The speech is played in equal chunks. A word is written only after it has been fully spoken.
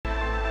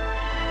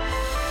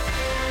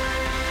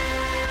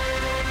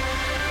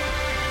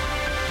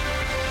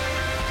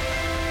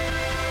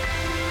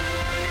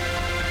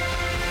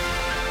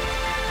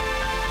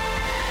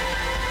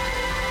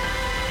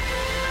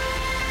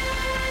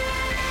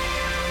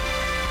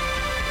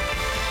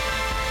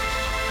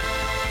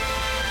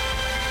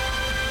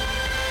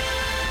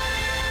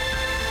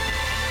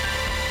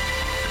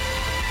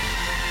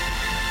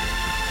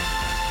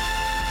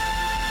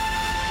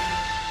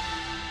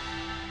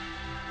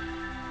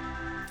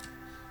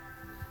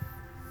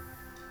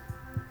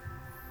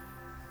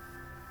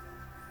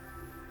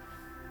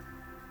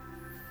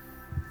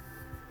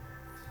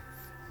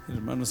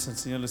Hermanos, el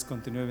Señor les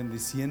continúe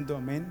bendiciendo,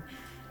 amén.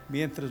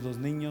 Mientras los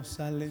niños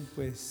salen,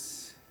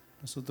 pues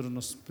nosotros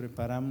nos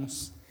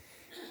preparamos.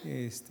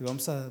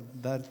 Vamos a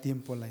dar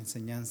tiempo a la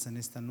enseñanza en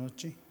esta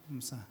noche.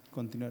 Vamos a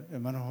continuar.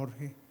 Hermano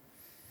Jorge.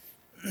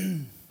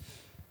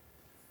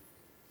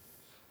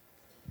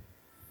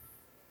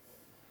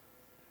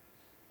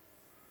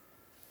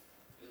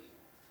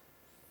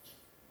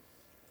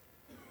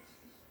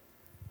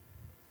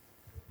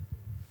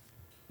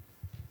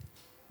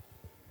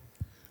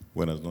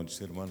 Buenas noches,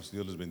 hermanos.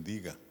 Dios les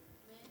bendiga.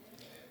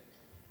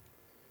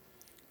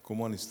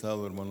 ¿Cómo han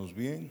estado, hermanos?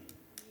 ¿Bien?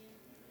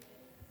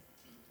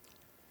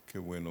 Qué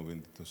bueno,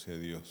 bendito sea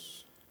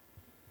Dios.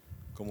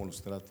 ¿Cómo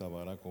los trata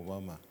Barack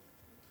Obama?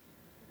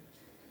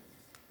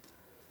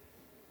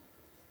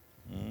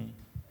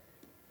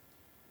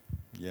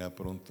 Ya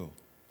pronto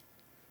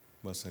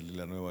va a salir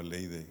la nueva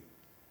ley de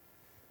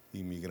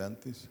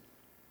inmigrantes.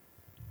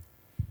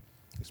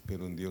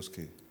 Espero en Dios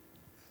que,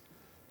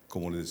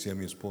 como le decía a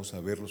mi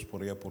esposa, verlos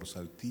por allá por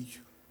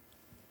Saltillo,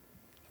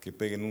 que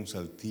peguen un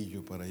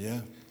saltillo para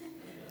allá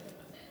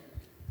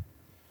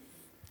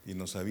y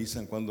nos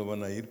avisan cuándo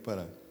van a ir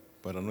para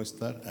no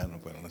estar.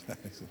 Para no estar.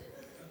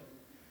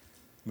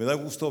 Me da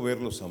gusto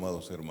verlos,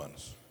 amados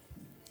hermanos.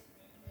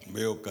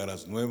 Veo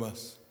caras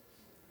nuevas,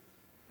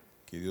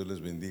 que Dios les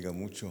bendiga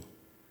mucho.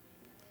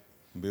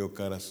 Veo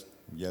caras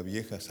ya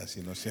viejas,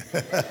 así no sea.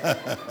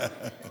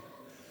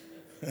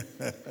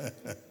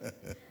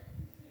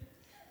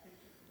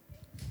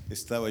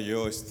 Estaba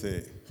yo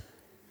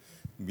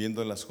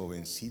viendo a las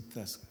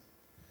jovencitas,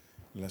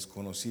 las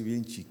conocí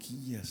bien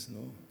chiquillas,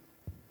 ¿no?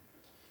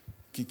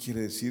 ¿Qué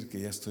quiere decir?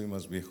 Que ya estoy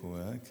más viejo,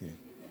 ¿verdad? Que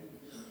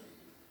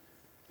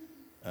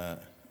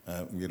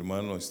a mi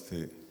hermano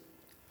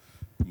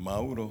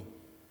Mauro,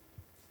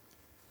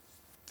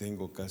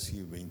 tengo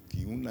casi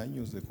 21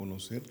 años de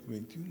conocerle,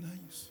 21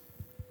 años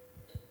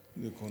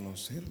de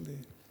conocerle,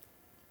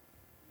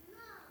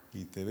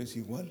 y te ves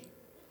igual,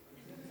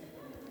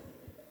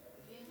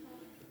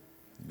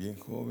 bien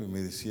joven.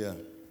 Me decía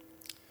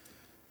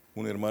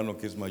un hermano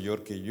que es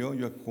mayor que yo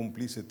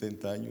cumplí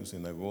 70 años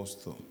en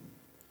agosto.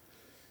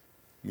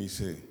 Me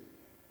dice,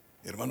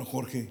 hermano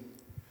Jorge,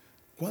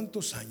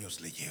 ¿cuántos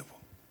años le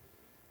llevo?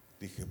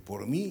 Dije,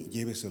 por mí,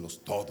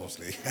 lléveselos todos,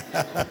 le dije.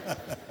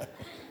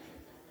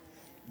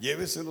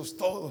 Lléveselos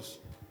todos.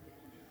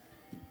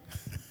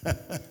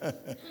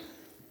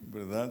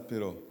 ¿Verdad?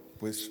 Pero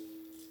pues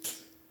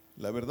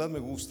la verdad me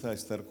gusta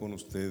estar con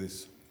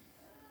ustedes.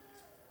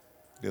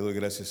 Le doy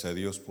gracias a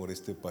Dios por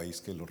este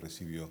país que lo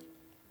recibió.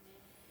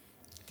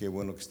 Qué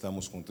bueno que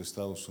estamos junto a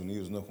Estados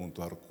Unidos, no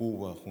junto a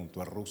Cuba,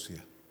 junto a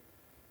Rusia.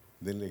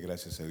 Denle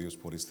gracias a Dios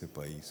por este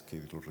país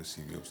que lo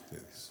recibió a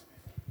ustedes.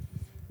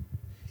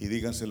 Y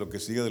díganse lo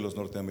que siga de los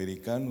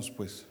norteamericanos,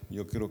 pues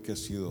yo creo que ha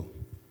sido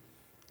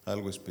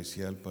algo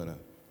especial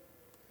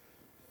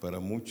para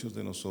muchos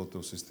de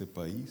nosotros este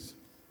país.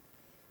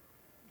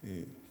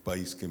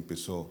 País que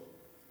empezó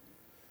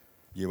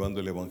llevando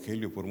el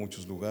evangelio por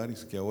muchos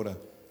lugares, que ahora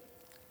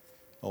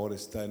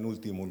está en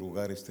último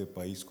lugar este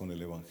país con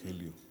el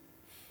evangelio,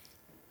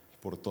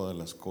 por todas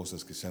las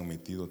cosas que se han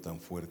metido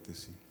tan fuertes,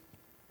 ¿sí?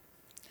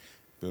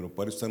 Pero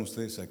para eso están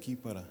ustedes aquí,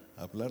 para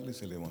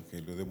hablarles el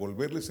evangelio,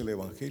 devolverles el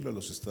evangelio a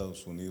los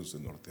Estados Unidos de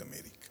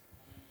Norteamérica.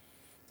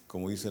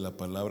 Como dice la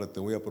palabra,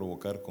 te voy a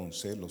provocar con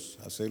celos,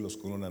 a celos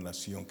con una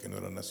nación que no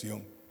era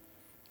nación.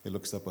 Es lo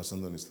que está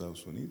pasando en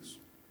Estados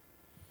Unidos.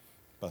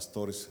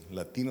 Pastores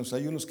latinos,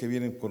 hay unos que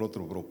vienen con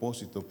otro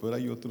propósito, pero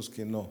hay otros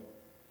que no,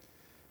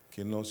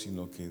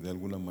 sino que de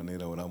alguna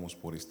manera oramos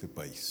por este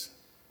país.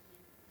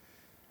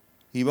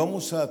 Y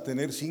vamos a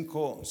tener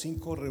cinco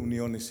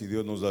reuniones, si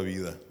Dios nos da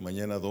vida.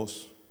 Mañana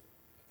 2,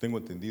 tengo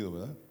entendido,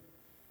 ¿verdad?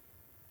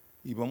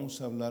 Y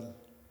vamos a hablar,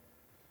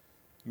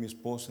 mi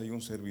esposa y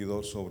un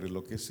servidor, sobre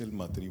lo que es el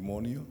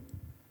matrimonio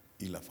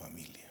y la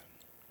familia.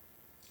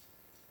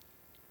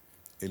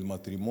 El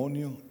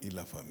matrimonio y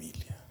la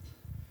familia.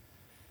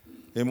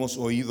 Hemos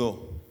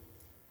oído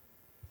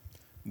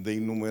de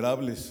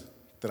innumerables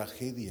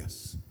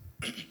tragedias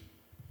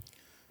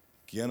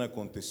que han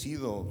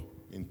acontecido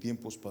en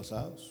tiempos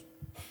pasados.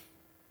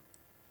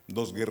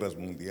 2 guerras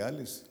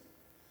mundiales,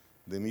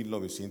 de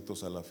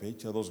 1900 a la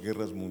fecha, 2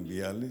 guerras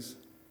mundiales,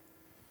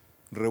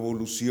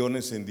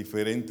 revoluciones en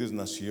diferentes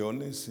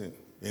naciones,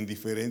 en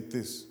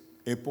diferentes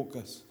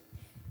épocas,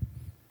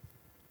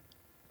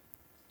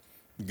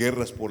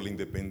 guerras por la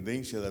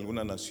independencia de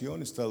alguna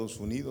nación. Estados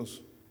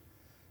Unidos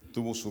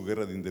tuvo su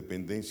guerra de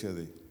independencia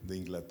de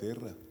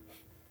Inglaterra.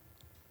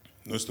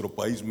 Nuestro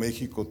país,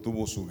 México,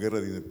 tuvo su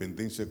guerra de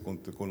independencia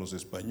con los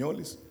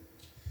españoles,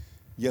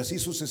 y así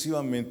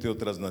sucesivamente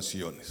otras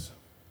naciones.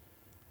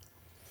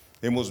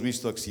 Hemos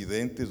visto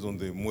accidentes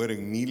donde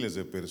mueren miles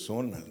de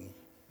personas, ¿no?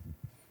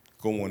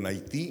 Como en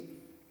Haití,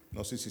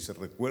 no sé si se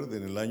recuerda,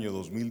 en el año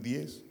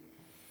 2010,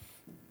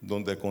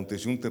 donde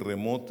aconteció un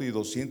terremoto y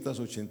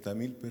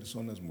 280,000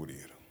 personas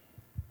murieron.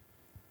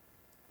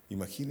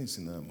 Imagínense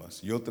nada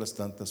más, y otras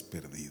tantas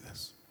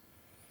perdidas.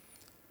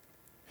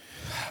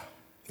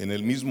 En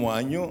el mismo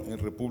año, en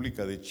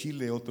República de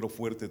Chile, otro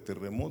fuerte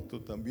terremoto,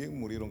 también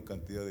murieron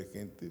cantidad de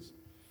gentes.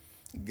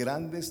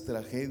 Grandes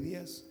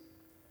tragedias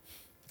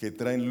que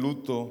traen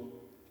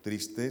luto,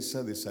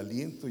 tristeza,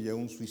 desaliento y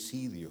aún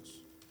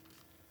suicidios.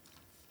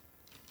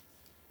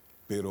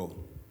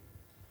 Pero,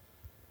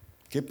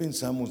 ¿qué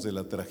pensamos de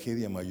la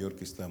tragedia mayor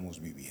que estamos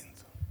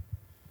viviendo?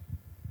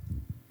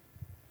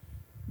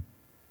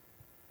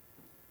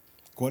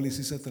 ¿Cuál es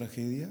esa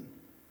tragedia?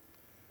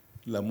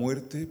 La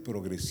muerte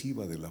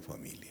progresiva de la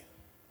familia.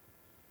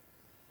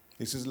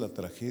 Esa es la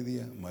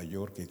tragedia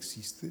mayor que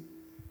existe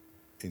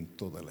en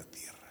toda la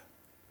tierra.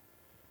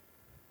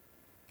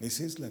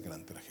 Esa es la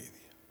gran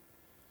tragedia.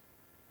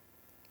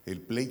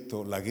 El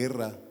pleito, la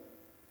guerra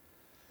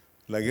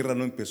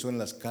no empezó en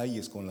las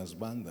calles con las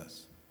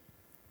bandas.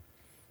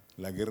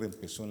 La guerra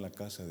empezó en la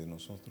casa de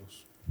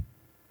nosotros.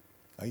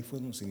 Ahí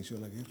fue donde se inició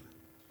la guerra.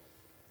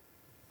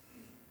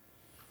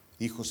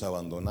 Hijos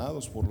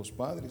abandonados por los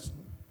padres,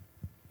 ¿no?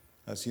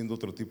 Haciendo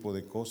otro tipo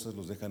de cosas,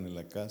 los dejan en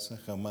la casa.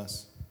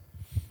 Jamás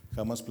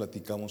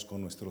platicamos con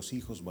nuestros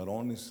hijos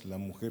varones. La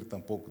mujer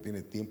tampoco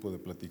tiene tiempo de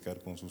platicar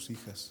con sus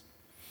hijas.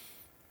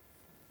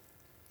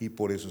 Y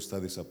por eso está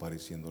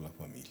desapareciendo la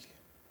familia.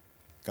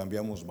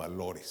 Cambiamos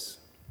valores.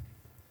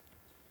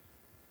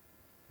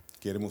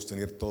 Queremos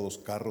tener todos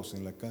carros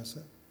en la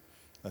casa,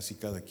 así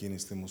cada quien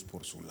estemos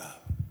por su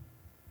lado.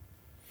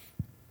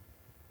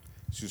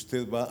 Si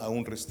usted va a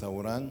un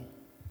restaurante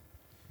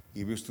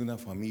y ve usted una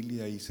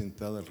familia ahí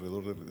sentada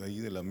alrededor de ahí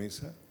de la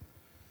mesa,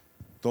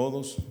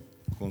 todos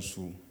con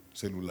su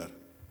celular.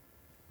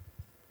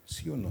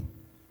 ¿Sí o no?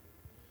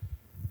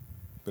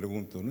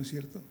 Pregunto, ¿no es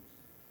cierto?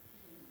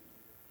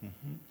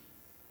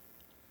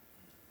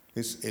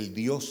 Es el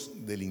Dios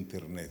del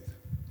Internet.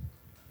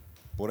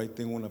 Por ahí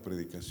tengo una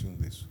predicación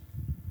de eso.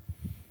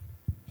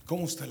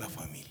 ¿Cómo está la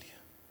familia?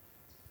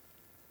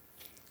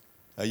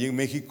 Allí en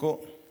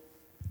México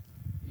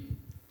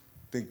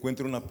te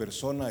encuentra una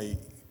persona y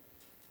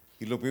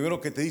lo primero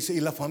que te dice, ¿y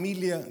la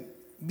familia?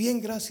 Bien,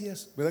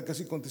 gracias. ¿Verdad que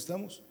así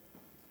contestamos?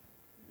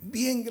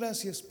 Bien,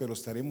 gracias, pero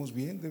 ¿estaremos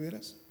bien de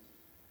veras?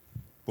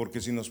 Porque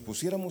si nos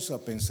pusiéramos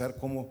a pensar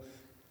cómo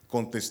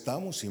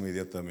contestamos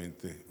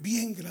inmediatamente,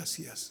 bien,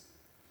 gracias.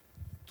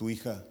 Tu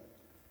hija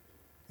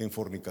en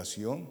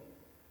fornicación,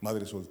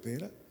 madre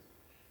soltera,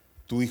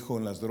 tu hijo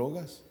en las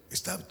drogas,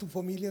 ¿está tu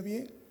familia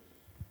bien?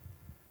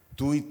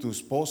 Tú y tu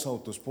esposa o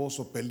tu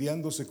esposo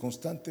peleándose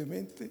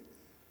constantemente,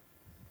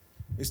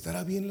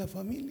 ¿estará bien la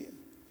familia?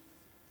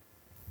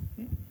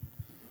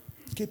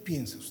 ¿Qué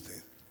piensa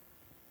usted?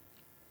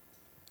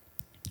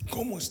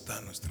 ¿Cómo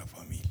está nuestra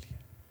familia?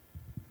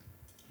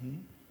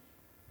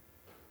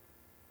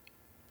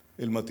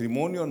 El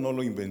matrimonio no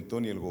lo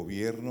inventó ni el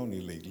gobierno ni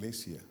la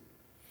iglesia.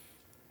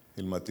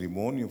 El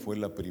matrimonio fue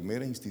la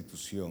primera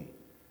institución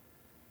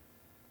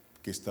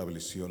que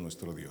estableció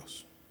nuestro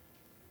Dios.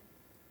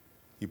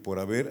 Y por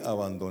haber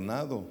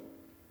abandonado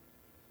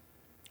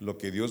lo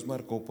que Dios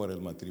marcó para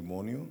el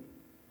matrimonio,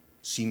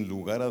 sin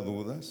lugar a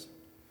dudas,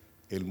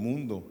 el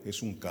mundo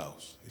es un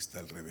caos, está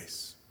al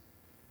revés.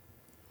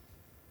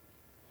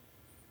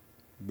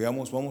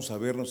 Vamos a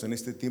vernos en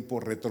este tiempo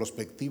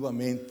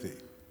retrospectivamente.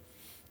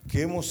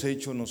 ¿Qué hemos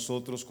hecho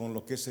nosotros con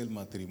lo que es el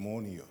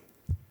matrimonio?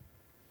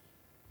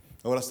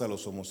 Ahora hasta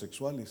los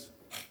homosexuales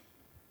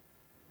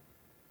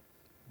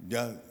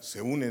ya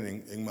se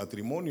unen en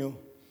matrimonio.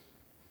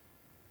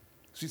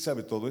 Sí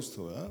sabe todo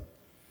esto, ¿verdad?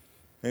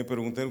 Me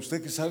pregunté,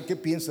 ¿usted qué sabe, qué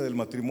piensa del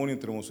matrimonio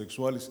entre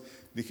homosexuales?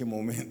 Dije,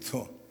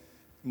 momento,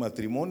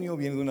 matrimonio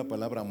viene de una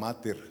palabra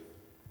mater,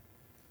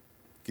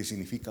 que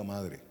significa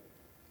madre.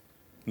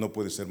 No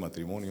puede ser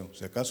matrimonio,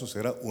 si acaso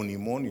será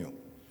unimonio,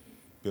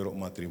 pero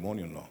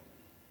matrimonio no.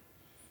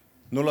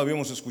 ¿No lo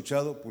habíamos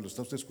escuchado? Pues lo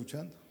está usted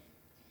escuchando.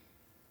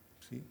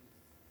 ¿Sí?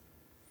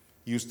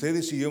 Y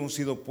ustedes y yo hemos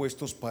sido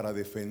puestos para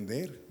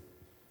defender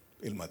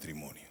el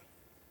matrimonio,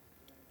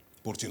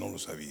 por si no lo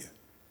sabía.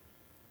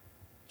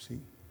 ¿Sí?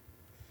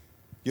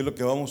 Y es lo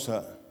que vamos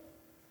a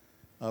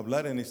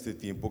hablar en este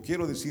tiempo.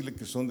 Quiero decirle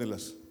que son de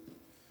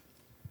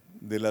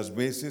las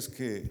veces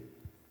que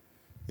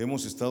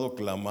hemos estado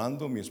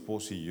clamando mi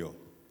esposa y yo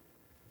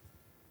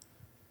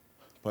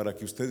para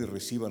que ustedes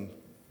reciban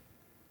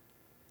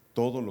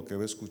todo lo que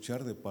va a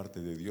escuchar de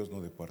parte de Dios,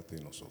 no de parte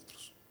de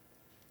nosotros.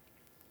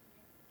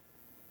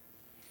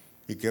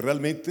 Y que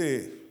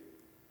realmente,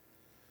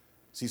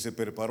 si se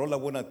preparó la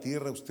buena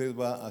tierra, usted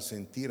va a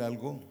sentir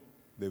algo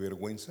de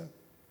vergüenza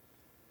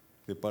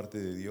de parte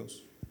de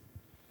Dios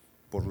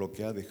por lo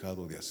que ha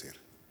dejado de hacer.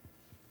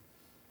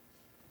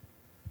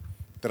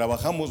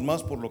 Trabajamos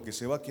más por lo que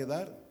se va a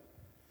quedar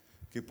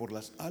que por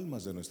las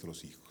almas de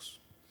nuestros hijos.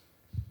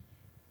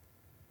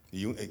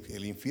 Y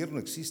el infierno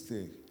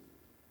existe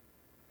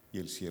y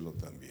el cielo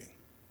también.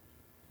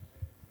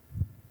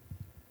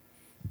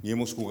 Y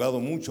hemos jugado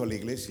mucho a la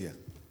iglesia.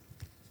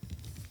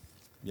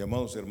 Y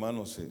amados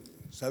hermanos,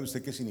 ¿sabe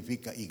usted qué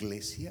significa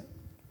iglesia?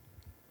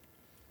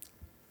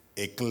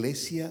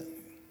 Eclesia,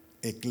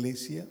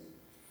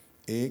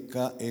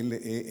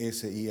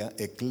 E-K-L-E-S-I-A,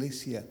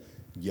 eclesia,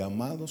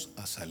 llamados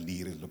a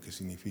salir es lo que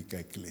significa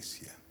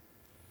eclesia.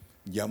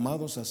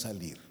 llamados a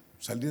salir.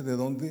 ¿Salir de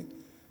dónde?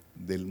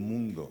 Del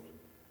mundo,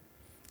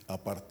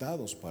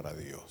 apartados para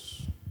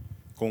Dios,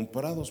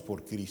 comprados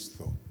por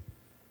Cristo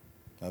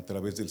a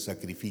través del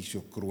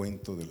sacrificio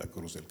cruento de la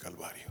cruz del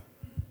Calvario.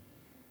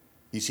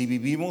 Y si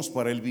vivimos,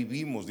 para Él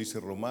vivimos,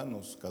 dice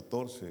Romanos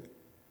 14,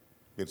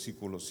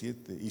 versículo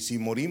 7. Y si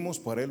morimos,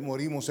 para Él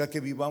morimos, sea que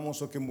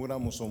vivamos o que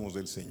muramos, somos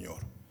del Señor.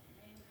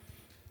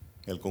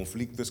 El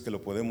conflicto es que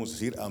lo podemos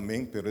decir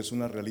amén, pero es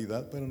una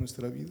realidad para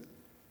nuestra vida.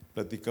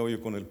 Platicaba yo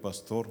con el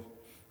pastor,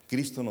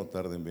 Cristo no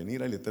tarda en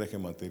venir, ahí le traje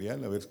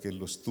material, a ver que Él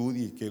lo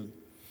estudie y que Él,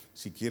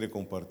 si quiere,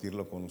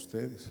 compartirlo con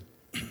ustedes.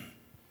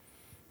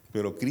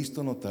 Pero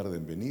Cristo no tarda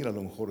en venir, a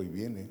lo mejor hoy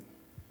viene,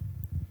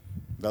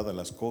 dadas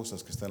las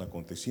cosas que están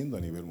aconteciendo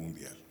a nivel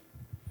mundial.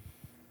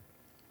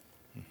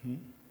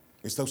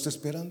 ¿Está usted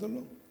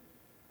esperándolo?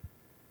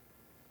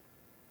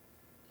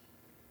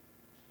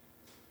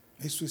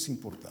 Eso es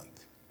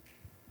importante,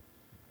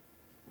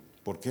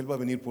 porque Él va a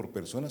venir por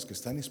personas que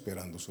están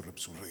esperando su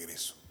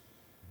regreso.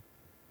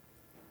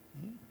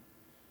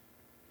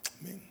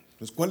 Amén.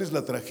 Entonces, ¿cuál es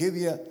la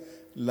tragedia?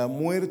 La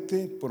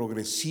muerte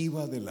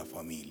progresiva de la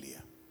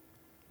familia.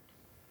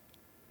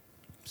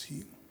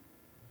 Sí.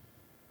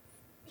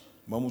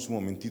 Vamos un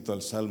momentito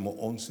al Salmo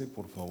 11,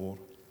 por favor.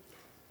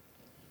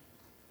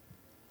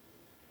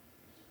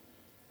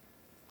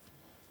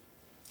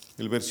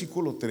 El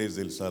versículo 3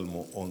 del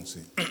Salmo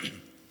 11.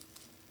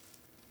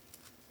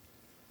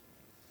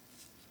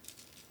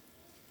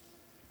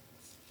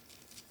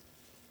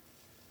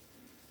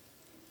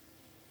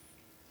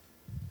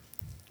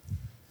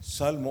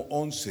 Salmo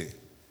 11,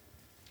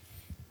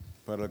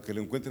 para que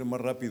lo encuentren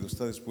más rápido,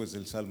 está después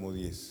del Salmo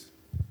 10.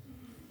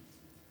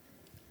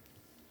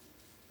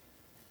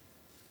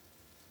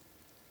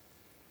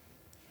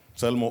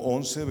 Salmo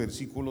 11,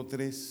 versículo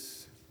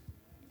 3.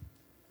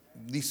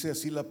 Dice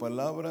así la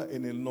palabra: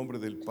 en el nombre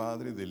del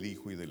Padre, del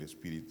Hijo y del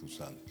Espíritu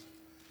Santo.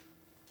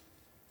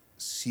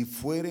 Si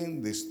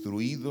fueren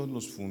destruidos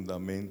los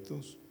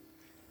fundamentos,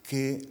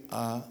 ¿qué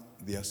ha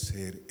de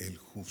hacer el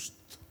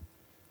justo?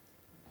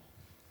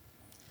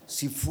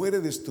 Si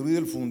fuere destruido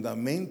el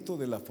fundamento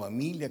de la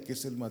familia, que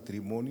es el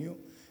matrimonio,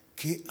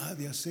 ¿qué ha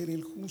de hacer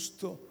el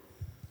justo?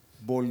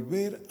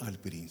 Volver al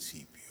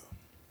principio.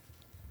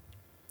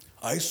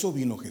 A eso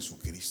vino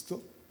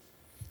Jesucristo,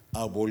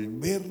 a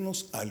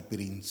volvernos al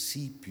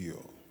principio,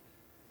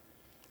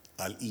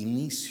 al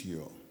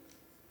inicio,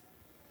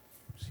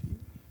 ¿sí?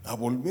 A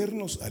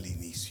volvernos al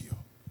inicio.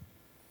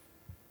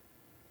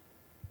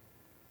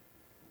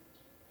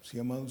 ¿Sí,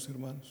 amados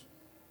hermanos?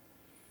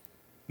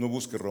 No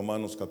busque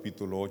Romanos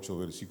capítulo 8,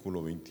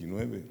 versículo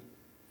 29.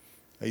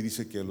 Ahí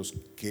dice que a los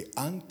que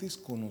antes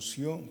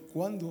conoció,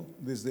 ¿cuándo?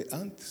 Desde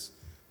antes.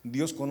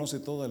 Dios conoce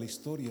toda la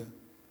historia.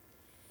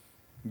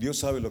 Dios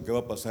sabe lo que va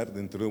a pasar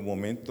dentro de un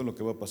momento, lo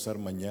que va a pasar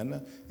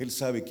mañana. Él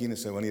sabe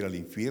quiénes se van a ir al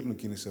infierno y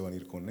quiénes se van a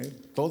ir con Él.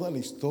 Toda la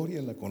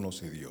historia la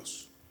conoce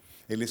Dios.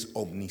 Él es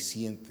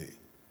omnisciente.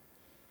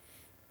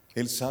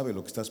 Él sabe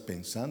lo que estás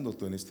pensando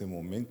tú en este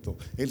momento.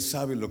 Él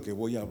sabe lo que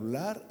voy a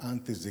hablar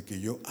antes de que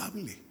yo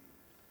hable.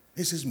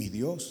 Ese es mi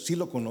Dios. Si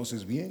lo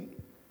conoces bien,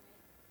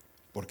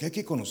 porque hay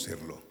que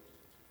conocerlo.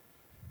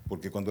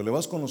 Porque cuando le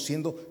vas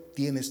conociendo,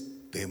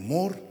 tienes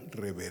temor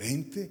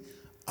reverente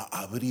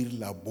a abrir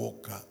la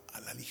boca a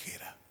la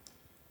ligera.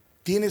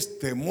 Tienes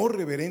temor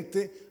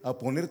reverente a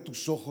poner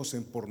tus ojos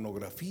en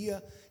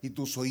pornografía y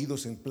tus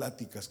oídos en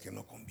pláticas que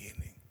no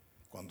convienen,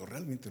 cuando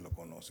realmente lo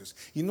conoces.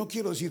 Y no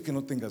quiero decir que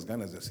no tengas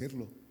ganas de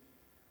hacerlo.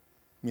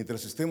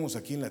 Mientras estemos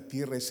aquí en la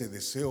tierra, ese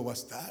deseo va a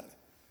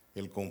estar.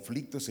 El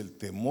conflicto es el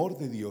temor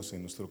de Dios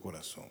en nuestro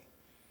corazón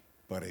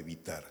para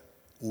evitar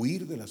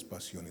huir de las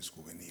pasiones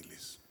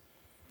juveniles.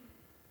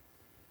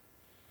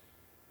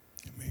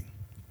 Amén.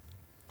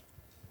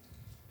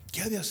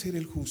 ¿Qué ha de hacer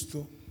el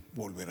justo?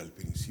 Volver al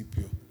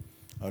principio.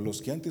 A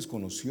los que antes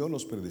conoció,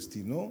 los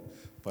predestinó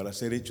para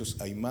ser hechos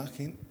a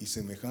imagen y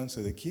semejanza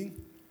 ¿de quién?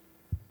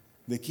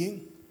 ¿De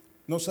quién?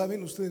 ¿No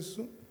saben ustedes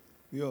eso?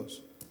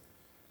 Dios.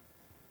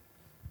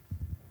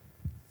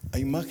 A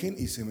imagen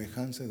y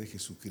semejanza de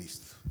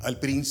Jesucristo. Al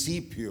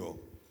principio,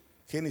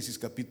 Génesis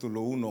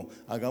capítulo 1,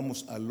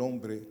 hagamos al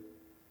hombre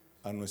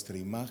a nuestra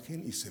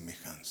imagen y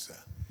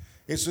semejanza.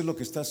 Eso es lo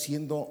que está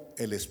haciendo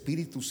el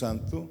Espíritu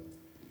Santo,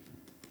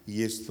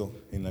 y esto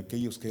en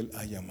aquellos que Él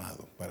ha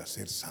llamado para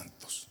ser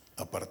santos,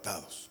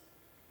 apartados.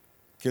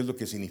 ¿Qué es lo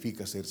que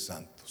significa ser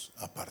santos?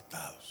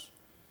 Apartados.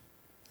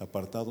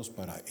 Apartados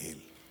para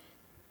Él.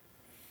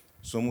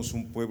 Somos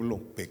un pueblo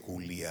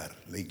peculiar.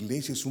 La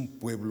iglesia es un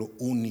pueblo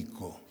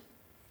único.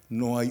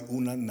 No hay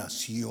una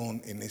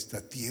nación en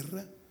esta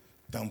tierra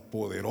tan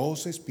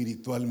poderosa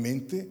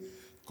espiritualmente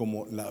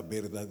como la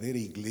verdadera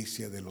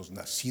iglesia de los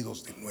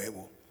nacidos de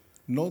nuevo,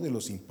 no de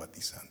los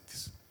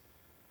simpatizantes.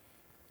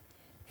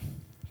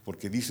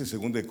 Porque dice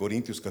 2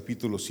 Corintios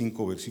capítulo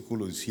 5,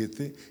 versículo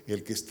 17,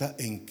 el que está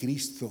en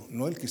Cristo,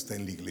 no el que está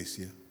en la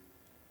iglesia.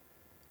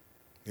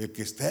 El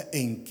que está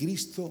en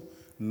Cristo,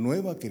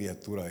 nueva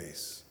criatura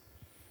es.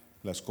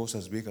 Las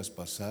cosas viejas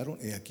pasaron,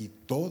 y aquí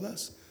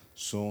todas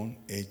son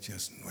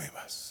hechas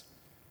nuevas.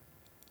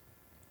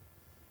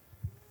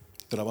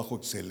 trabajo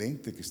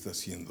excelente que está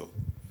haciendo,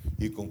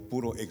 y con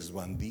puro ex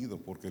bandido,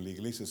 porque la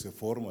iglesia se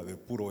forma de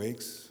puro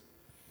ex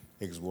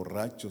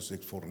borrachos,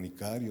 ex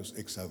fornicarios,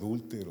 ex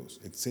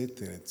adúlteros,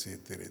 etcétera,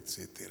 etcétera,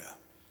 etcétera.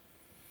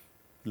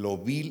 Lo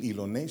vil y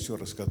lo necio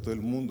rescató el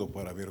mundo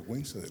para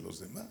vergüenza de los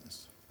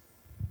demás.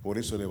 Por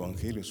eso el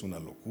evangelio es una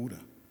locura.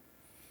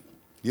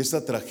 Y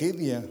esta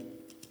tragedia,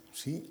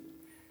 ¿sí?,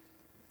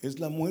 es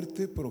la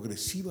muerte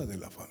progresiva de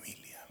la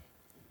familia,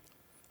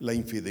 la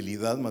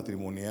infidelidad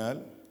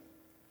matrimonial,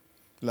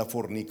 la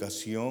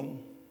fornicación,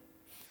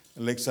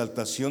 la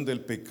exaltación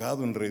del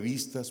pecado en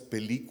revistas,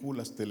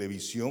 películas,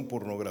 televisión,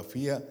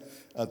 pornografía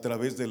a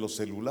través de los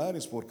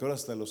celulares, porque ahora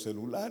hasta los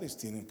celulares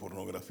tienen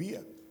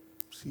pornografía,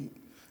 ¿sí?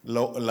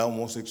 La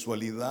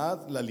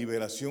homosexualidad, la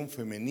liberación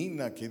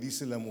femenina, que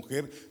dice la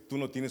mujer: tú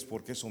no tienes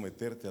por qué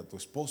someterte a tu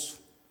esposo.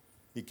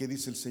 ¿Y qué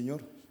dice el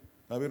Señor?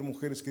 A ver,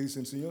 mujeres, ¿qué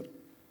dice el Señor?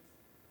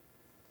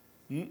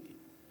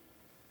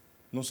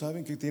 ¿No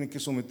saben que tienen que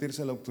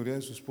someterse a la autoridad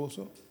de su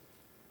esposo?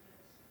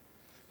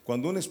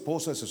 Cuando una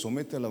esposa se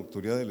somete a la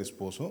autoridad del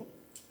esposo,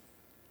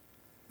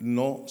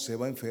 no se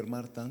va a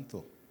enfermar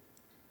tanto.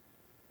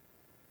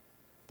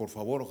 Por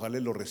favor, ojalá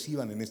lo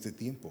reciban en este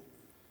tiempo.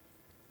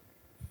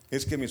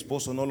 Es que mi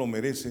esposo no lo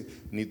merece,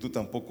 ni tú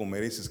tampoco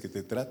mereces que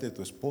te trate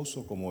tu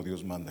esposo como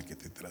Dios manda que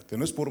te trate.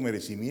 No es por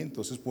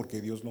merecimientos, es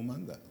porque Dios lo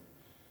manda.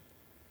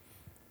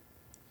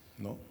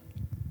 ¿No?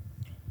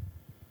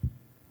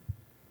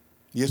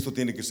 Y esto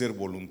tiene que ser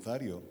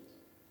voluntario,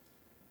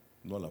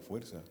 no a la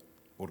fuerza,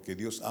 porque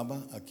Dios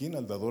ama a quien,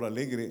 al dador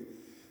alegre.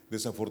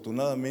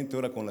 Desafortunadamente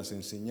ahora con las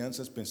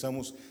enseñanzas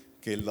pensamos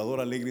que el dador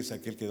alegre es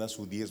aquel que da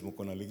su diezmo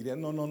con alegría.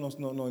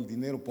 No, el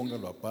dinero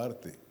póngalo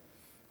aparte.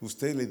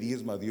 Usted le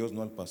diezma a Dios,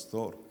 no al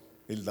pastor.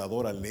 El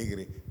dador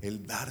alegre,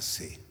 el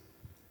darse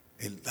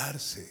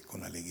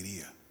con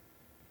alegría.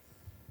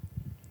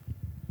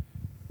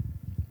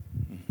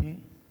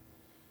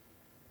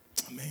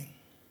 Amén.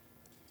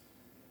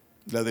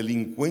 La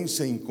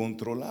delincuencia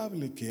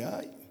incontrolable que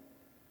hay.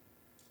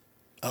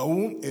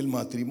 Aún el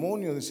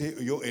matrimonio, decía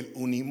yo, el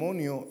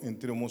unimonio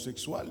entre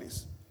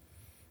homosexuales.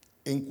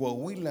 En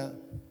Coahuila,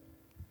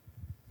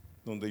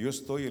 donde yo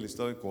estoy, el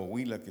estado de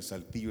Coahuila, que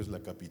Saltillo es la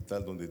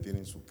capital donde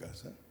tienen su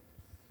casa.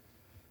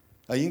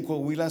 Ahí en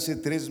Coahuila hace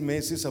 3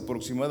 meses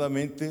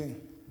aproximadamente,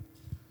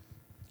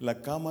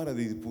 la Cámara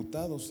de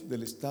Diputados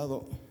del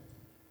estado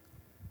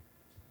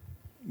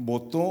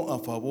votó a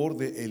favor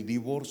del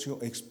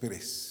divorcio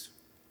express.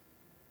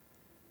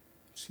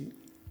 ¿Sí?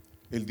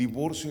 El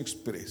divorcio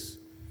express.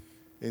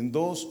 En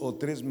 2 o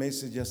 3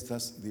 meses ya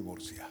estás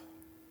divorciado.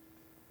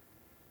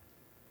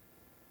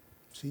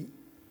 ¿Sí?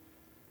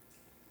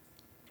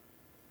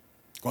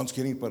 ¿Cuántos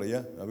quieren ir para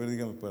allá? A ver,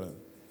 dígame, para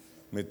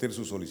meter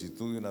su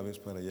solicitud de una vez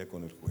para allá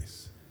con el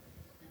juez.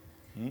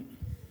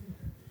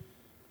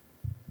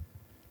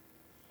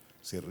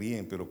 Se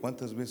ríen, pero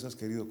 ¿cuántas veces has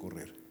querido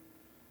correr?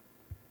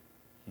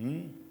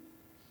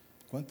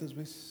 ¿Cuántas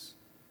veces?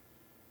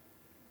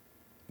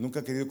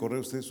 ¿Nunca ha querido correr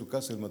usted de su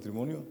casa, el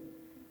matrimonio?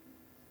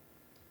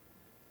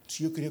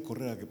 Si yo quería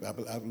correr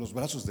a los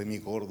brazos de mi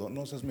gordo.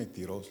 No seas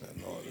mentirosa,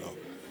 no.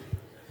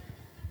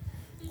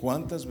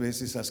 ¿Cuántas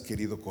veces has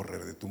querido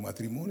correr de tu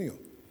matrimonio?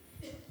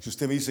 Si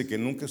usted me dice que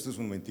nunca, usted es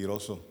un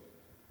mentiroso.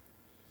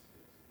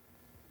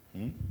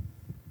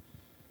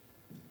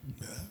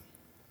 ¿Verdad?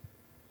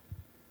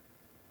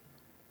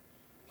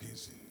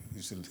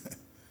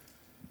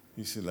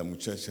 Dice la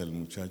muchacha al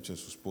muchacho, a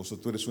su esposo: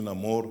 tú eres un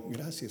amor.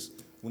 Gracias.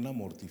 Una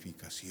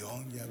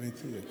mortificación, ya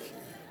vete de aquí.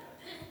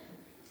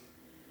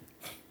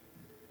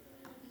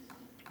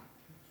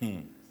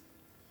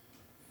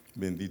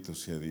 Bendito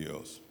sea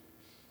Dios.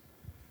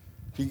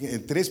 Fíjense,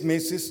 en 3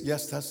 meses ya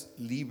estás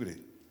libre.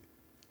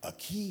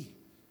 Aquí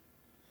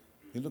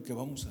es lo que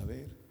vamos a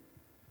ver.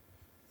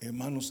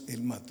 Hermanos,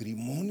 el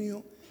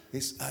matrimonio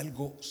es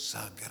algo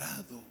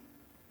sagrado.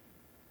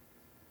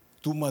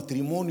 Tu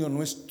matrimonio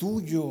no es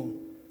tuyo,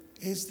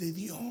 es de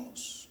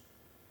Dios.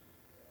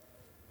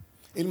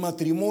 El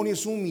matrimonio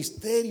es un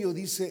misterio,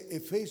 dice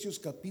Efesios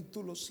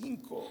capítulo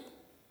 5.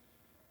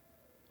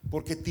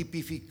 Porque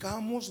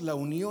tipificamos la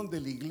unión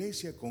de la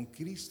iglesia con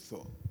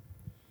Cristo.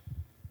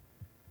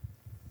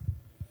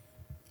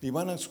 Y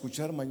van a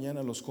escuchar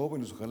mañana los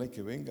jóvenes, ojalá y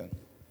que vengan,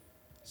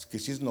 que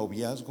si es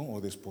noviazgo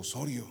o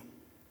desposorio.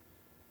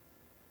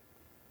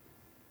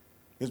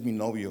 Es mi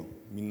novio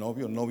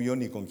no vio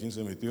ni con quién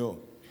se metió.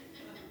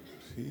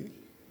 ¿Sí?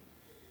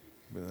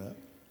 ¿Verdad?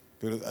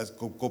 Pero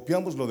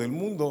copiamos lo del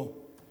mundo.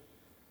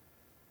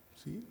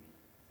 ¿Sí?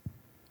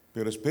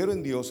 Pero espero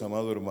en Dios,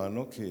 amado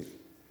hermano,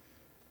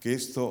 que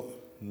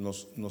esto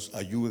nos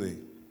ayude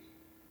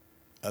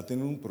a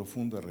tener un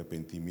profundo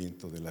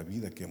arrepentimiento de la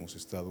vida que hemos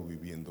estado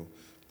viviendo,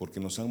 porque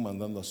nos ha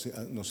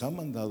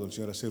mandado el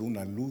Señor a ser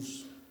una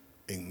luz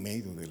en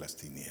medio de las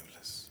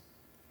tinieblas.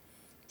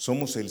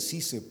 Somos el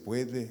sí se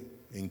puede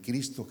en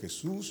Cristo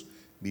Jesús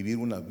vivir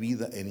una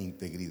vida en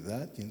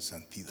integridad y en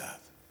santidad.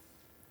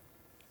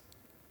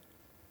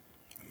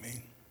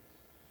 Amén.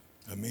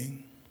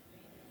 Amén.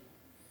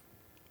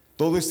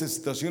 Todas estas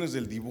situaciones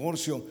del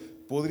divorcio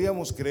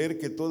podríamos creer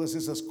que todas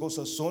esas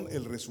cosas son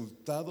el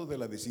resultado de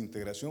la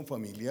desintegración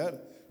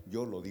familiar.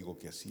 Yo lo digo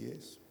que así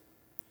es.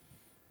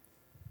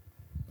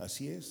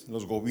 Así es.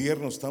 Los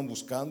gobiernos están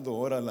buscando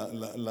ahora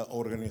la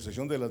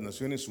Organización de las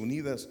Naciones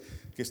Unidas,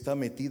 que está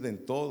metida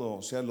en todo.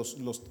 O sea,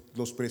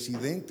 los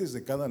presidentes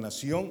de cada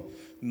nación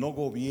no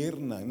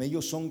gobiernan,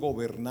 ellos son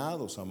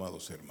gobernados,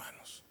 amados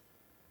hermanos.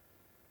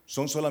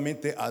 Son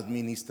solamente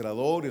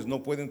administradores,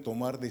 no pueden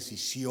tomar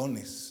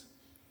decisiones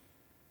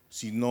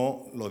si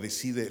no lo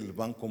decide el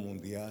Banco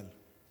Mundial,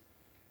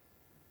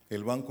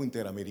 el Banco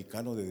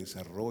Interamericano de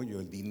Desarrollo.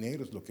 El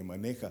dinero es lo que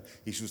maneja.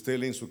 Y si usted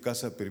lee en su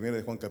casa 1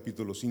 de Juan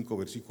capítulo 5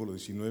 versículo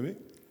 19,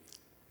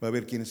 va a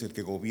ver quién es el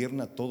que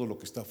gobierna todo lo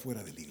que está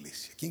fuera de la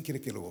iglesia. ¿Quién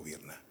cree que lo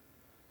gobierna?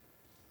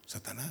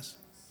 Satanás.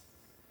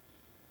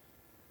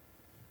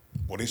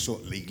 Por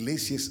eso la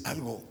iglesia es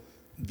algo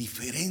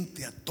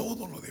diferente a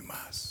todo lo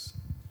demás.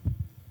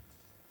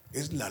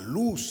 Es la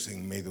luz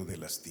en medio de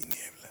las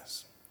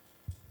tinieblas.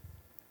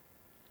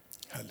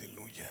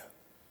 Aleluya.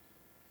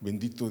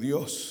 Bendito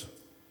Dios.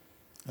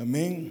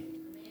 Amén.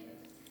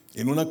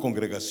 En una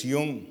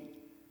congregación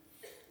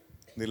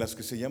de las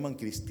que se llaman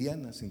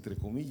cristianas, entre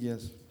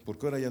comillas,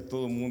 porque ahora ya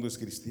todo el mundo es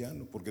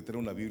cristiano, porque trae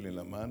una Biblia en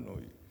la mano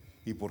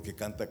y porque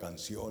canta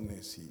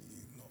canciones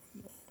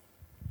no.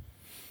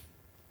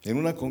 En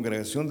una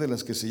congregación de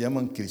las que se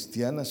llaman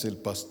cristianas, el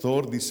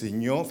pastor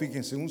diseñó,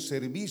 fíjense, un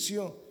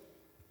servicio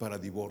para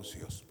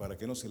divorcios, para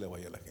que no se le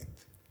vaya a la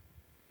gente.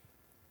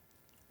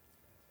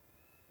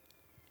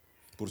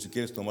 Por si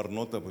quieres tomar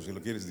nota, pues si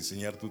lo quieres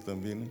diseñar tú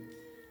también.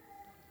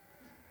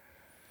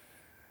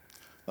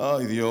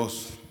 Ay,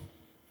 Dios.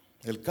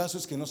 El caso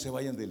es que no se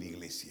vayan de la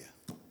iglesia,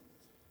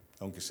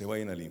 aunque se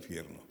vayan al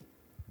infierno.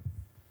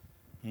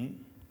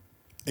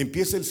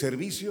 Empieza el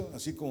servicio,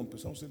 así como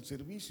empezamos el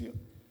servicio.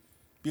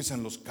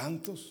 Empiezan los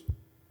cantos.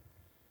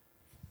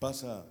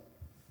 Pasa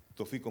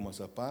Tofico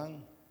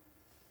Mazapán,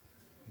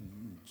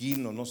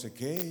 Gino no sé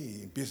qué,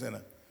 y empiezan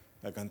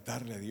a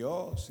cantarle a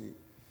Dios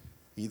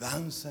y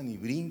danzan y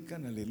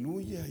brincan,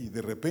 aleluya, y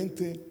de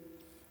repente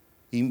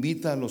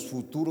invita a los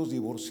futuros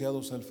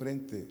divorciados al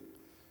frente.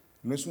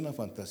 No es una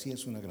fantasía,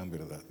 es una gran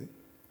verdad, ¿eh?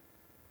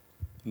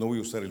 No voy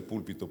a usar el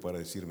púlpito para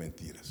decir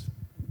mentiras.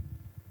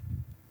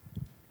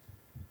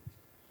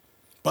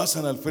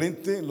 Pasan al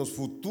frente los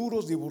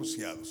futuros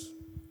divorciados.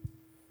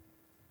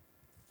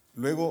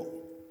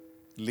 Luego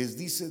les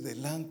dice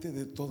delante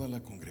de toda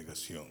la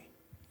congregación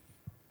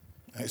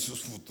a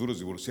esos futuros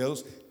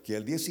divorciados que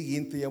al día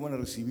siguiente ya van a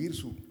recibir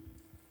su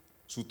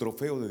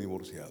trofeo de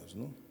divorciados,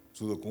 ¿no?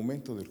 Su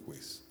documento del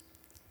juez.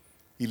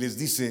 Y les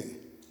dice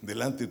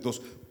delante de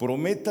todos: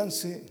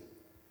 prométanse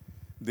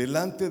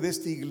delante de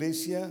esta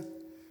iglesia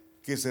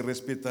que se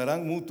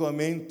respetarán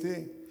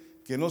mutuamente,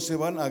 que no se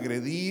van a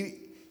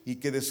agredir y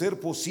que de ser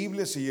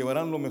posible se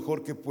llevarán lo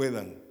mejor que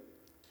puedan.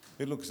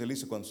 Es lo que se le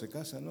dice cuando se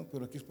casa, ¿no?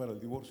 Pero aquí es para el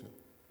divorcio.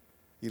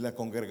 Y la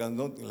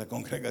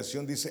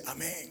congregación dice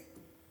amén.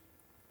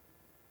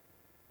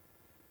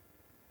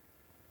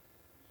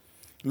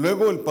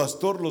 Luego el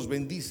pastor los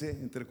bendice,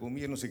 entre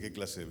comillas, no sé qué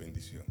clase de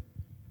bendición.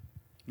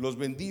 Los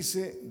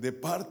bendice de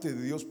parte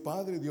de Dios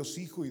Padre, Dios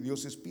Hijo y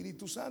Dios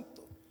Espíritu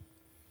Santo.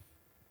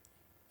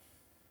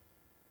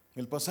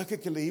 El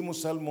pasaje que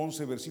leímos, Salmo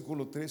 11,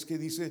 versículo 3, que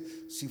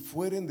dice: si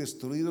fueren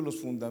destruidos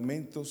los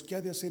fundamentos, ¿qué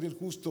ha de hacer el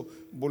justo?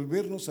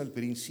 Volvernos al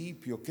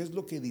principio. ¿Qué es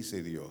lo que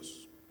dice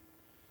Dios?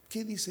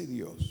 ¿Qué dice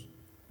Dios?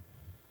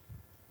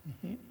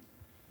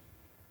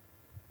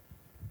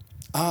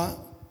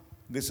 Ha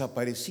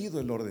desaparecido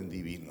el orden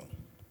divino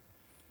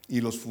y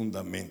los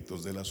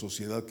fundamentos de la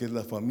sociedad, que es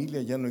la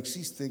familia, ya no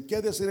existen. ¿Qué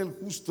ha de hacer el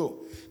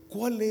justo?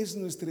 ¿Cuál es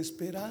nuestra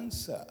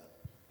esperanza?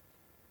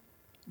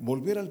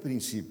 Volver al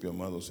principio,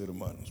 amados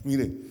hermanos.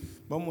 Mire,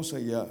 vamos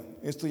allá.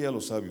 Esto ya lo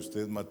sabe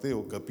usted.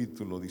 Mateo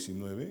capítulo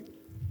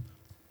 19.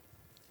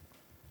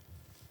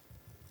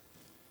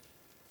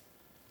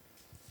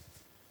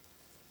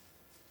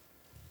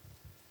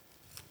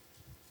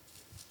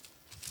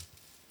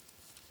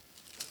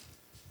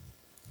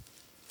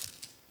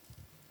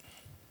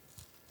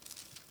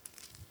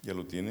 ¿Ya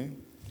lo tiene?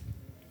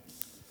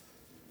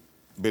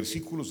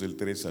 Versículos del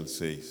 3 al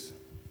 6.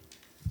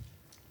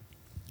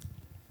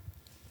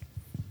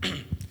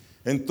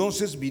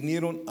 Entonces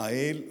vinieron a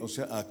él, o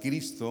sea, a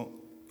Cristo,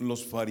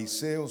 los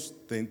fariseos,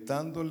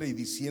 tentándole y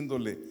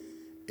diciéndole: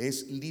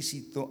 ¿es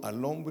lícito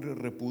al hombre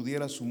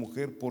repudiar a su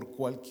mujer por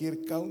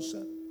cualquier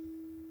causa?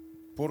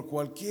 Por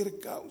cualquier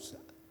causa.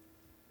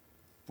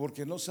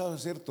 Porque no sabe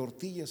hacer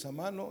tortillas a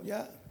mano,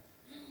 ya.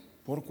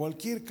 Por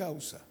cualquier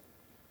causa.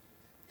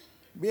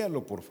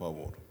 Véanlo, por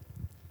favor.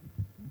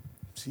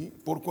 ¿Sí?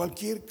 Por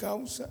cualquier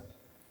causa.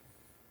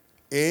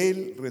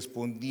 Él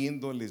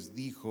respondiendo les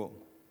dijo: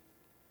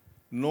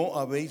 ¿no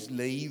habéis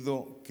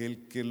leído que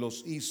el que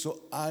los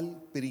hizo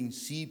al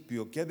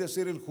principio? ¿Qué ha de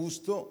hacer el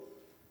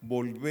justo?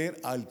 Volver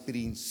al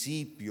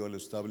principio, a lo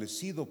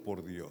establecido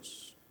por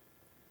Dios.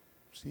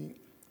 ¿Sí?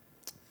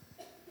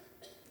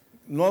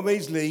 ¿No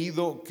habéis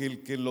leído que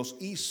el que los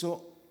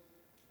hizo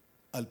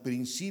al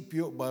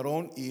principio,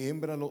 varón y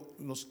hembra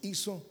los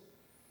hizo?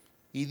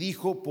 Y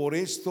dijo: por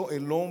esto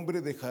el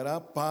hombre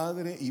dejará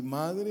padre y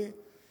madre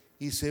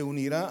y se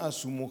unirá a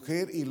su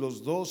mujer, y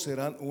los dos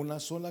serán una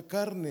sola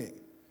carne.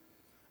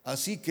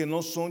 Así que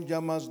no son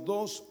ya más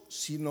dos,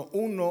 sino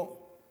uno,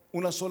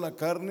 una sola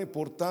carne.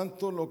 Por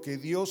tanto, lo que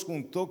Dios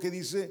juntó, que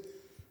dice,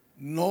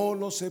 no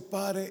lo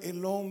separe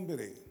el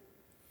hombre.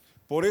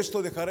 Por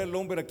esto dejará el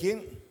hombre, ¿a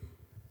quién?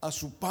 A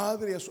su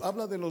padre,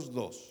 habla de los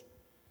dos.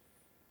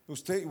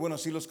 Usted, bueno,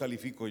 así los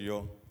califico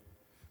yo.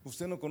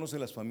 ¿Usted no conoce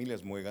las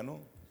familias Muégano?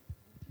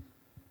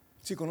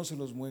 ¿Sí conoce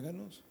los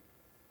Muéganos?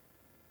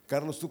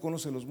 Carlos, ¿tú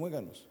conoces los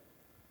Muéganos?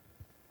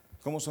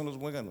 ¿Cómo son los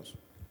Muéganos?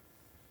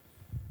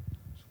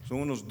 Son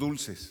unos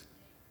dulces,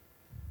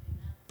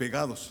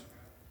 pegados.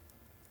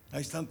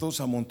 Ahí están todos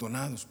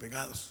amontonados,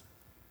 pegados.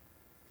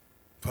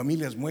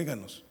 Familias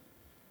Muéganos.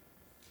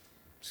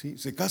 ¿Sí?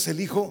 Se casa el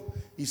hijo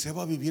y se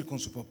va a vivir con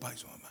su papá y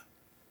su mamá.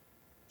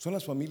 Son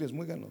las familias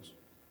Muéganos.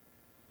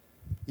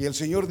 Y el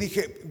Señor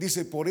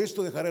dice, por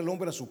esto dejará el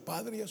hombre a su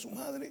padre y a su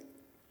madre,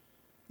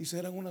 y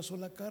serán una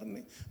sola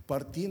carne,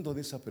 partiendo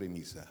de esa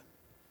premisa.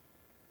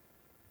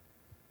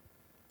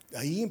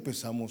 Ahí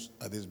empezamos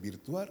a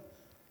desvirtuar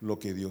lo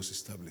que Dios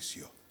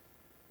estableció.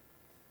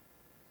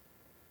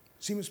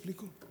 ¿Sí me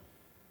explico?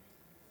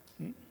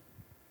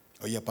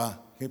 Oye,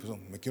 papá, ¿qué pasó?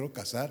 Me quiero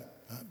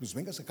casar. Pues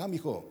vengas acá,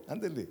 mijo,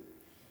 ándele.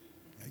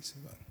 Ahí se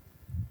van.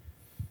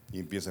 Y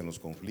empiezan los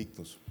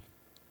conflictos.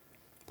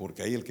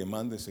 Porque ahí el que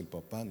manda es el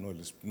papá, no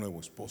el nuevo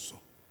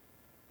esposo.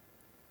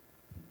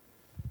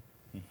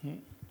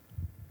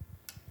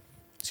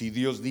 Si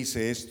Dios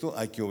dice esto,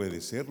 hay que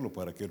obedecerlo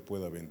para que Él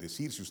pueda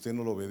bendecir. Si usted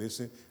no lo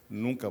obedece,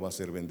 nunca va a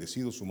ser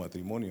bendecido su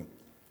matrimonio.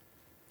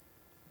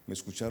 ¿Me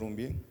escucharon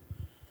bien?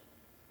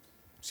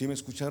 ¿Sí me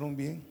escucharon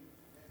bien?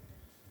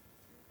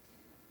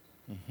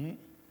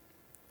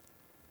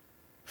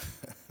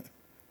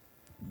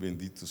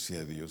 Bendito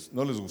sea Dios.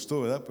 No les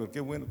gustó, ¿verdad? Pero qué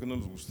bueno que no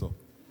les gustó.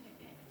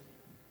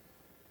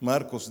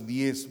 Marcos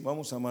 10,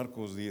 vamos a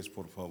Marcos 10,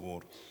 por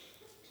favor.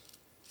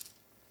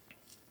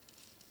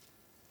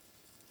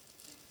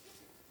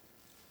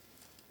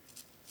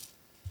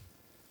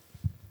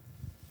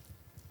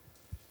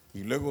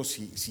 Y luego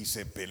si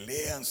se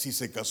pelean, si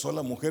se casó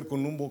la mujer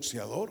con un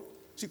boxeador.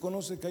 ¿Sí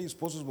conoce que hay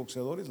esposos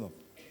boxeadores? No.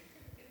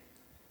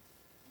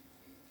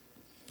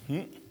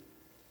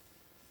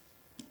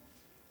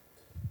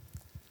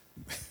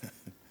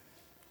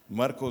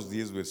 Marcos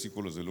 10,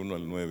 versículos del 1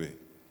 al 9.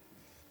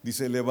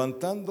 Dice: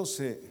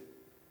 levantándose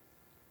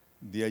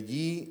de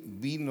allí,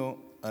 vino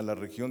a la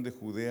región de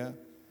Judea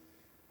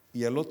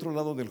y al otro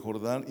lado del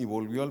Jordán, y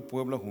volvió al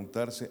pueblo a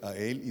juntarse a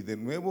él, y de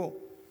nuevo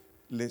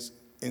les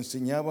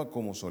enseñaba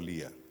como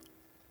solía.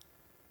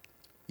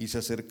 Y se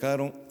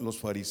acercaron los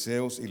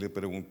fariseos y le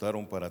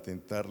preguntaron para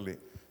tentarle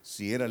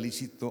si era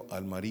lícito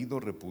al marido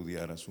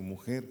repudiar a su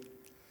mujer.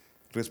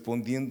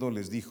 Respondiendo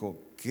les dijo: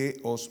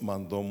 ¿qué os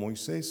mandó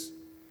Moisés?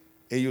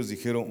 Ellos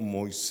dijeron: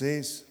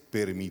 Moisés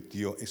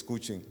permitió.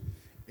 Escuchen,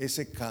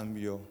 ese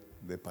cambio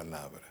de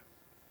palabra,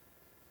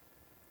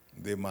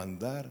 de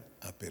mandar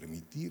a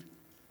permitir,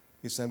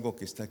 es algo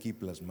que está aquí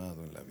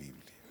plasmado en la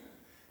Biblia.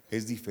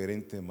 Es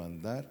diferente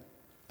mandar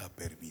a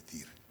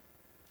permitir.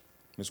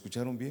 ¿Me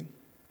escucharon bien?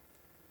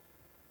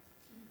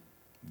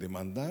 De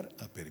mandar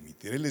a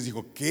permitir. Él les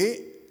dijo: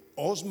 ¿qué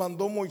os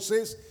mandó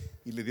Moisés?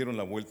 Y le dieron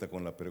la vuelta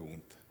con la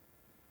pregunta.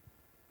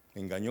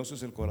 Engañoso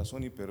es el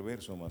corazón y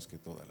perverso más que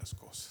todas las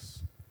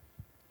cosas.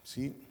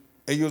 ¿Sí?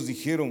 Ellos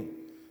dijeron: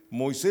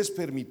 Moisés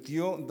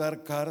permitió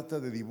dar carta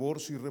de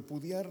divorcio y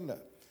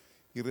repudiarla.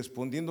 Y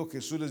respondiendo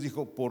Jesús les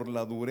dijo: por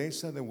la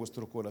dureza de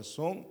vuestro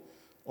corazón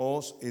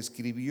os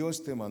escribió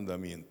este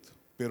mandamiento.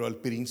 Pero al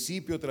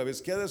principio, otra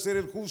vez, ¿qué ha de hacer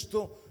el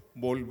justo?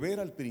 Volver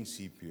al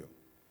principio.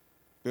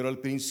 Pero al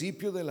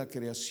principio de la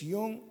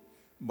creación,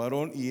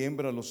 varón y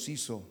hembra los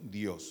hizo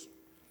Dios.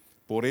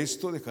 Por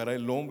esto dejará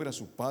el hombre a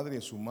su padre y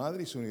a su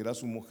madre, y se unirá a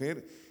su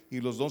mujer,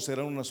 y los dos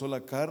serán una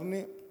sola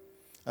carne.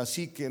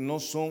 Así que no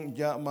son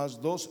ya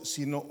más dos,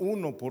 sino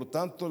uno. Por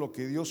tanto, lo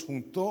que Dios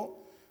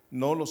juntó,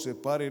 no lo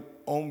separe el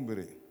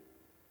hombre.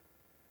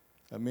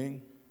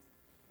 Amén.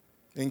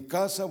 En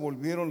casa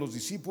volvieron los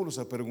discípulos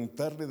a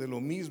preguntarle de lo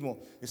mismo.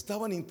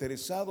 ¿Estaban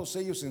interesados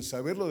ellos en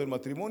saber lo del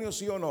matrimonio,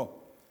 sí o no?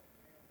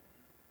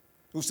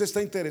 ¿Usted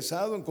está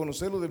interesado en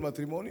conocer lo del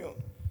matrimonio?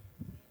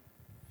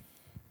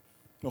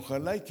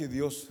 Ojalá y que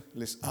Dios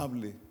les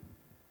hable,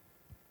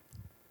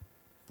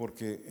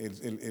 porque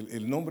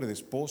el nombre de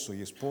esposo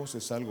y esposa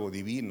es algo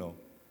divino,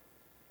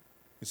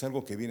 es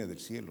algo que viene del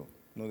cielo,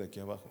 no de aquí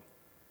abajo.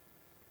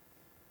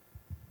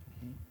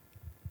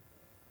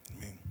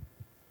 Amén.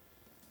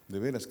 De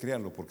veras,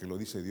 créanlo, porque lo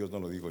dice Dios, no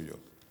lo digo yo.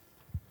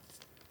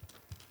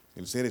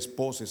 El ser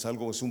esposa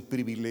es un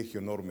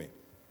privilegio enorme.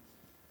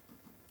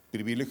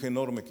 Privilegio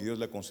enorme que Dios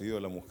le ha concedido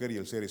a la mujer, y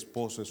el ser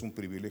esposo es un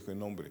privilegio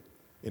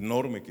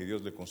enorme que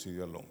Dios le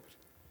concedió al hombre.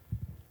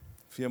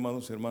 ¿Sí,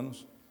 amados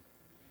hermanos?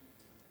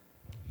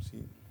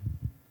 Sí.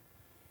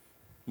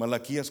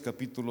 Malaquías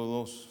capítulo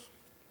 2.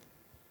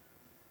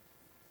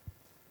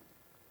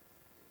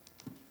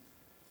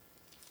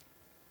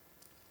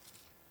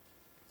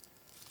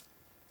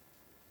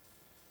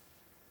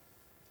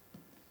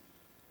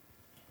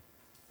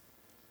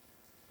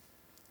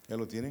 ¿Ya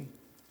lo tienen?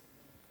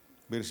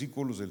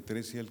 Versículos del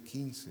 13 al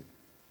 15,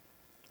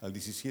 al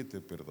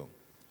 17, perdón.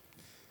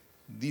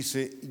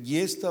 Dice: y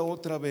esta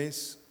otra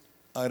vez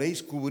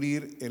haréis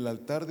cubrir el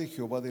altar de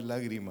Jehová de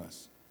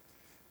lágrimas,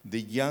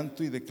 de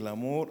llanto y de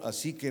clamor,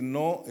 así que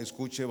no,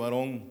 escuche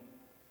varón,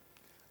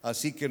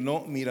 así que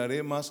no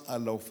miraré más a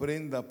la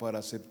ofrenda para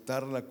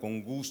aceptarla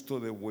con gusto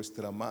de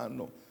vuestra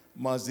mano.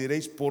 Mas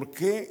diréis: ¿por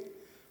qué?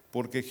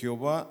 Porque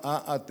Jehová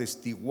ha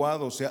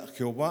atestiguado, o sea,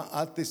 Jehová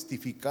ha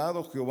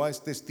testificado, Jehová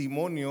es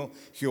testimonio,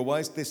 Jehová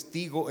es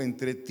testigo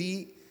entre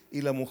ti y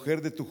la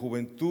mujer de tu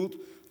juventud,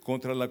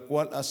 contra la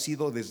cual has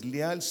sido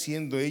desleal,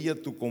 siendo ella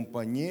tu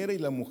compañera y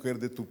la mujer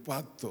de tu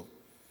pacto.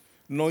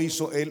 ¿No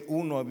hizo él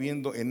uno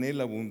habiendo en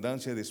él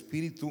abundancia de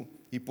espíritu?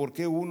 ¿Y por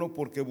qué uno?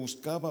 Porque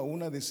buscaba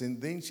una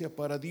descendencia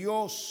para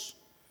Dios.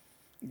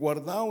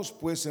 Guardaos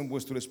pues en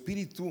vuestro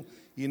espíritu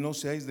y no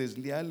seáis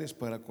desleales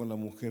para con la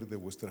mujer de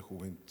vuestra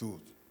juventud.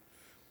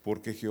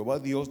 Porque Jehová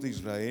Dios de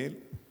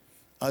Israel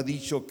ha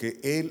dicho que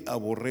él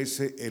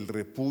aborrece el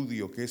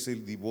repudio, que es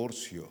el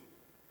divorcio.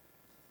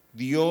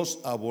 Dios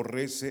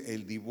aborrece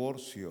el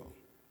divorcio.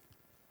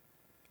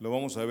 Lo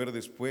vamos a ver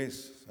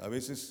después. A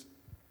veces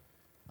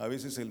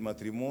el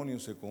matrimonio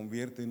se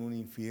convierte en un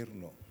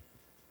infierno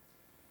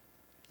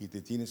y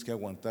te tienes que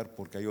aguantar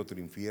porque hay otro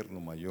infierno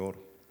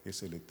mayor, que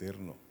es el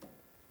eterno.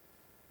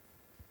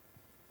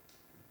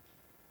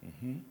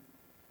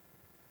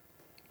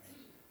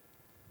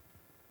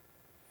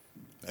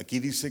 Aquí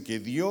dice que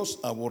Dios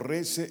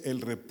aborrece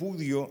el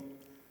repudio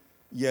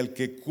y al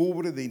que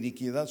cubre de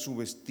iniquidad su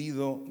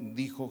vestido,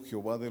 dijo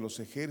Jehová de los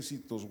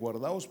ejércitos.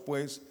 Guardaos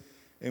pues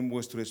en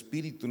vuestro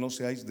espíritu, no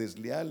seáis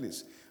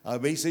desleales.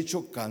 Habéis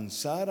hecho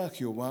cansar a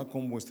Jehová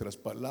con vuestras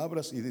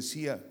palabras y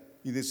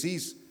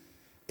decís: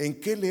 ¿en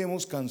qué le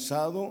hemos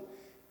cansado?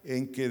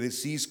 En que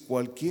decís: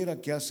 cualquiera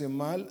que hace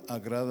mal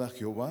agrada a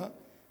Jehová,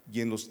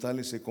 y en los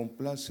tales se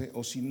complace.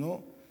 O si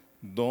no,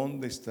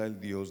 ¿dónde está el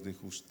Dios de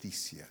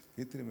justicia?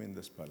 Qué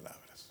tremendas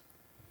palabras.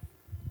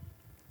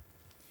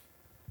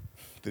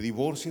 Te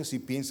divorcias y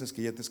piensas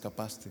que ya te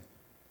escapaste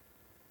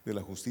de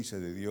la justicia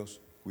de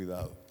Dios.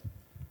 Cuidado.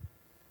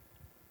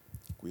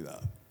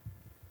 Cuidado.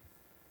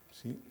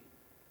 ¿Sí?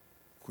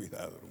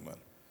 Cuidado,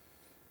 hermano.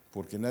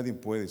 Porque nadie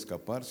puede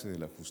escaparse de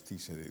la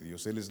justicia de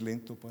Dios. Él es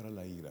lento para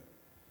la ira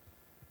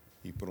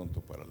y pronto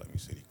para la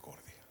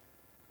misericordia.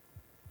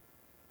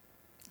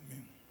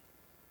 Amén.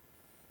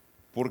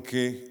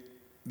 Porque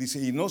dice: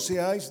 y no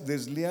seáis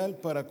desleal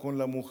para con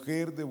la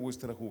mujer de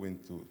vuestra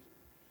juventud.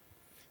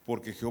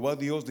 Porque Jehová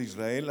Dios de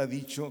Israel ha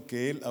dicho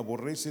que él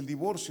aborrece el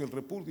divorcio, el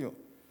repudio.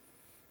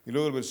 Y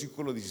luego el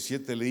versículo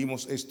 17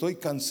 leímos: estoy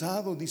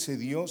cansado, dice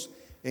Dios,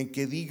 en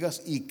que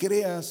digas y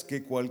creas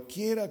que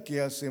cualquiera que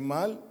hace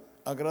mal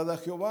agrada a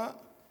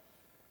Jehová,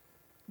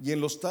 y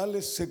en los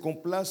tales se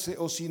complace.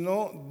 O si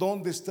no,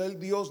 ¿dónde está el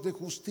Dios de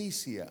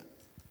justicia?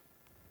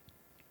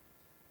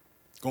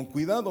 Con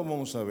cuidado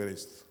vamos a ver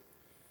esto.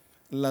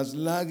 Las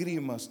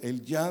lágrimas,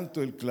 el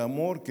llanto, el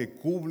clamor que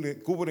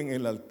cubren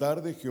el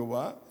altar de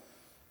Jehová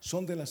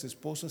son de las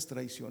esposas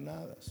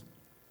traicionadas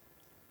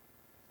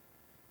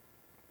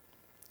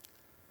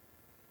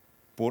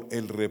por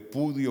el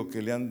repudio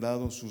que le han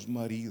dado sus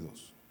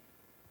maridos.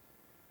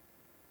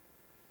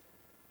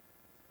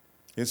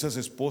 Esas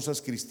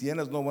esposas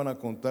cristianas no van a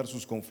contar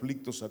sus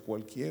conflictos a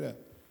cualquiera,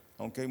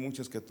 aunque hay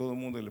muchas que a todo el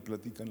mundo le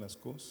platican las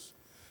cosas.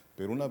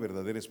 Pero una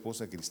verdadera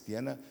esposa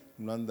cristiana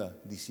no anda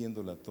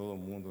diciéndole a todo el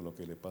mundo lo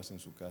que le pasa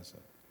en su casa.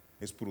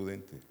 Es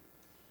prudente,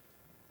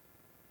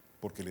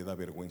 porque le da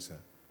vergüenza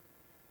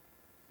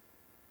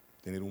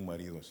tener un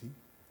marido así.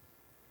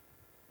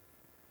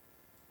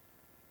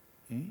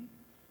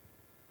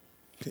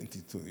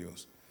 Bendito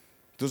Dios.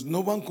 Entonces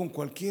no van con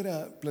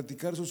cualquiera a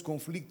platicar sus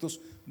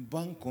conflictos,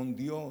 van con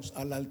Dios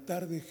al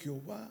altar de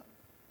Jehová.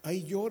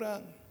 Ahí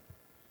lloran.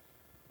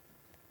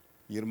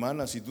 Y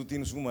hermana, si tú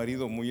tienes un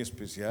marido muy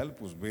especial,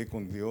 pues ve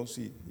con Dios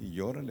y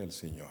llórale al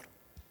Señor.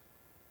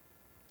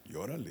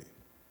 Llórale.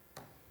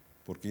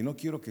 Porque no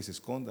quiero que se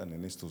escondan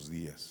en estos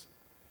días,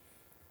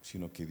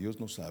 sino que Dios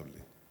nos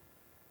hable,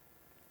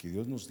 que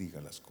Dios nos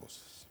diga las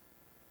cosas.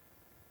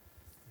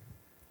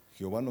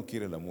 Jehová no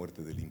quiere la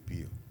muerte del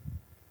impío.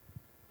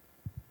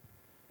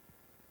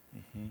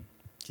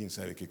 ¿Quién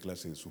sabe qué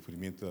clase de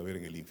sufrimiento va a haber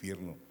en el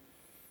infierno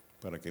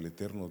para que el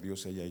eterno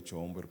Dios se haya hecho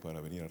hombre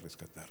para venir a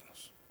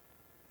rescatarnos?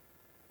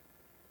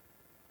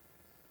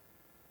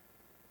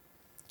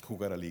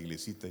 Jugar a la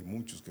iglesita, hay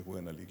muchos que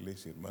juegan a la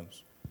iglesia,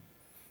 hermanos.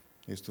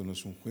 Esto no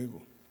es un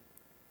juego.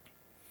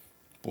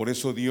 Por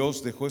eso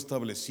Dios dejó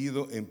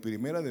establecido en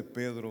Primera de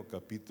Pedro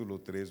capítulo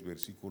 3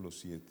 versículo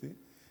 7,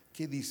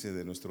 ¿qué dice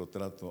de nuestro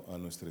trato a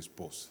nuestra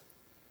esposa?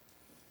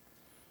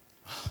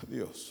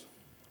 Dios.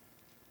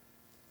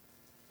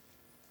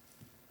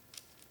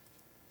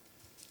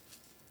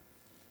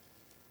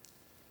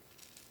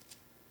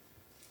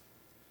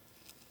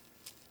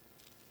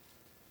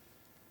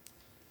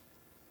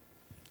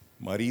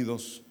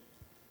 Maridos,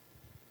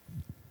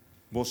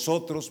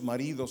 vosotros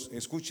maridos,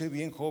 escuche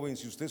bien, joven,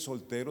 si usted es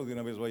soltero, de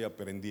una vez vaya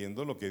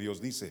aprendiendo lo que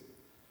Dios dice.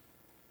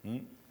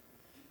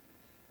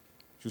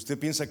 Si usted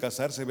piensa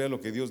casarse, vea lo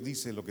que Dios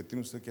dice, lo que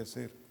tiene usted que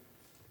hacer.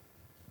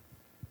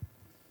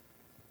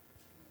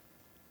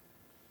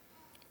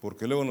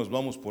 Porque luego nos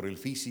vamos por el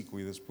físico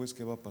y después,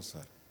 ¿qué va a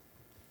pasar?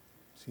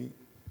 ¿Sí?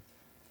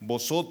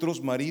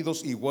 Vosotros,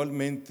 maridos,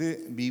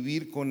 igualmente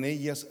vivir con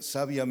ellas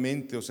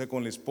sabiamente, o sea,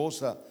 con la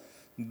esposa,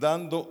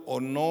 dando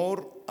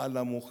honor a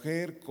la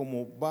mujer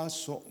como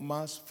vaso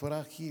más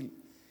frágil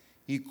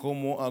y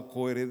como a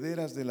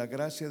coherederas de la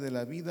gracia de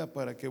la vida,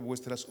 para que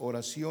vuestras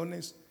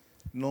oraciones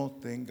no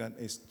tengan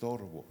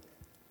estorbo.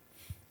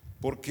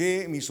 ¿Por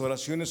qué mis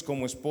oraciones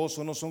como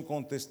esposo no son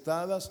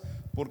contestadas?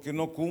 Porque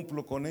no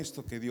cumplo con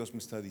esto que Dios me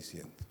está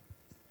diciendo.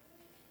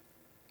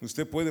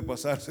 Usted puede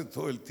pasarse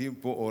todo el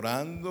tiempo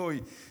orando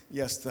y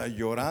hasta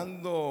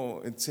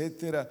llorando,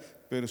 etcétera,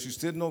 pero si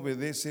usted no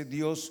obedece,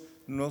 Dios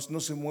no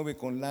se mueve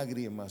con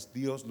lágrimas,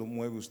 Dios lo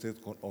mueve usted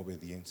con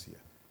obediencia.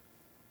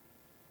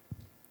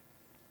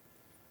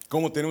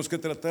 ¿Cómo tenemos que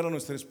tratar a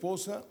nuestra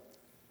esposa?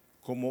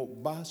 Como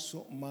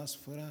vaso más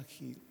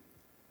frágil.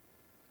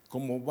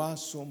 Como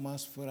vaso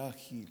más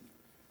frágil.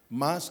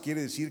 Más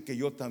quiere decir que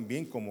yo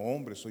también como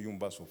hombre soy un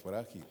vaso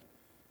frágil,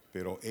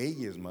 pero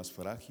ella es más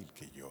frágil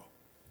que yo.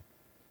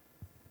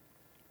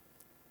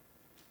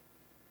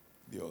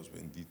 Dios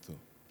bendito.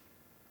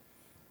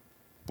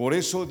 Por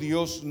eso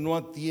Dios no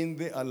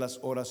atiende a las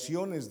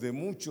oraciones de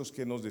muchos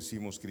que nos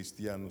decimos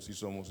cristianos y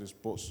somos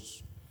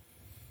esposos.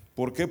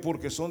 ¿Por qué?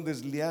 Porque son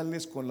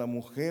desleales con la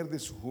mujer de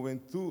su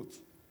juventud.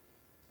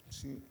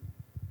 Sí.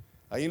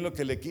 Ahí en lo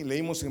que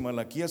leímos en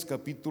Malaquías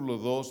capítulo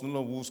 2, no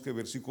lo busque,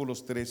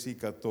 versículos 13 y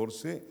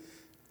 14,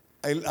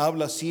 él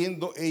habla: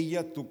 siendo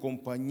ella tu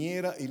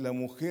compañera y la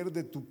mujer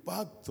de tu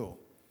pacto.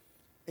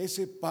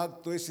 Ese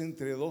pacto es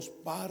entre dos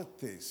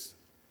partes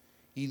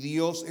y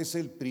Dios es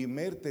el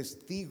primer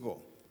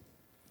testigo.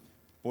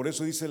 Por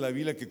eso dice la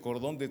Biblia que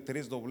cordón de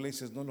 3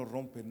 dobleces no lo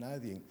rompe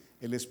nadie.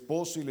 El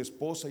esposo y la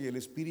esposa y el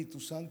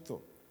Espíritu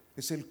Santo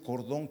es el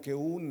cordón que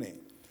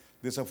une.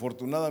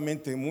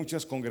 Desafortunadamente, en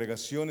muchas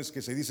congregaciones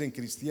que se dicen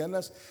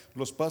cristianas,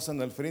 los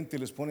pasan al frente y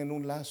les ponen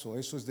un lazo.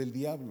 Eso es del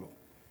diablo,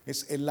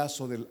 es el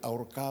lazo del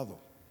ahorcado.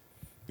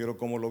 Pero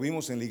como lo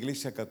vimos en la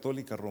Iglesia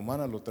Católica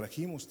Romana, lo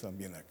trajimos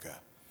también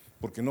acá,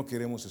 porque no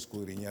queremos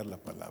escudriñar la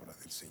palabra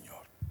del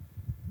Señor.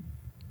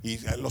 Y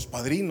los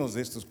padrinos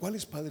de estos,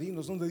 ¿cuáles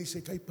padrinos? ¿Dónde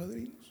dice que hay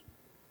padrinos?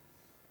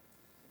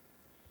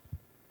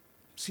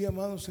 Sí,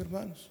 amados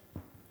hermanos.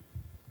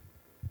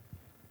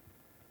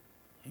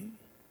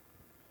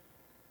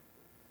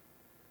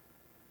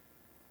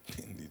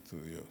 Bendito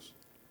Dios.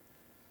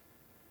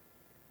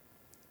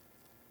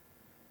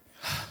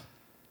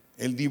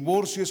 El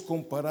divorcio es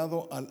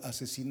comparado al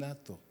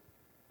asesinato.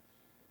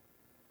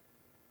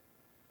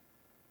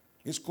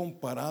 Es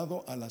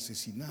comparado al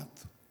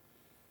asesinato.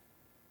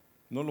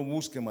 No lo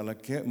busque,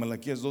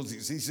 Malaquías 2,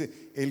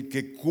 dice el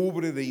que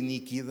cubre de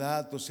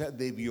iniquidad, o sea,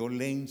 de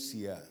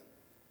violencia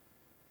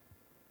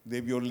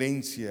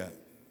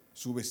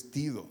su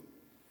vestido.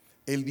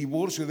 El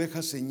divorcio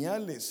deja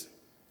señales,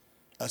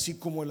 así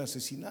como el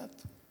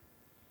asesinato.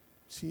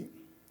 ¿Sí?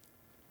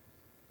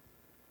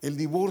 El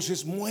divorcio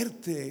es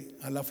muerte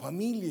a la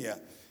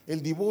familia.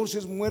 El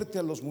divorcio es muerte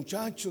a los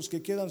muchachos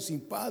que quedan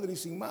sin padre y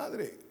sin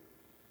madre.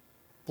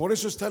 Por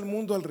eso está el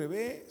mundo al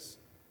revés.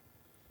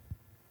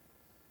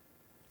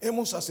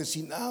 Hemos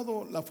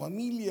asesinado la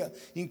familia,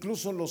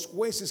 incluso los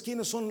jueces.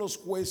 ¿Quiénes son los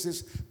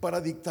jueces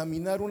para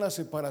dictaminar una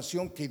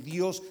separación que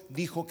Dios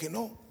dijo que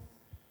no?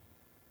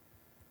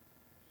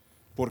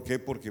 ¿Por qué?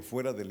 Porque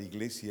fuera de la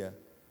iglesia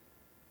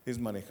es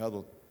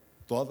manejado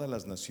todas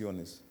las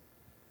naciones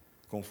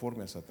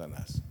conforme a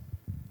Satanás.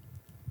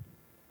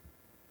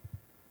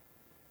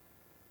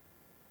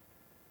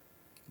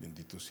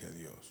 Bendito sea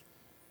Dios.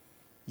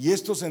 Y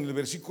estos en el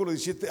versículo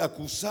 17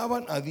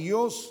 acusaban a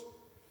Dios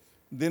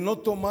de no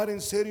tomar en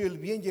serio el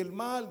bien y el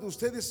mal.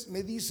 Ustedes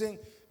me dicen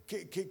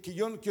que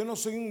yo no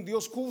soy un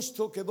Dios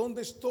justo, que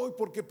dónde estoy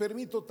porque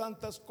permito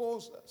tantas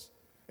cosas.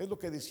 Es lo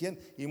que decían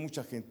y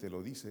mucha gente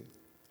lo dice.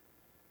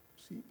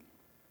 Sí.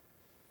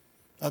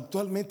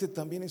 Actualmente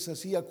también es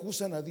así,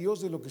 acusan a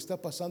Dios de lo que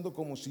está pasando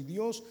como si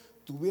Dios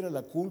tuviera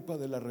la culpa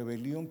de la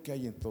rebelión que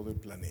hay en todo el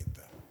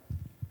planeta.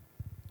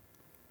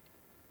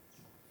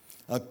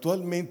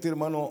 Actualmente,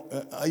 hermano,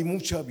 hay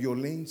mucha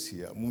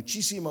violencia,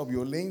 muchísima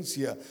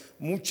violencia,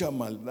 mucha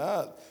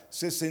maldad.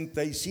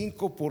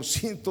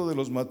 65% de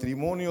los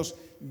matrimonios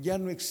ya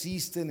no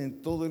existen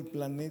en todo el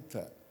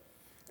planeta.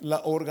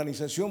 La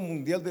Organización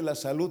Mundial de la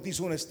Salud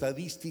hizo una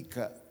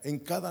estadística en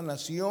cada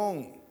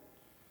nación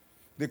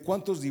de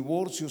cuántos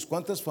divorcios,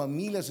 cuántas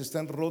familias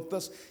están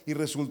rotas, y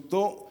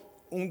resultó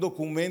un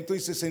documento y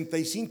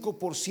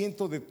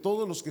 65% de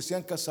todos los que se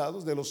han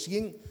casado, de los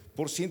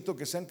 100%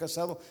 que se han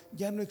casado,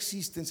 ya no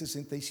existen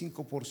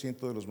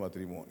 65% de los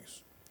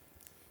matrimonios.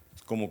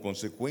 Como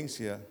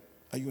consecuencia,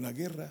 hay una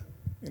guerra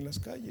en las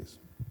calles.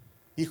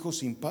 Hijos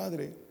sin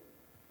padre,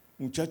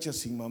 muchachas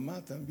sin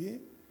mamá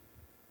también.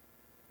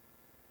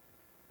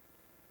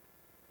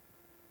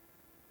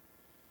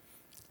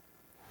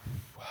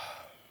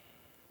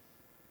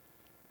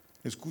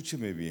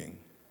 Escúcheme bien.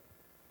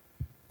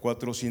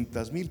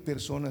 400,000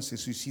 personas se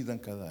suicidan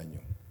cada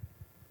año.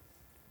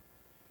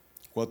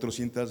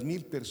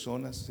 400,000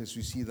 personas se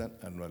suicidan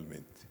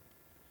anualmente.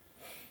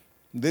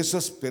 De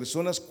esas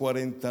personas,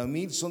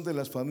 40,000 son de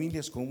las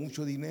familias con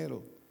mucho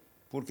dinero,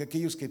 porque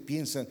aquellos que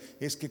piensan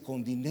es que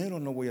con dinero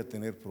no voy a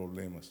tener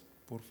problemas.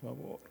 Por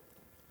favor,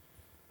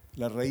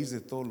 la raíz de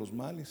todos los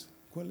males,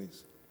 ¿cuál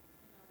es?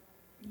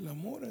 El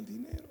amor al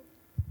dinero.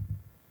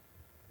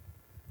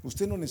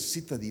 Usted no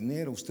necesita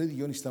dinero, usted y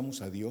yo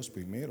necesitamos a Dios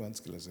primero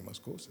antes que las demás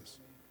cosas.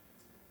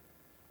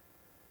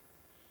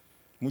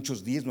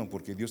 Muchos diezman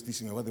porque Dios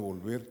dice me va a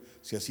devolver.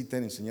 Si así te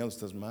han enseñado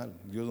estás mal.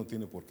 Dios no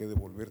tiene por qué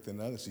devolverte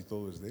nada si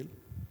todo es de Él.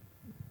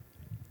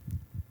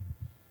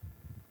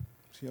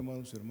 Sí,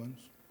 amados hermanos.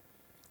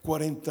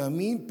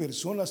 40,000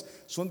 personas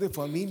son de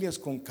familias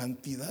con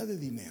cantidad de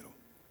dinero.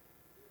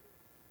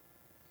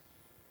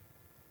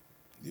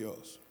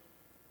 Dios.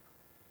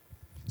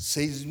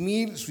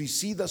 6,000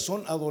 suicidas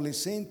son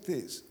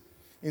adolescentes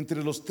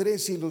entre los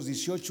 13 y los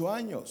 18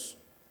 años.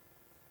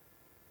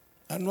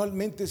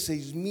 Anualmente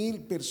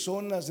 6,000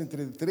 personas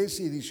entre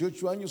 13 y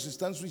 18 años se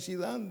están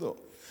suicidando.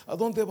 ¿A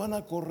dónde van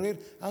a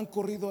correr? Han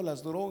corrido a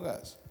las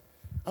drogas,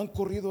 han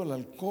corrido al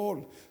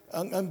alcohol,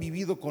 han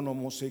vivido con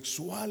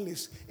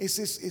homosexuales.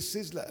 Esa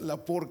es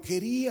la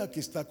porquería que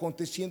está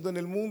aconteciendo en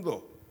el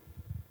mundo.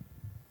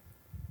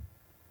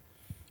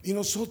 ¿Y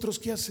nosotros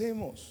qué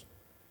hacemos?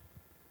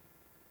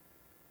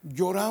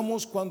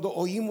 Lloramos cuando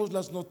oímos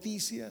las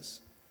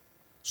noticias,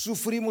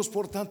 sufrimos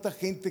por tanta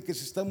gente que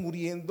se está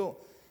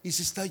muriendo y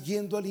se está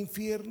yendo al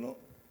infierno.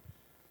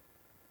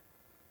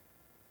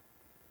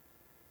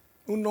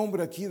 Un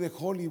hombre aquí de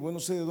Hollywood, no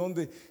sé de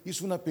dónde,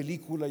 hizo una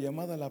película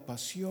llamada La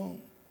Pasión,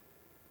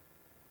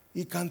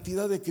 y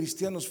cantidad de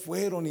cristianos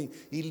fueron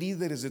y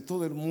líderes de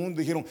todo el mundo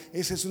dijeron,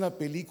 esa es una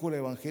película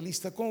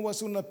evangelista. ¿Cómo va a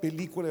ser una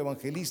película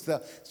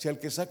evangelista si al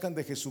que sacan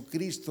de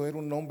Jesucristo era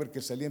un hombre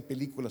que salía en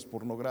películas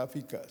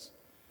pornográficas?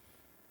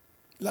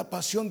 La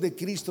pasión de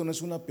Cristo no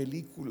es una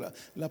película,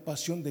 la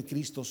pasión de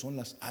Cristo son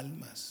las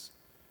almas.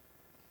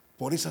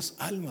 Por esas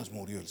almas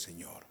murió el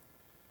Señor.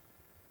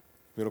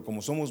 Pero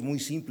como somos muy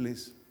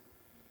simples,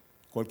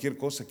 cualquier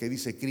cosa que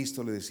dice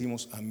Cristo le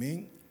decimos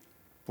amén,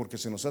 porque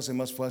se nos hace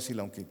más fácil,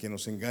 aunque que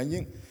nos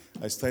engañen,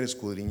 a estar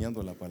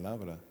escudriñando la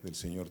palabra del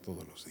Señor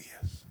todos los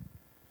días.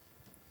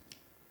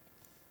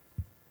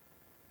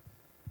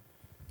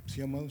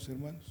 ¿Sí, amados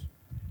hermanos?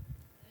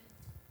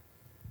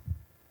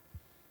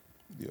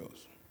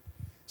 Dios.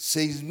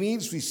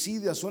 6,000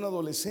 suicidas son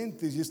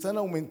adolescentes y están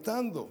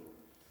aumentando.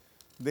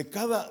 De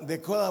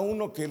cada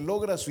uno que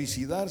logra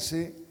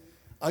suicidarse,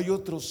 hay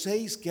otros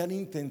 6 que han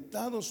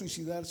intentado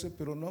suicidarse,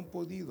 pero no han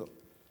podido.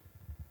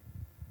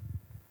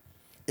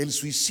 El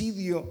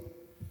suicidio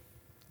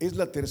es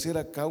la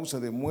tercera causa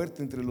de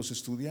muerte entre los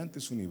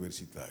estudiantes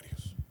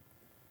universitarios.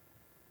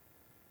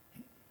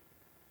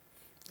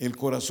 El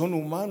corazón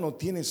humano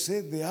tiene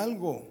sed de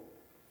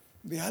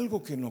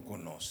algo que no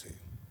conoce.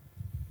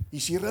 Y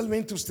si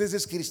realmente usted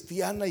es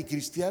cristiana y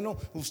cristiano,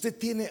 usted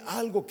tiene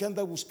algo que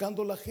anda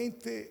buscando la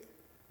gente.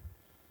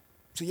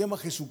 Se llama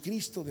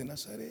Jesucristo de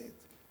Nazaret.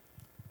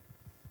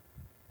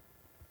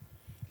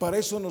 Para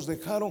eso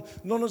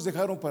no nos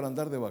dejaron para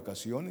andar de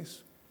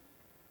vacaciones.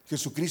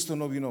 Jesucristo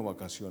no vino a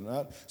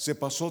vacacionar. Se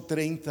pasó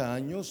 30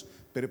 años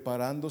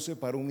preparándose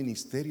para un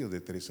ministerio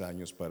de 3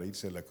 años para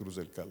irse a la cruz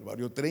del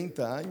Calvario.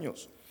 30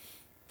 años.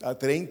 A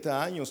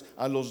 30 años,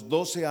 a los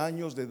 12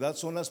 años de edad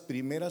son las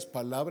primeras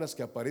palabras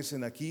que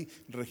aparecen aquí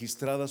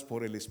registradas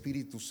por el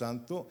Espíritu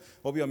Santo.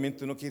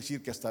 Obviamente no quiere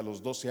decir que hasta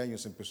los 12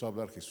 años empezó a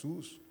hablar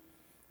Jesús,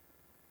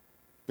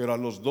 pero a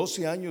los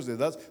 12 años de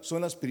edad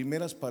son las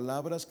primeras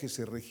palabras que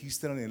se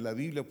registran en la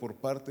Biblia por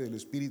parte del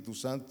Espíritu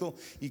Santo,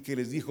 y que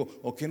les dijo,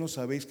 ¿o qué no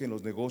sabéis que en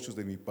los negocios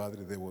de mi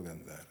Padre debo de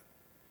andar?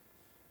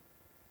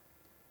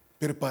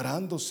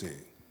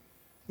 Preparándose.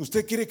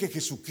 ¿Usted cree que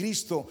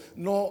Jesucristo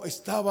no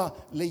estaba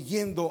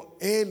leyendo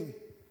él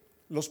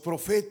los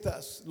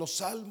profetas, los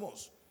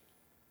salmos?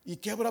 ¿Y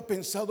qué habrá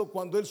pensado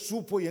cuando él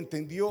supo y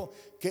entendió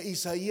que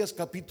Isaías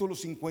capítulo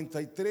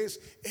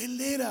 53,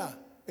 él era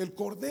el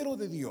Cordero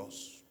de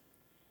Dios?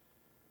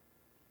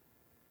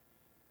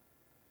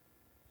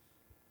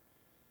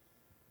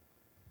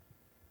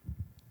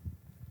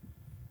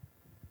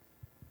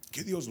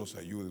 Que Dios los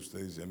ayude a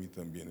ustedes y a mí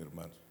también,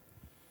 hermanos.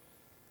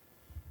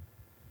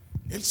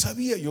 Él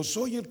sabía, yo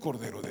soy el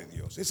Cordero de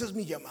Dios, ese es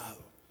mi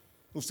llamado.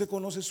 ¿Usted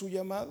conoce su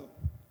llamado?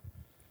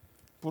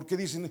 Porque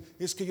dicen,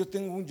 es que yo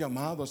tengo un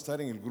llamado a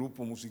estar en el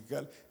grupo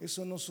musical.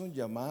 Eso no son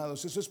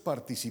llamados, eso es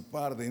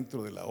participar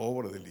dentro de la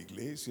obra de la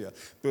iglesia.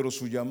 Pero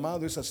su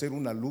llamado es hacer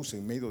una luz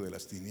en medio de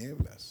las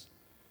tinieblas.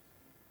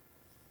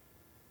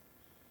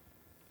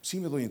 ¿Sí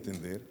me doy a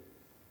entender?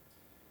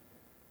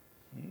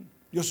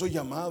 Yo soy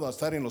llamado a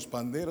estar en los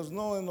panderos.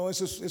 No,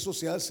 eso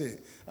se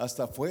hace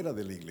hasta fuera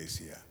de la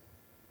iglesia.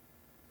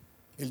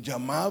 El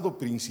llamado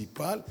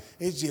principal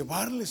es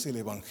llevarles el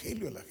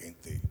evangelio a la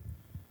gente.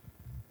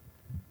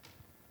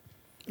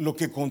 Lo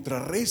que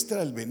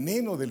contrarresta el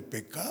veneno del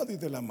pecado y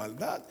de la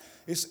maldad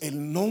es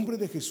el nombre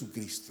de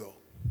Jesucristo.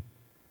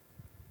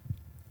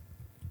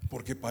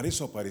 Porque para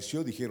eso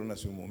apareció, dijeron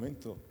hace un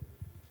momento.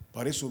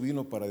 Para eso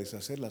vino, para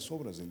deshacer las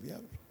obras del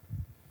diablo.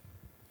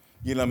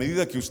 Y en la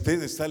medida que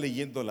usted está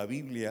leyendo la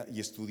Biblia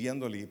y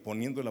estudiándola y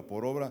poniéndola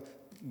por obra,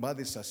 va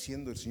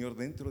deshaciendo el Señor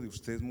dentro de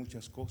usted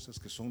muchas cosas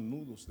que son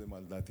nudos de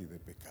maldad y de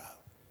pecado.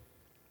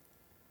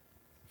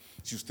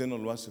 Si usted no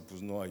lo hace,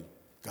 pues no hay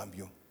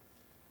cambio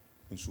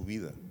en su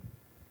vida.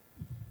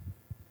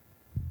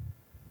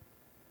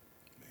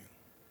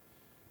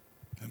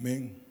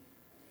 Amén.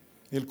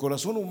 El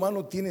corazón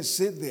humano tiene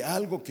sed de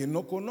algo que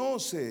no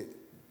conoce.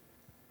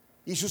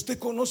 Y si usted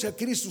conoce a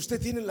Cristo,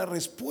 usted tiene la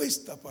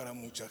respuesta para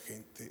mucha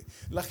gente.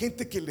 La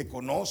gente que le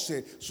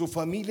conoce, su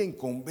familia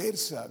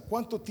inconversa.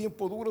 ¿Cuánto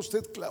tiempo dura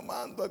usted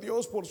clamando a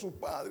Dios por su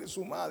padre,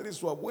 su madre,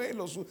 su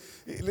abuelo?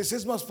 Les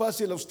es más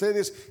fácil a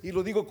ustedes, y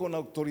lo digo con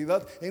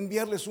autoridad,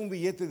 enviarles un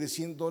billete de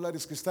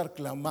 $100 que estar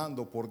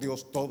clamando por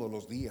Dios todos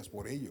los días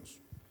por ellos.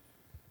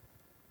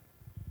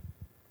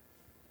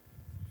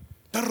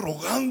 Está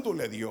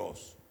rogándole a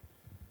Dios.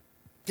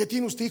 ¿Qué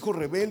tiene usted hijos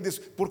rebeldes?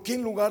 ¿Por qué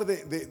en lugar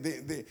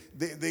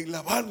de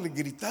lavarle,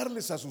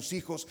 gritarles a sus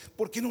hijos,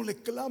 por qué no le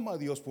clama a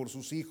Dios por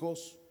sus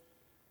hijos?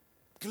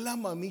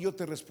 Clama a mí, yo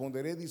te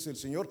responderé, dice el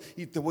Señor,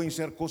 y te voy a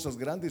enseñar cosas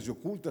grandes y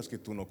ocultas que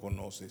tú no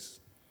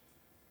conoces.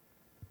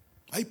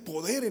 Hay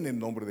poder en el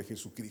nombre de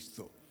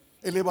Jesucristo.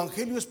 El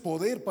evangelio es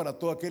poder para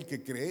todo aquel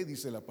que cree,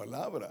 dice la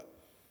palabra.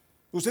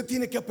 Usted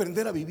tiene que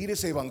aprender a vivir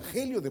ese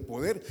evangelio de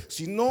poder.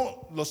 Si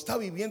no lo está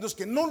viviendo, es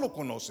que no lo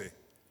conoce.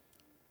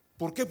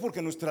 ¿Por qué?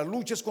 Porque nuestra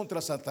lucha es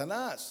contra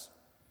Satanás.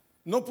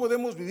 No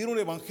podemos vivir un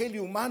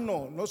evangelio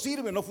humano, no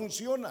sirve, no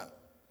funciona.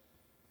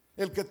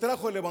 El que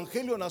trajo el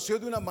evangelio nació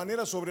de una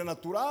manera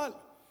sobrenatural.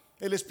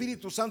 El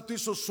Espíritu Santo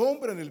hizo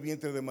sombra en el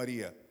vientre de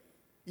María,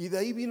 y de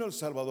ahí vino el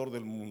Salvador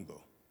del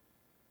mundo.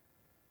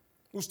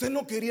 Usted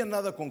no quería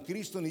nada con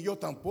Cristo, ni yo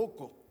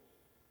tampoco,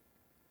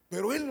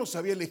 pero Él nos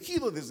había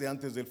elegido desde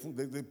antes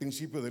del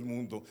principio del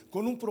mundo,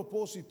 con un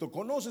propósito.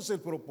 ¿Conoces el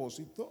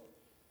propósito?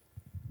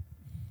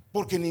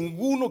 Porque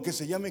ninguno que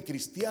se llame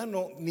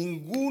cristiano,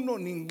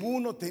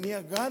 ninguno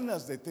tenía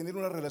ganas de tener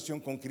una relación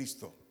con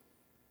Cristo.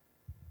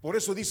 Por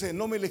eso dice: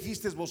 no me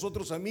elegisteis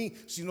vosotros a mí,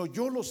 sino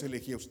yo los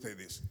elegí a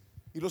ustedes.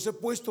 Y los he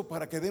puesto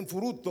para que den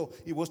fruto,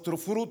 y vuestro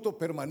fruto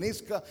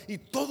permanezca, y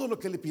todo lo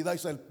que le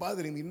pidáis al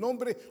Padre en mi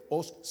nombre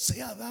os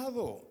sea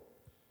dado.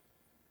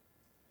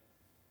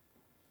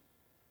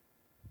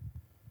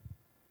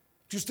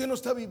 Si usted no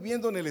está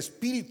viviendo en el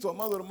Espíritu,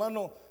 amado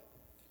hermano,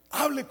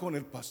 hable con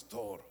el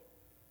pastor,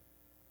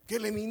 que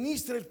le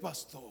ministre el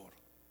pastor.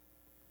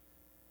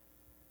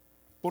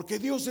 Porque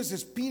Dios es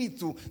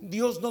espíritu,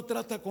 Dios no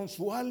trata con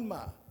su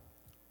alma.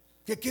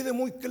 Que quede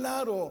muy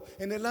claro,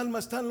 en el alma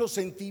están los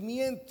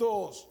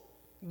sentimientos.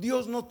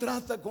 Dios no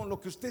trata con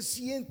lo que usted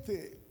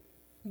siente.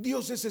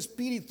 Dios es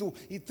espíritu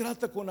y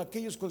trata con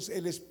aquellos con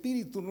el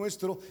espíritu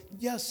nuestro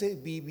ya se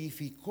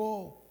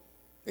vivificó.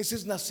 Ese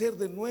es nacer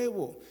de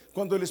nuevo.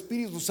 Cuando el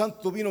Espíritu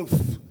Santo vino,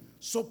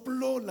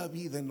 sopló la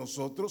vida en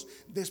nosotros,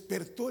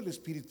 despertó el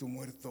espíritu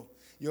muerto.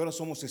 Y ahora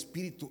somos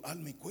espíritu,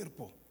 alma y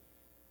cuerpo.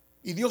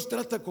 Y Dios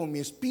trata con mi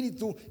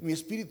espíritu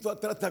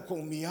trata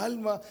con mi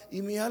alma,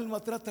 y mi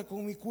alma trata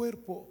con mi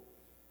cuerpo.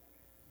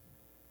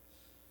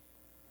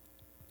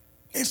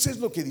 Eso es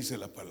lo que dice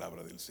la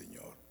palabra del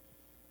Señor.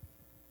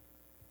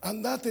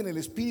 Andad en el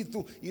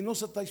espíritu y no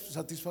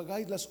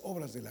satisfagáis las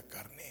obras de la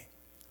carne.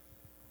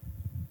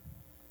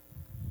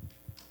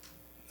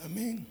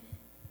 Amén.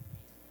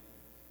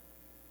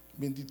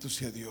 Bendito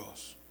sea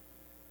Dios.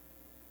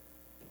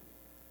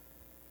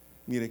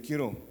 Mire,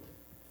 quiero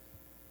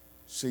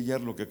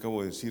sellar lo que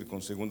acabo de decir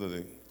con 2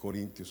 de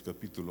Corintios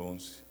capítulo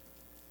 11,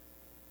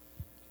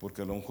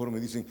 porque a lo mejor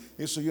me dicen: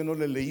 eso yo no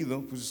lo he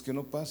leído. Pues es que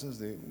no pasas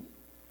de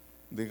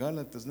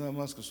Gálatas, nada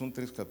más, que son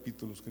 3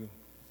 capítulos, creo.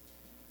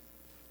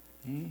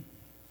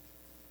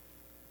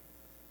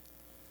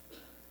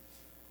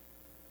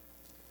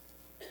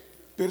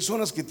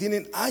 Personas que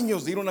tienen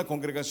años de ir a una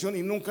congregación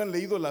y nunca han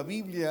leído la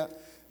Biblia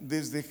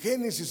desde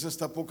Génesis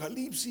hasta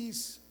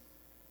Apocalipsis.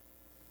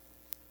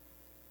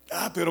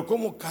 Pero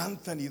cómo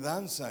cantan y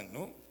danzan,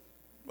 ¿no?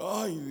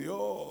 Ay,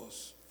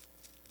 Dios.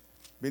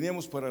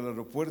 Veníamos para el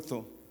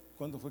aeropuerto.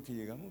 ¿Cuándo fue que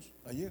llegamos?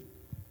 Ayer.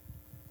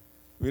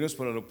 Veníamos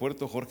para el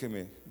aeropuerto. Jorge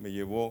me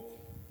llevó,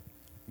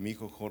 mi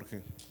hijo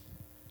Jorge,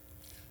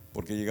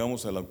 porque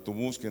llegamos al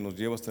autobús que nos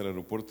lleva hasta el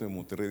aeropuerto de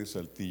Monterrey de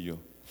Saltillo.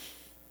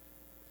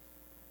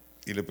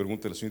 Y le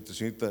pregunto a la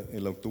señorita,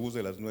 el autobús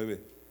de las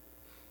 9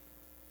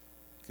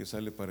 que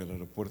sale para el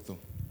aeropuerto,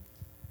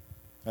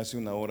 hace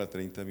 1 hora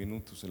 30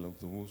 minutos el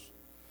autobús.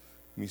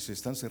 Me dice: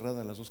 están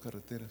cerradas las 2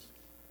 carreteras.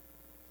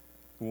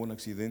 Hubo un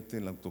accidente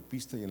en la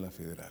autopista y en la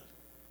federal,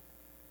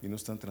 y no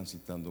están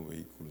transitando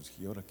vehículos.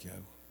 Dije: ¿y ahora qué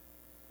hago?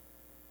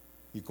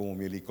 Y como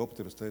mi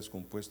helicóptero está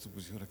descompuesto,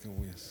 pues ¿y ahora qué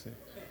voy a hacer?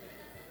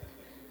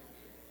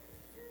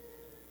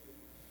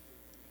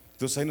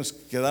 Entonces ahí nos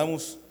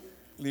quedamos.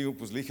 Le digo,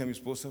 pues le dije a mi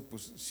esposa: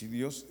 pues si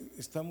Dios,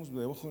 estamos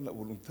debajo de la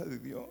voluntad de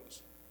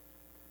Dios.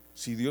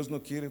 Si Dios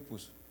no quiere,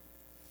 pues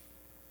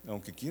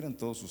aunque quieran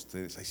todos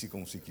ustedes, ahí sí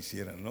como si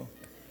quisieran, ¿no?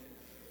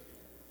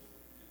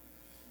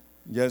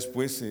 Ya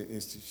después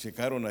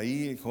checaron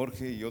ahí,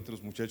 Jorge y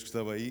otros muchachos que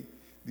estaban ahí.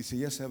 Dice,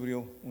 ya se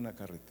abrió una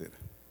carretera.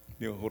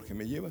 Digo, Jorge,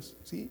 ¿me llevas?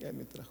 Sí, ahí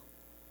me trajo.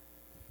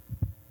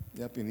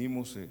 Ya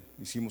venimos,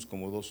 hicimos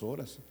como 2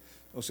 horas.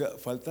 O sea,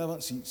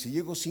 faltaba, si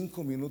llego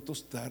 5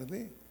 minutos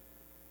tarde,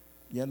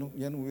 ya no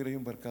hubiera yo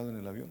embarcado en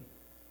el avión.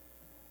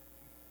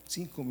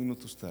 5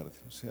 minutos tarde,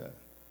 o sea,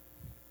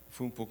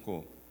 fue un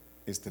poco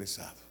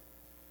estresado.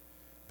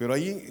 Pero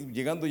ahí,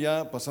 llegando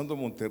ya, pasando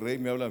Monterrey,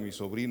 me habla mi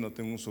sobrino,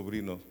 tengo un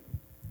sobrino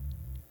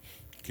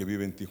que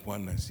vive en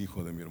Tijuana, es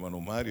hijo de mi hermano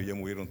Mario, ya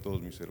murieron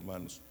todos mis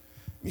hermanos.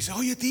 Me dice,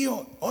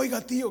 oiga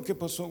tío, ¿qué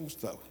pasó,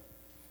 Gustavo?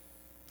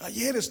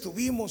 Ayer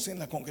estuvimos en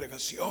la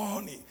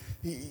congregación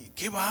y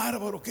qué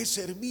bárbaro, qué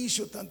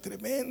servicio tan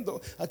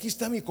tremendo. Aquí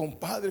está mi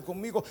compadre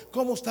conmigo.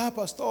 ¿Cómo está,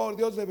 pastor?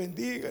 Dios le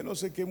bendiga. No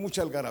sé qué,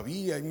 mucha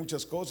algarabía y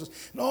muchas cosas.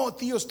 No,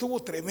 tío,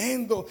 estuvo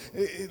tremendo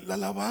la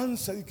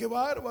alabanza y qué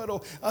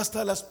bárbaro.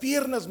 Hasta las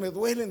piernas me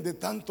duelen de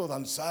tanto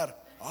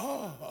danzar.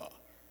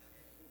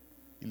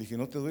 Y le dije,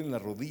 ¿no te duelen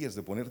las rodillas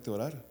de ponerte a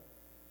orar?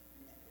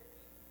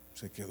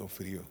 Se quedó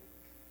frío,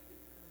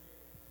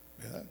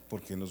 ¿verdad?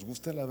 Porque nos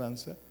gusta la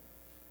danza,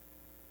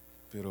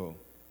 pero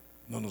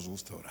no nos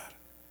gusta orar.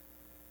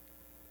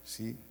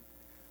 ¿Sí?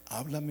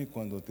 Háblame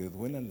cuando te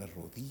duelan las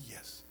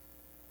rodillas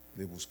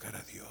de buscar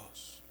a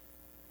Dios.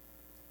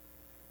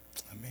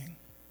 Amén.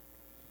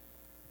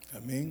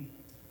 Amén.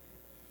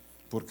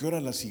 Porque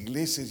ahora las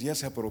iglesias ya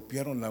se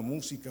apropiaron la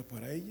música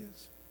para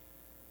ellas.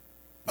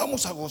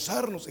 Vamos a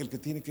gozarnos. El que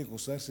tiene que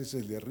gozarse es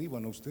el de arriba,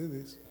 no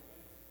ustedes.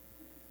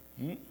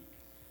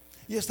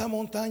 Y esta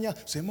montaña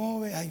se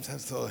mueve. Ay,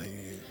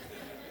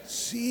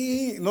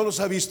 sí, ¿no los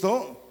ha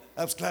visto?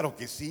 Pues claro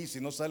que sí, si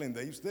no salen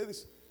de ahí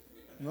ustedes,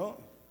 ¿no?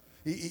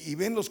 Y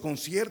ven los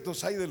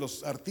conciertos hay de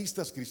los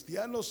artistas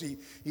cristianos y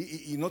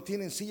no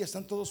tienen silla,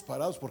 están todos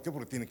parados. ¿Por qué?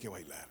 Porque tienen que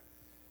bailar.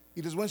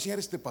 Y les voy a enseñar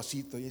este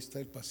pasito, ahí está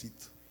el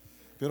pasito.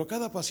 Pero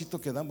cada pasito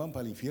que dan van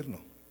para el infierno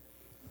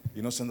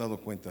y no se han dado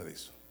cuenta de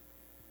eso.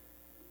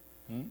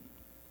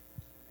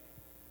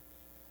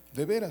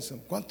 De veras,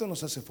 ¿cuánto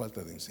nos hace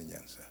falta de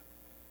enseñanza?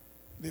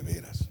 De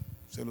veras,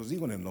 se los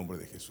digo en el nombre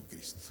de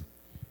Jesucristo.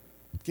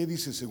 ¿Qué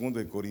dice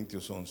 2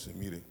 Corintios 11?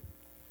 Mire,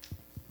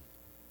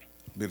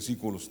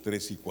 versículos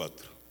 3 y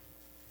 4.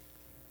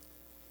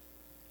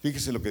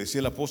 Fíjese lo que decía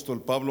el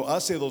apóstol Pablo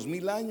hace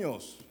 2000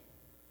 años,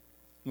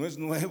 no es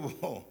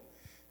nuevo.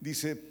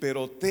 Dice,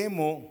 pero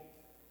temo,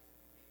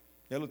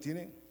 ¿ya lo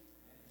tiene?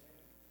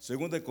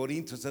 2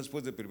 Corintios, está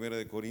después de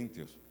 1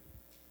 Corintios.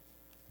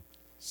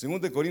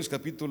 2 Corintios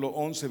capítulo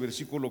 11,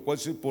 versículo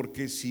 4,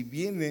 porque si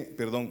viene,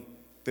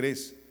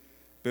 3,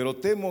 pero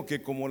temo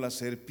que como la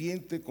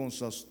serpiente con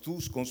su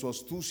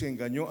astucia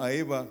engañó a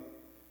Eva,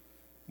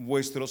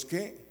 vuestros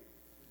 ¿qué?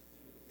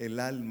 El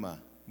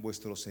alma,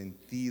 vuestros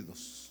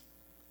sentidos,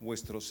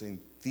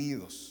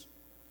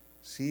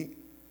 ¿sí?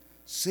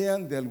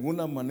 Sean de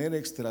alguna manera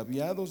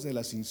extraviados de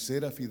la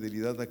sincera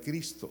fidelidad a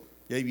Cristo.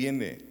 Y ahí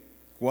viene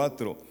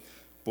 4,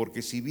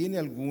 porque si viene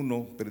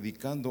alguno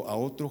predicando a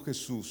otro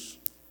Jesús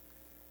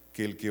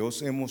que el que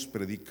os hemos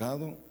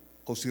predicado,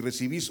 o si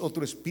recibís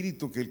otro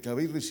espíritu que el que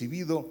habéis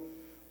recibido,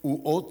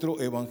 u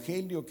otro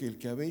evangelio que el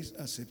que habéis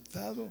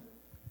aceptado,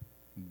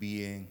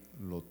 bien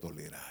lo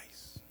toleráis.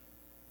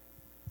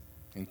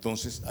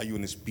 Entonces hay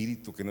un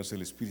espíritu que no es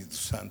el Espíritu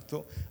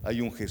Santo,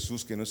 hay un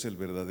Jesús que no es el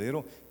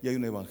verdadero, y hay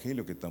un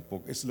evangelio que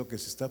tampoco es lo que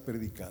se está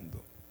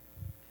predicando,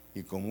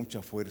 y con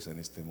mucha fuerza en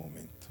este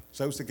momento.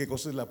 ¿Sabe usted qué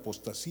cosa es la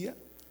apostasía?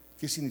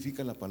 ¿Qué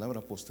significa la palabra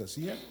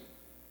apostasía?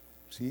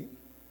 ¿Sí?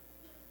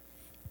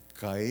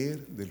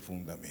 Caer del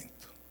fundamento.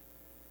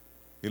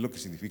 Es lo que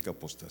significa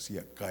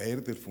apostasía,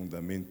 caer del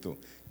fundamento,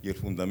 y el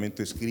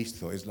fundamento es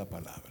Cristo, es la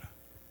palabra.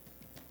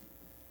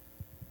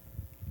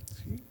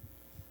 ¿Sí?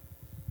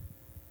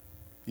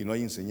 Y no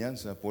hay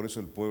enseñanza, por eso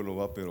el pueblo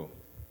va pero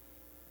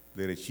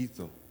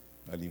derechito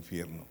al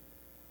infierno,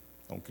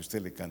 aunque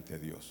usted le cante a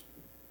Dios.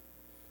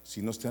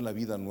 Si no está la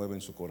vida nueva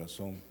en su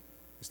corazón,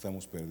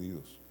 estamos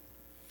perdidos.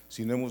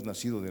 Si no hemos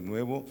nacido de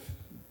nuevo,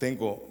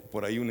 tengo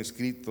por ahí un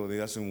escrito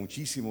de hace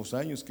muchísimos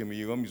años que me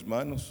llegó a mis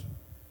manos,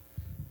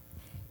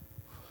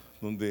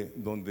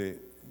 donde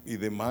y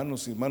de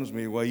manos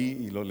me llegó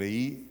ahí y lo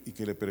leí, y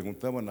que le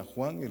preguntaban a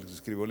Juan, él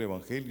escribió el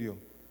Evangelio.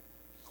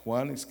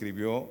 Juan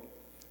escribió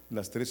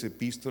las 3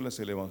 epístolas,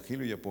 el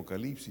Evangelio y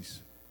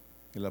Apocalipsis.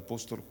 El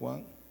apóstol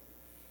Juan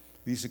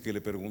dice que le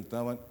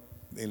preguntaban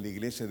en la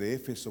iglesia de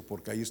Éfeso,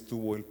 porque ahí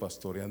estuvo él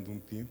pastoreando un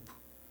tiempo,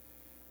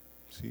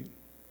 ¿sí?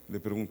 Le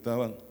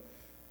preguntaban,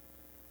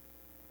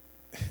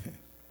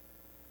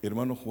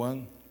 hermano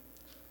Juan,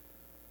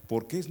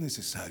 ¿por qué es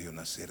necesario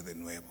nacer de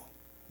nuevo?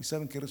 ¿Y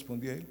saben qué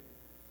respondía él?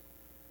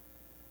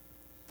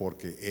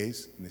 Porque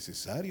es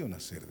necesario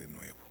nacer de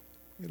nuevo.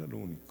 Era lo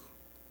único.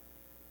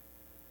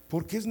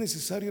 ¿Por qué es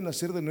necesario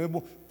nacer de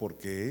nuevo?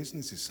 Porque es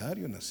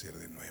necesario nacer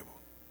de nuevo.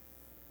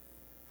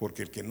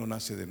 Porque el que no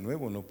nace de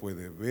nuevo no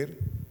puede ver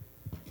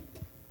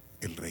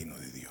el reino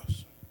de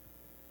Dios.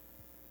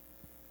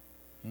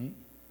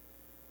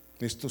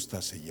 Esto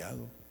está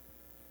sellado.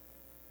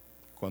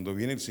 Cuando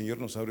viene el Señor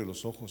nos abre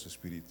los ojos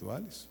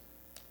espirituales.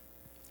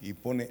 y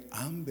pone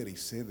hambre y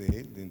sed de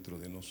Él dentro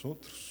de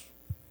nosotros.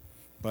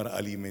 Para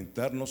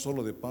alimentar, no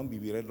solo de pan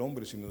vivirá el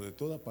hombre, sino de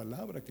toda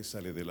palabra que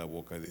sale de la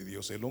boca de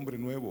Dios. El hombre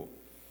nuevo,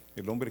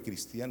 el hombre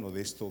cristiano,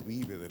 de esto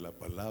vive, de la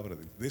palabra,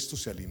 de esto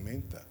se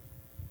alimenta.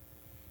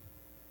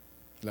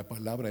 La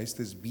palabra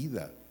esta es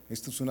vida.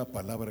 Esta es una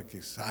palabra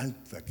que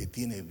salta, que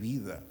tiene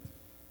vida,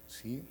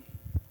 ¿sí?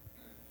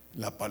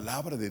 La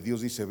palabra de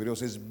Dios, dice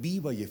Hebreos, es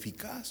viva y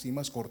eficaz y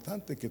más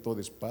cortante que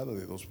toda espada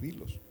de dos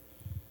filos.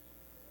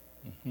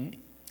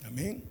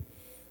 Amén.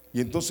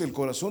 Y entonces el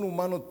corazón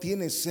humano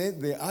tiene sed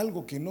de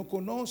algo que no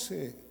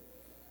conoce.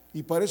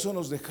 Y para eso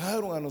nos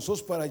dejaron a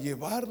nosotros, para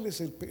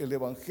llevarles el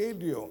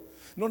evangelio.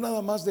 No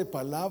nada más de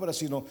palabras,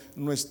 sino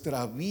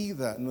nuestra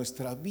vida,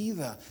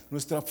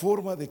 nuestra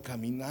forma de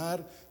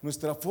caminar,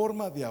 nuestra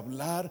forma de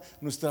hablar,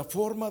 nuestra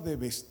forma de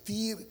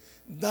vestir,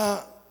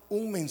 da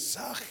un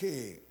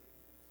mensaje.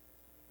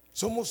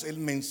 Somos el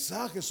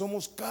mensaje,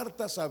 somos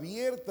cartas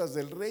abiertas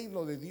del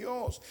reino de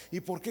Dios. ¿Y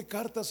por qué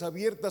cartas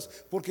abiertas?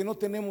 Porque no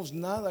tenemos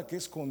nada que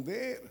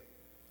esconder.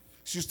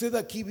 Si usted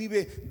aquí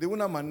vive de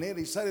una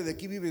manera y sale de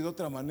aquí vive de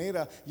otra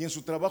manera, y en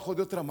su trabajo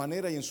de otra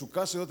manera, y en su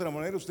casa de otra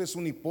manera, usted es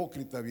un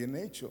hipócrita bien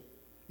hecho,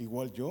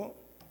 igual yo.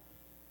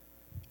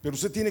 Pero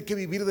usted tiene que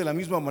vivir de la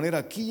misma manera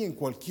aquí y en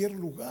cualquier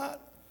lugar.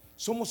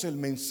 Somos el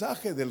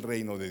mensaje del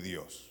reino de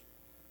Dios,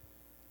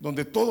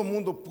 donde todo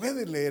mundo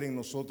puede leer en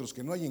nosotros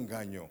que no hay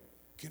engaño,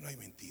 que no hay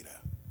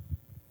mentira.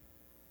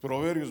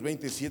 Proverbios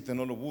 27,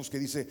 no lo busque,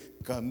 dice: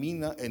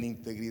 camina en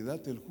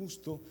integridad el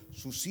justo,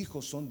 sus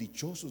hijos son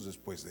dichosos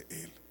después de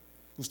él.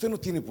 Usted no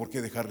tiene por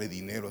qué dejarle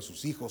dinero a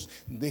sus hijos,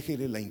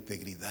 déjele la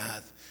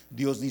integridad.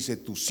 Dios dice: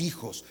 tus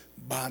hijos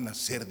van a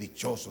ser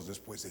dichosos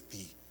después de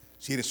ti,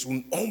 si eres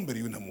un hombre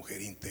y una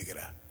mujer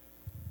íntegra.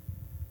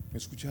 ¿Me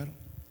escucharon?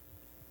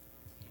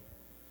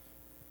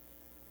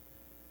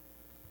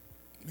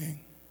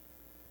 Amén.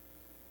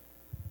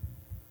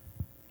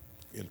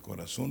 El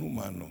corazón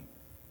humano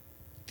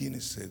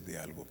tiene sed de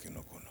algo que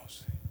no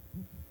conoce.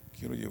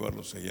 Quiero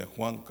llevarlos allá,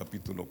 Juan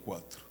capítulo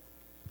 4.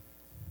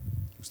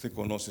 Usted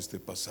conoce este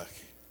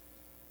pasaje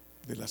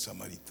de la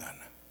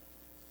samaritana.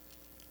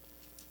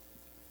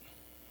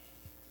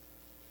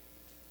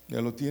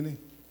 ¿Ya lo tiene?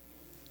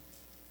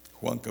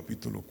 Juan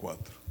capítulo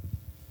 4.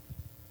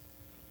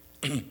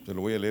 Se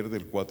lo voy a leer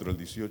del 4 al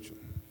 18.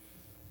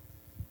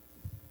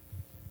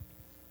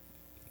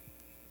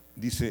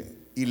 Dice: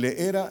 y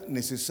le era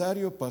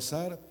necesario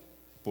pasar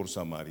por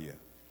Samaria.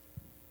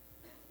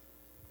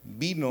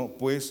 Vino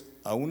pues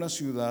a una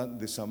ciudad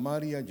de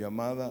Samaria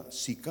llamada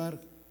Sicar,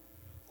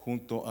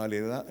 junto a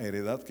la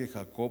heredad que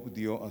Jacob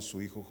dio a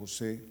su hijo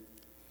José.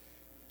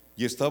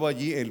 Y estaba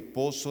allí el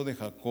pozo de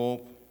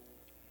Jacob.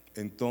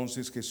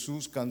 Entonces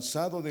Jesús,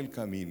 cansado del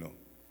camino,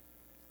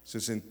 se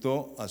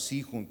sentó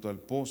así junto al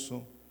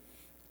pozo.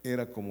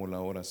 Era como la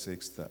hora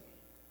sexta.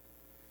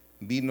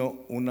 Vino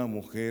una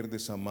mujer de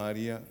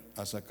Samaria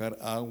a sacar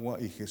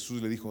agua, y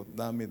Jesús le dijo: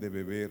 dame de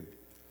beber,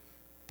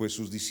 pues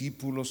sus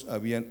discípulos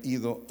habían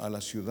ido a la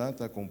ciudad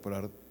a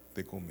comprar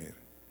de comer.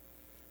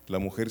 La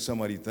mujer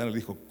samaritana le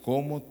dijo: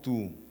 ¿cómo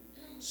tú,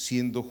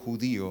 siendo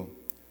judío,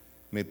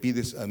 me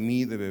pides a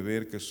mí de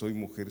beber, que soy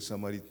mujer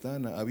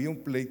samaritana? Había un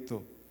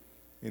pleito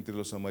entre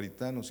los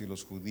samaritanos y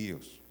los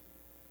judíos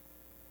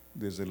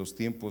desde los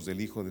tiempos del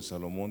hijo de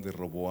Salomón, de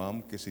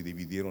Roboam, que se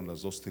dividieron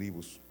las dos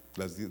tribus,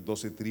 las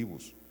 12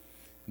 tribus.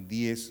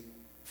 10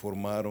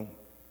 formaron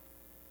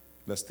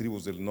las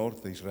tribus del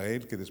norte de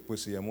Israel, que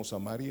después se llamó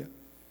Samaria,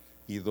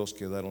 y 2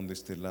 quedaron de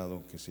este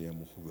lado, que se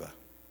llamó Judá.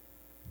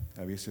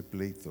 Había ese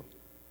pleito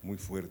muy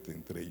fuerte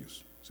entre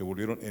ellos, se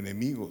volvieron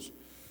enemigos.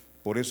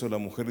 Por eso la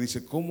mujer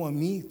dice: ¿cómo a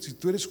mí? Si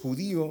tú eres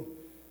judío,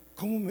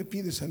 ¿cómo me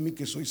pides a mí,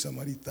 que soy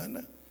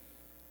samaritana?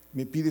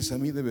 ¿Me pides a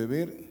mí de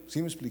beber?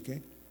 ¿Sí me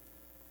expliqué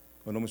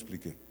o no me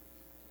expliqué?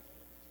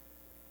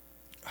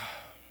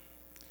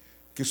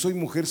 Que soy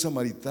mujer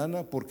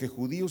samaritana, porque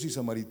judíos y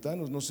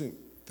samaritanos no se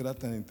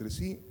tratan entre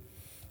sí.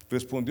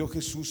 Respondió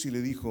Jesús y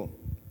le dijo: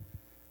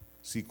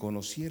 si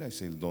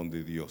conocierais el don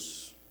de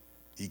Dios,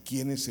 y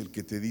quién es el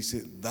que te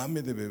dice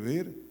dame de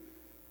beber,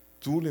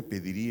 tú le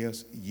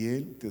pedirías y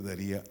él te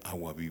daría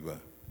agua viva.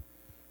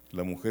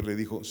 La mujer le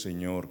dijo: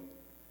 Señor,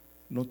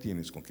 no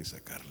tienes con qué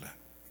sacarla,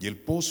 y el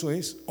pozo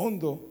es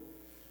hondo.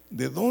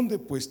 ¿De dónde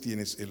pues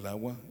tienes el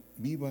agua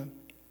viva?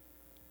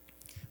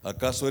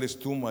 ¿Acaso eres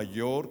tú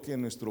mayor que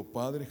nuestro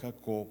padre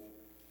Jacob,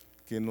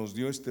 que nos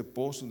dio este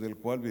pozo, del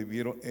cual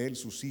bebieron él,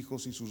 sus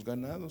hijos y sus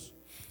ganados?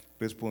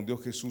 Respondió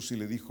Jesús y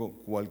le dijo: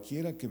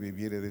 cualquiera que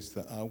bebiere de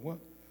esta agua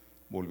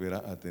volverá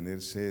a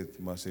tener sed,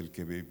 mas el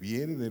que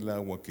bebiere del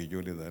agua que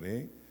yo le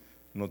daré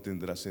no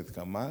tendrá sed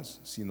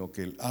jamás, sino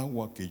que el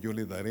agua que yo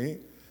le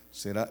daré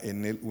será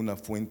en él una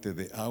fuente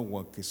de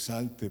agua que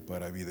salte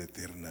para vida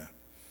eterna.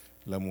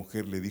 La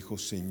mujer le dijo: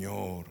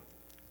 Señor,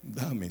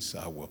 dame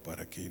esa agua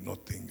para que no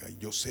tenga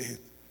yo sed,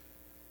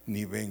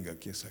 ni venga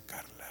aquí a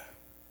sacarla.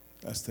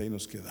 Hasta ahí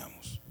nos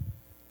quedamos.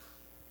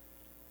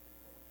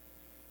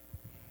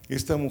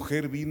 Esta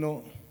mujer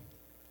vino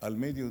al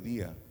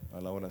mediodía,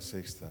 a la hora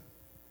sexta,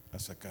 a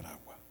sacar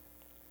agua.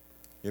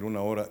 Era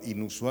una hora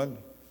inusual,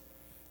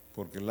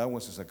 porque el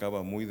agua se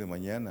sacaba muy de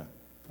mañana,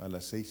 a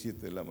las 6, 7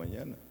 de la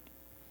mañana.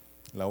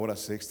 La hora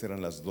sexta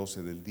eran las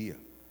 12 del día.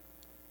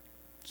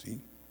 ¿Sí?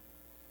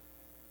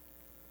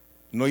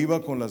 No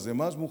iba con las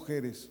demás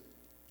mujeres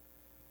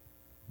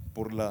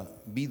por la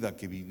vida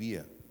que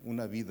vivía,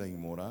 una vida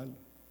inmoral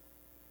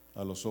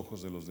a los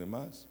ojos de los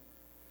demás.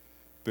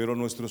 Pero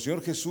nuestro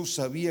Señor Jesús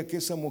sabía que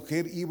esa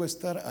mujer iba a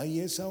estar ahí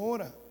a esa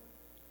hora.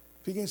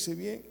 Fíjense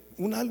bien,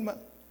 un alma.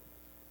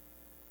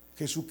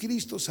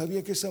 Jesucristo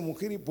sabía que esa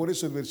mujer, y por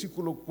eso el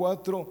versículo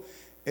 4,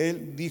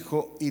 Él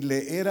dijo, y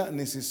le era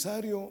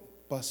necesario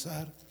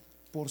pasar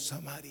por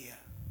Samaria.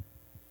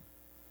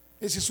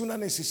 Esa es una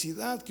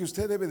necesidad que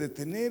usted debe de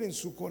tener en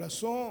su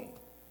corazón,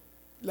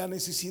 la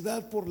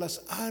necesidad por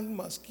las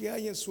almas que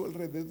hay en su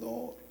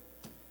alrededor.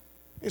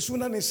 Es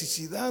una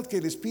necesidad que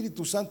el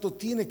Espíritu Santo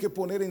tiene que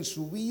poner en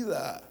su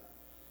vida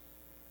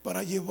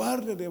para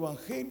llevarle el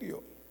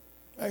Evangelio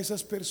a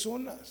esas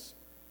personas.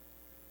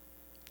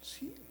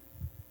 Sí.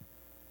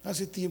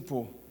 Hace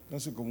tiempo,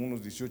 hace como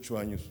unos 18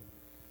 años,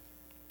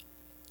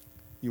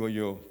 iba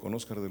yo con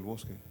Óscar del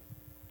Bosque,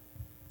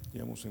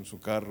 íbamos en su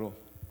carro,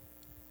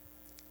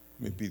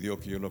 me pidió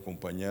que yo lo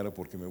acompañara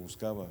porque me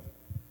buscaba,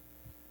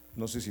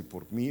 no sé si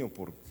por mí o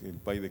por el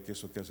pay de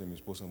queso que hace mi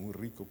esposa muy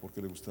rico,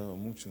 porque le gustaba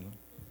mucho, ¿no?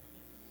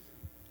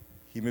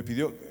 Y me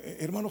pidió,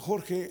 hermano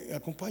Jorge,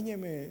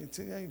 acompáñeme,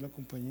 y lo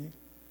acompañé.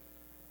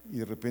 Y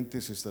de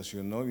repente se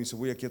estacionó y dice,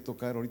 voy aquí a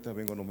tocar, ahorita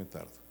vengo, no me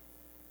tardo.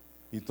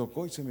 Y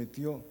tocó y se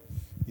metió,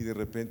 y de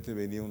repente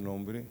venía un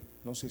hombre,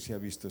 no sé si ha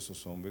visto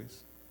esos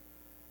hombres,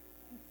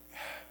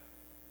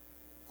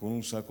 con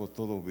un saco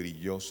todo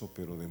brilloso,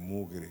 pero de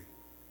mugre,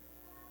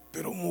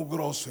 pero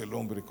mugroso el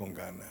hombre con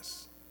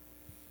ganas,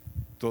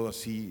 todo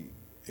así,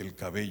 el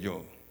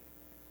cabello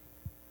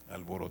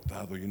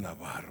alborotado y una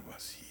barba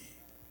así.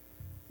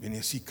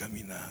 Venía así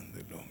caminando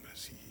el hombre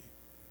así,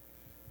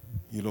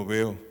 y lo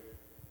veo,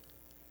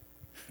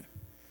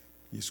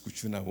 y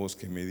escuché una voz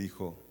que me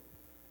dijo,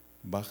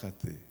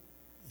 bájate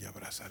y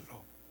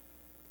abrázalo.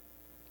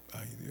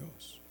 Ay,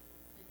 Dios.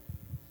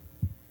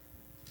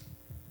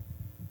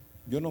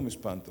 Yo no me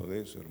espanto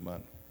de eso,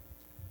 hermano.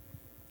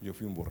 Yo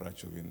fui un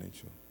borracho bien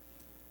hecho.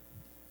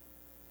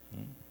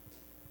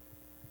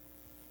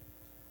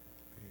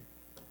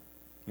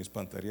 Me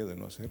espantaría de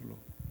no hacerlo.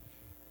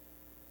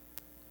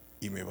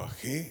 Y me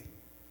bajé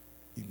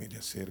y me le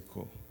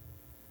acerco,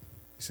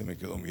 y se me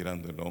quedó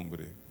mirando el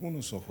hombre,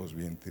 unos ojos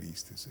bien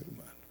tristes,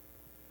 hermano.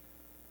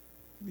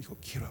 Me dijo,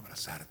 quiero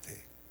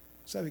abrazarte.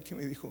 ¿Sabe qué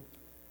me dijo?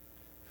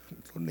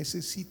 Lo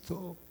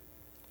necesito.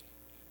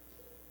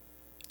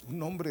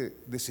 Un hombre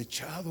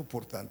desechado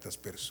por tantas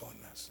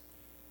personas.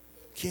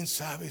 ¿Quién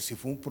sabe si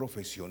fue un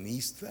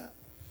profesionista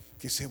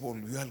que se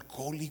volvió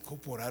alcohólico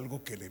por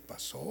algo que le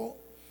pasó,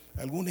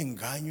 algún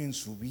engaño en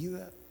su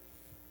vida?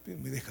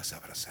 ¿Me dejas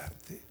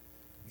abrazarte?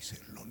 Dice,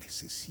 lo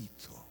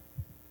necesito.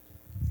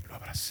 Y lo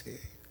abracé.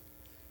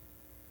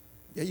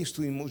 Y ahí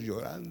estuvimos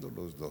llorando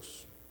los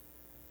dos.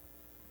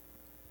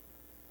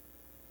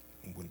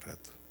 Un buen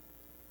rato.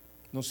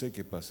 No sé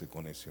qué pase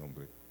con ese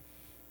hombre,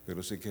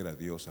 pero sé que era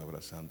Dios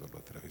abrazándolo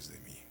a través de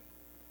mí.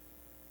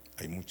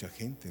 Hay mucha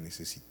gente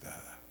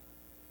necesitada.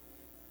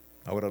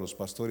 Ahora los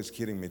pastores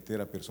quieren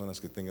meter a personas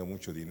que tengan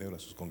mucho dinero a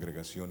sus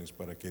congregaciones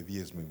para que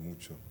diezmen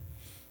mucho.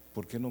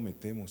 ¿Por qué no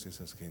metemos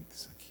esas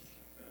gentes aquí?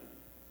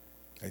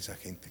 A esa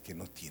gente que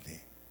no tiene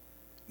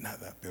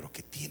nada, pero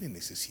que tiene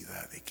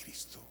necesidad de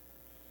Cristo.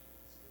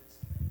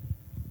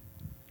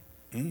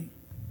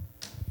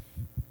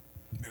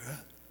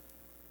 ¿Verdad?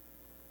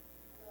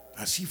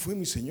 Así fue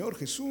mi Señor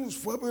Jesús.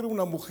 Fue a ver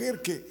una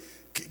mujer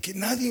que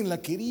nadie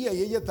la quería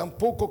y ella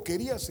tampoco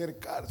quería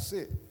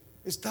acercarse.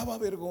 Estaba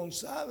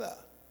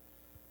avergonzada.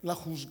 La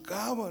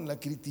juzgaban, la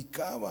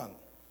criticaban.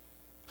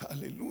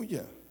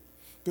 Aleluya.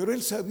 Pero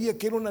él sabía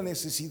que era una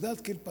necesidad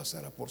que él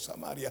pasara por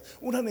Samaria,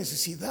 una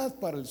necesidad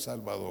para el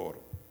Salvador.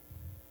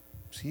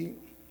 Sí,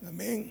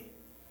 amén.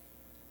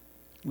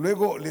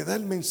 Luego le da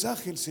el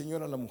mensaje el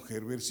Señor a la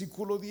mujer,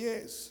 versículo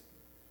 10.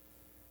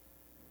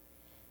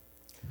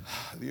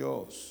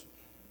 Dios.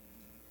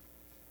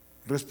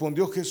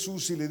 Respondió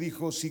Jesús y le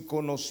dijo, si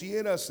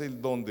conocieras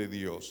el don de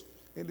Dios,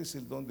 Él es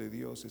el don de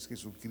Dios, es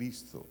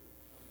Jesucristo.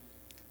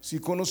 Si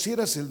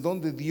conocieras el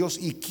don de Dios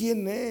y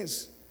quién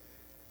es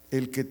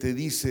el que te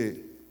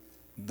dice,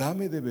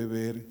 dame de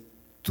beber,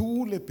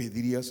 tú le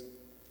pedirías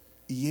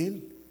y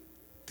Él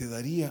te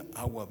daría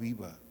agua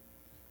viva.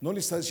 No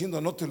le está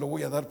diciendo, no te lo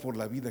voy a dar por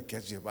la vida que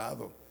has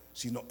llevado,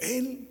 sino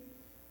Él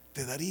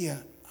te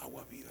daría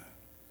agua viva.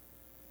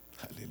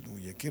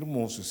 Aleluya, qué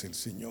hermoso es el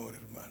Señor,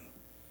 hermano.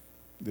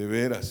 De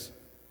veras,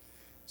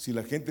 si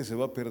la gente se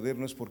va a perder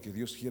no es porque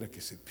Dios quiera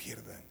que se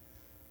pierdan,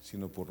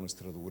 sino por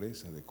nuestra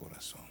dureza de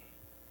corazón.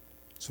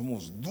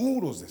 Somos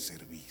duros de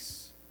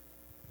cerviz,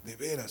 de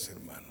veras,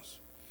 hermanos.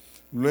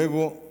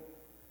 Luego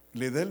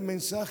le da el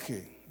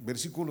mensaje,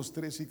 versículos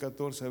 13 y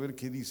 14, a ver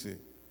qué dice.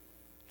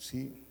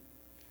 ¿Sí?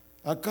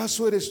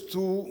 ¿Acaso eres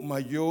tú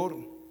mayor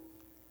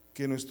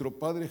que nuestro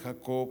padre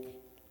Jacob,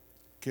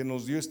 que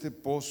nos dio este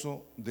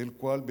pozo del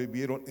cual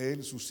bebieron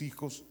él, sus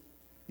hijos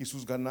y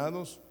sus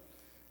ganados?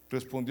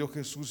 Respondió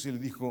Jesús y le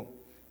dijo: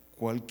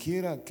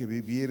 cualquiera que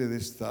bebiere de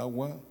esta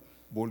agua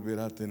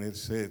volverá a tener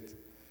sed,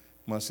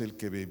 mas el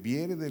que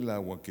bebiere del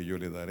agua que yo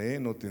le daré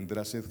no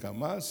tendrá sed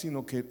jamás,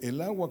 sino que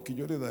el agua que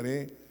yo le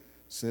daré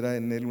será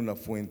en él una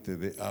fuente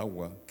de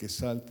agua que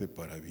salte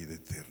para vida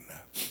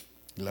eterna.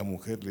 La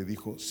mujer le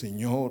dijo: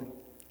 Señor,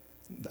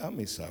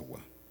 dame esa agua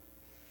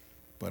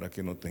para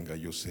que no tenga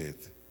yo sed,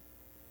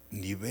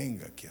 ni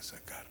venga aquí a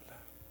sacarla.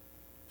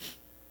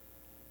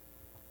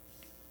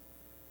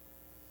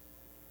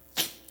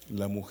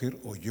 La mujer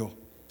oyó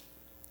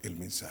el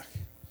mensaje.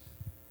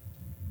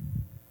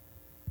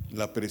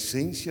 La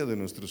presencia de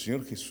nuestro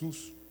Señor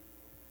Jesús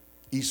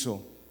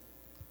hizo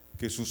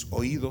que sus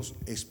oídos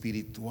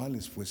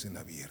espirituales fuesen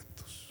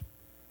abiertos.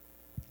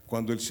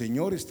 Cuando el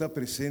Señor está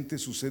presente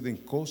suceden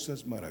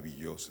cosas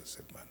maravillosas,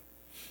 hermano.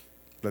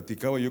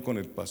 Platicaba yo con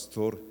el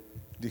pastor,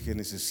 dije: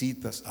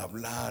 necesitas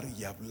hablar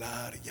y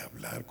hablar y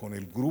hablar con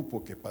el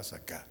grupo que pasa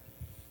acá.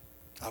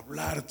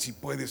 Hablar, si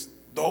puedes,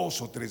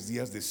 2 o 3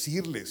 días,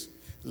 decirles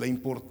la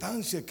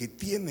importancia que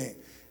tiene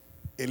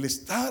el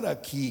estar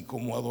aquí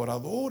como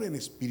adorador en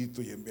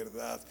espíritu y en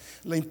verdad.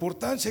 La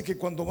importancia que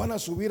cuando van a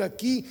subir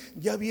aquí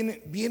ya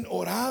vienen bien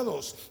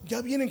orados,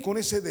 ya vienen con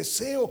ese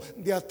deseo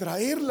de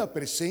atraer la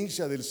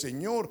presencia del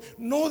Señor,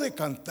 no de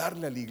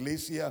cantarle a la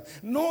iglesia,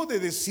 no de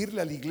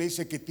decirle a la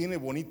iglesia que tiene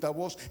bonita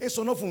voz.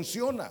 Eso no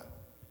funciona.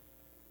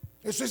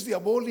 Eso es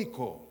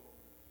diabólico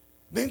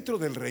dentro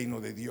del reino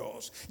de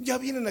Dios. Ya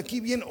vienen aquí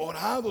bien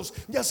orados,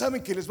 ya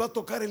saben que les va a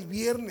tocar el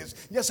viernes,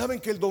 ya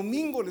saben que el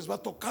domingo les va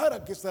a tocar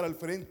aquí estar al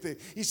frente,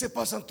 y se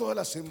pasan toda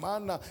la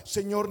semana: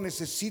 Señor,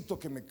 necesito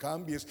que me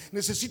cambies,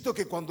 necesito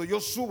que cuando yo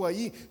suba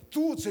ahí,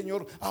 tú,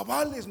 Señor,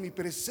 avales mi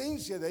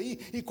presencia de ahí,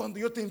 y cuando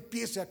yo te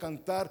empiece a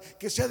cantar,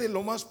 que sea de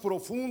lo más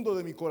profundo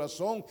de mi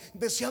corazón,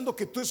 deseando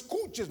que tú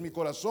escuches mi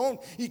corazón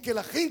y que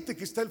la gente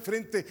que está al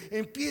frente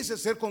empiece a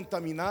ser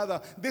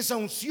contaminada de esa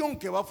unción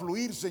que va a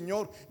fluir,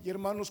 Señor. Y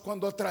hermanos,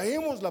 cuando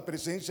atraemos la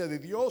presencia de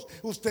Dios,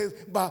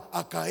 usted va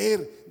a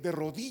caer de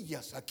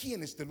rodillas aquí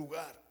en este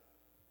lugar,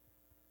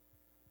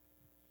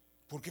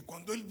 porque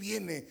cuando Él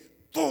viene,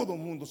 todo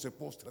mundo se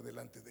postra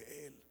delante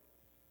de Él.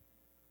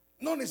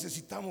 No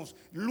necesitamos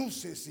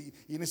luces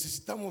y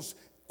necesitamos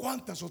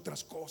cuantas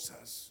otras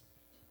cosas.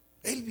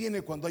 Él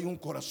viene cuando hay un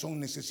corazón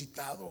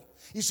necesitado.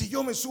 Y si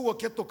yo me subo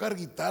aquí a tocar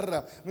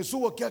guitarra, me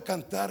subo aquí a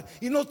cantar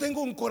y no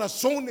tengo un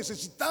corazón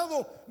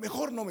necesitado,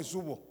 mejor no me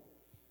subo,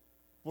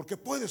 porque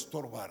puede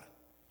estorbar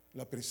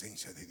la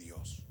presencia de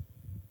Dios.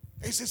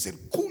 Ese es el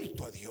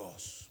culto a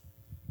Dios,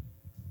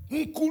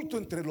 un culto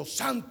entre los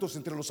santos,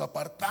 entre los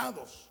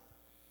apartados,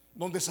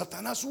 donde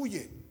Satanás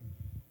huye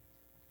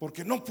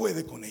porque no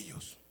puede con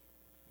ellos.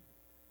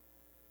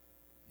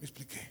 ¿Me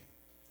expliqué?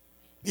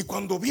 Y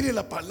cuando viene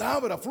la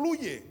palabra,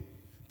 fluye,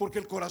 porque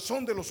el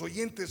corazón de los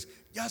oyentes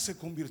ya se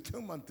convirtió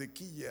en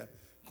mantequilla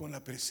con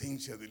la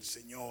presencia del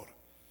Señor.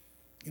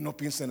 Y no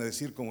piensan a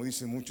decir, como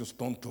dicen muchos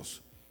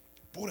tontos,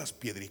 puras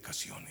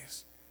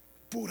piedricaciones,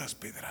 puras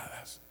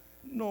pedradas.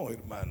 No,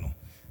 hermano,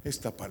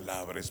 esta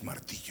palabra es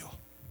martillo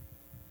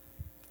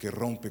que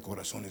rompe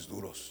corazones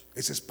duros.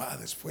 Es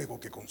espada, es fuego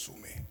que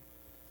consume.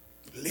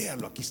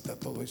 Léalo, aquí está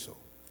todo eso.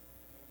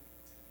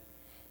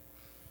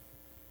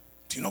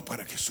 Si no,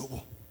 ¿para qué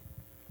subo?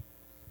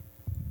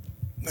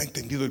 No he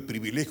entendido el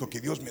privilegio que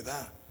Dios me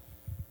da,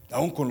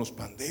 aún con los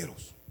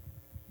panderos.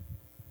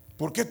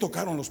 ¿Por qué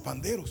tocaron los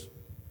panderos?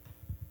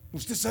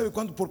 ¿Usted sabe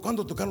por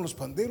cuándo tocaron los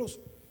panderos?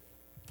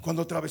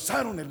 Cuando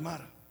atravesaron el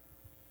mar.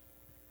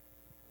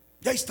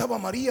 Ya estaba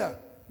María,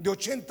 de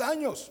 80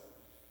 años,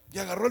 y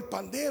agarró el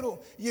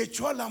pandero y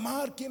echó a la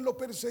mar quien lo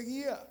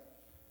perseguía.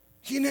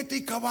 Jinete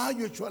y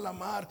caballo echó a la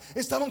mar.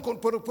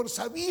 Pero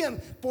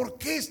sabían por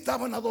qué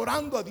estaban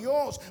adorando a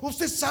Dios.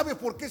 Usted sabe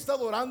por qué está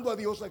adorando a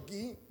Dios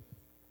aquí.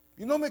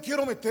 Y no me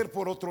quiero meter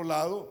por otro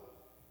lado.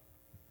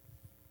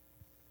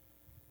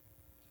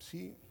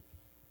 Sí.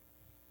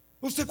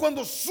 Usted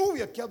cuando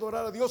sube aquí a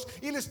adorar a Dios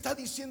y le está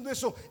diciendo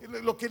eso,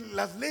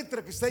 las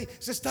letras que está ahí,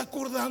 se está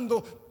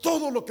acordando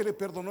todo lo que le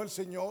perdonó el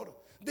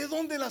Señor. ¿De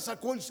dónde la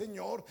sacó el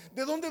Señor?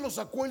 ¿De dónde lo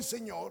sacó el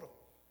Señor?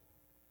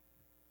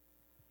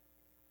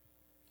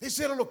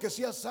 Eso era lo que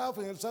hacía Asaf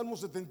en el Salmo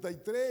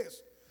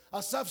 73.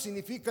 Asaf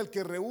significa el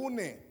que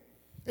reúne.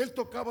 Él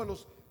tocaba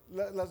los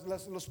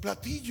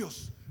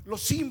platillos,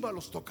 los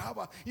címbalos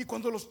tocaba, y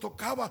cuando los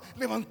tocaba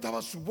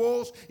levantaba su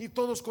voz, y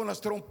todos con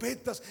las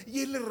trompetas,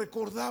 y él les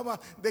recordaba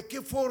de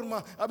qué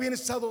forma habían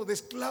estado de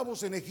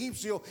esclavos en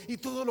Egipcio y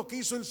todo lo que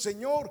hizo el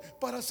Señor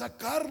para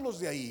sacarlos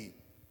de ahí.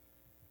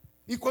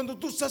 Y cuando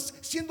tú estás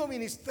siendo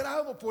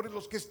ministrado por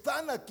los que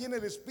están aquí en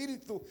el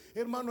Espíritu,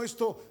 hermano,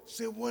 esto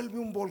se vuelve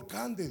un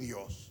volcán de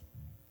Dios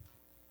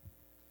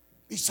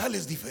y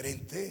sales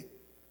diferente.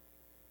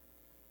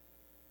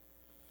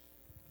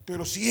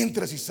 Pero si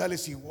entras y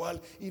sales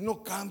igual y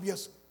no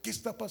cambias, ¿qué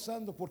está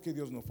pasando? Porque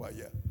Dios no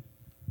falla.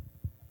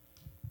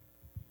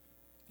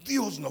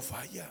 Dios no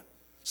falla.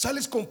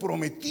 Sales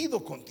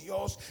comprometido con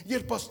Dios, y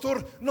el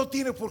pastor no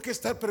tiene por qué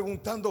estar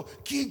preguntando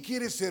quién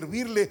quiere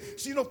servirle,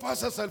 si no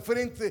pasas al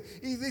frente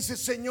y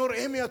dices: Señor,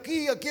 heme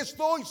aquí, aquí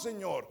estoy,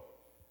 Señor.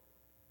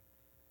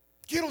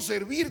 Quiero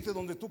servirte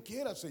donde tú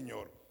quieras,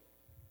 Señor.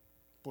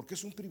 Porque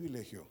es un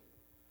privilegio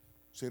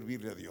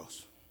servirle a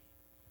Dios.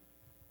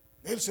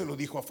 Él se lo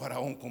dijo a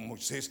Faraón con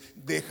Moisés: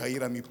 deja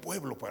ir a mi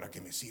pueblo para que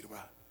me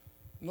sirva.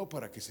 No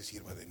para que se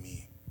sirva de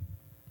mí,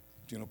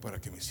 sino para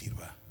que me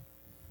sirva.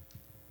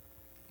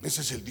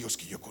 Ese es el Dios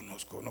que yo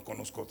conozco, no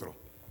conozco otro.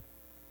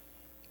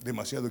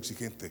 Demasiado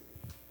exigente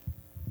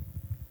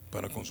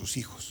para con sus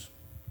hijos.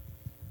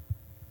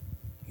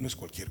 No es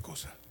cualquier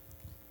cosa.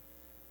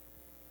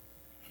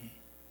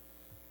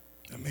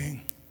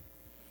 Amén.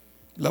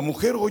 La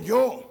mujer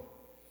oyó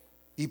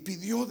y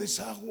pidió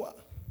desagua.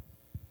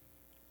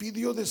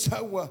 Pidió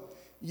desagua.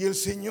 Y el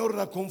Señor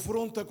la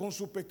confronta con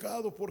su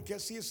pecado, porque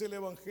así es el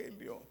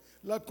evangelio.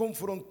 La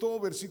confrontó,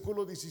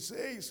 versículo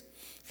 16.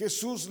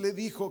 Jesús le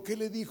dijo, ¿qué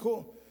le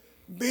dijo?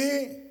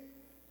 Ve,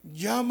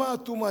 llama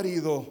a tu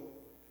marido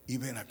y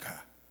ven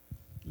acá.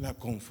 La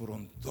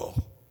confrontó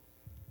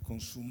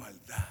con su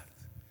maldad.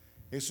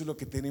 Eso es lo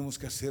que tenemos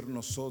que hacer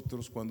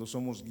nosotros cuando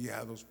somos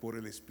guiados por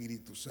el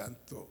Espíritu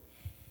Santo.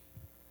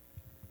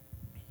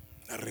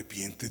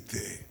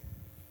 Arrepiéntete.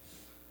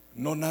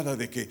 No nada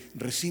de que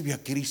recibe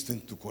a Cristo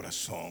en tu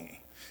corazón.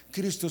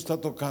 Cristo está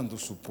tocando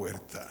su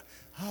puerta.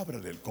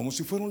 Ábrale como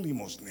si fuera un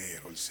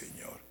limosnero el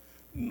Señor.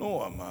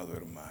 No, amado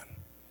hermano.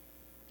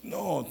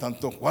 No,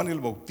 tanto Juan el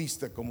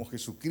Bautista como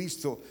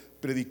Jesucristo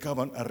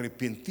predicaban: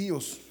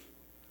 arrepentíos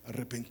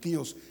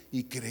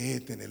y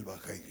creed en el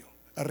evangelio.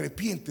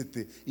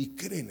 Arrepiéntete y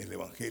cree en el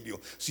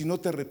evangelio. Si no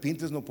te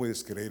arrepientes, no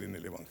puedes creer en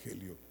el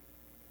evangelio.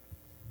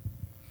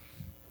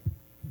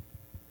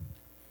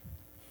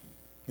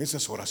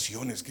 Esas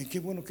oraciones, qué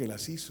bueno que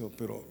las hizo,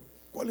 pero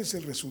 ¿cuál es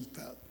el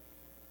resultado?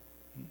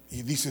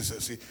 Y dices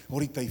así: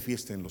 ahorita hay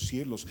fiesta en los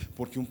cielos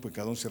porque un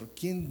pecador se...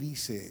 ¿Quién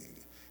dice?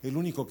 El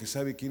único que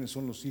sabe quiénes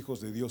son los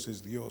hijos de Dios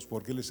es Dios,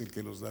 porque Él es el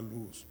que los da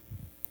luz.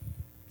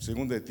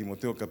 Segunda de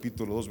Timoteo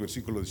capítulo 2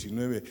 versículo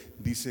 19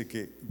 dice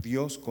que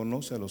Dios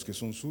conoce a los que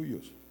son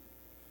suyos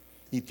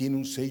y tiene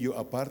un sello: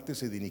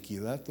 apártese de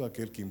iniquidad todo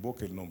aquel que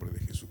invoque el nombre de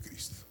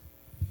Jesucristo.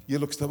 Y es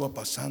lo que estaba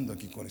pasando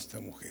aquí con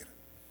esta mujer.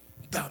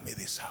 Dame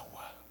de esa agua.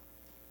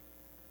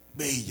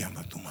 Ve y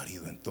llama a tu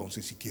marido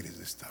entonces si quieres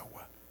de esta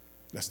agua.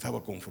 La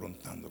estaba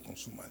confrontando con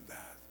su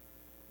maldad.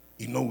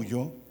 Y no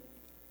huyó.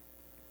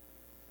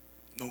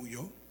 No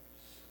huyó.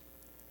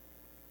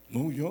 No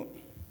huyó.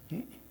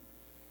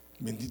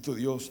 Bendito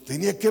Dios.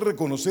 Tenía que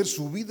reconocer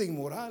su vida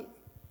inmoral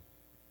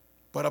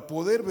para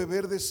poder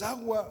beber de esa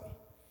agua.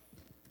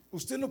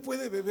 Usted no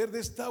puede beber de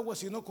esta agua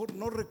si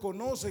no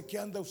reconoce que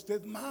anda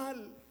usted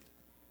mal.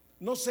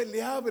 No se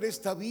le abre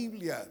esta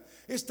Biblia.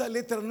 Esta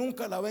letra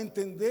nunca la va a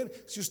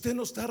entender si usted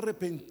no está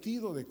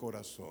arrepentido de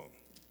corazón.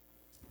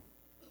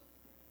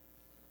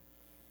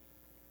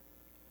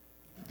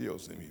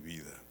 Dios de mi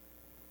vida.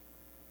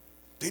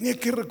 Tenía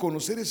que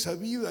reconocer esa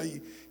vida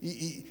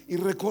y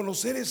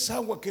reconocer esa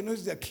agua que no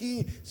es de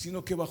aquí,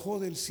 sino que bajó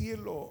del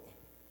cielo.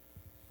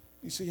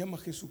 Y se llama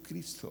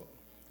Jesucristo.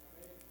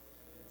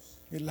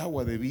 El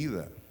agua de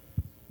vida.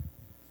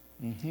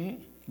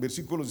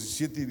 Versículos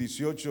 17 y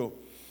 18.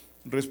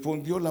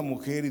 Respondió la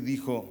mujer y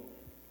dijo: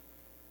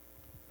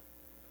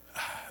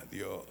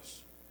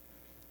 Dios,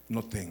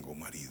 no tengo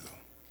marido.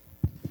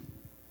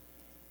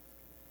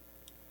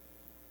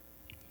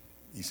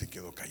 Y se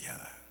quedó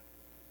callada.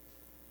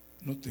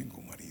 No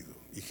tengo marido.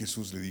 Y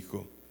Jesús le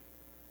dijo: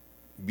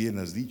 bien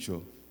has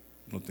dicho,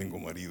 no tengo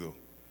marido,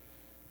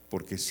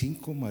 porque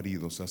 5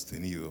 maridos has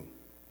tenido,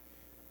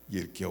 y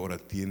el que ahora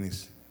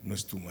tienes no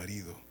es tu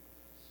marido.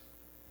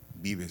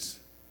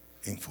 Vives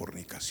en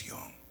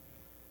fornicación.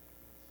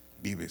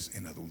 Vives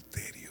en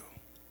adulterio.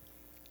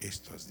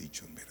 Esto has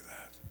dicho en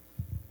verdad.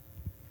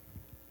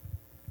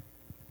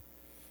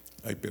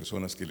 Hay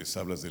personas que les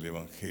hablas del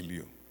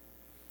evangelio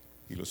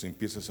y los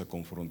empiezas a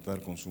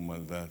confrontar con su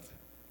maldad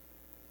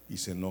y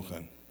se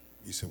enojan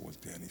y se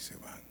voltean y se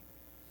van.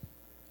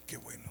 Qué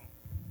bueno.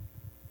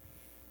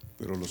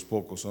 Pero los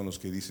pocos son los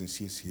que dicen: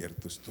 sí es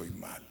cierto, estoy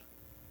mal.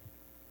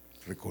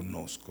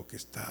 Reconozco que he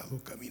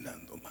estado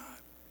caminando mal,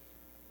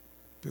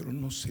 pero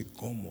no sé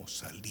cómo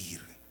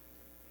salir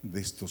de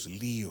estos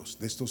líos,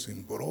 de estos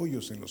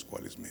embrollos en los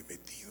cuales me he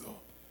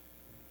metido.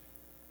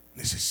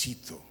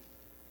 Necesito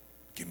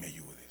que me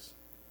ayudes.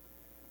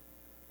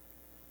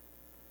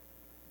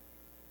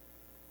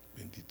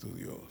 Bendito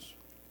Dios.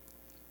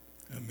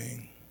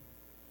 Amén.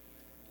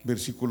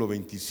 Versículo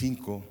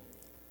 25.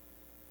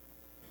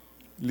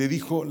 Le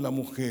dijo la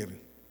mujer: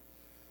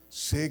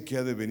 sé que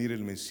ha de venir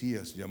el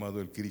Mesías,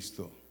 llamado el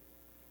Cristo.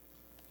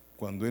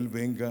 Cuando Él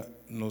venga,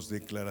 nos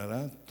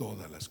declarará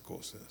todas las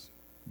cosas.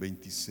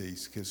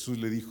 26. Jesús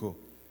le dijo: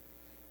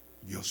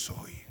 yo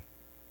soy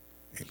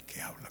el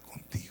que habla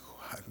contigo.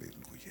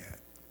 Aleluya.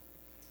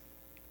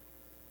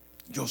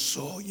 Yo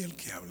soy el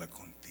que habla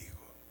contigo.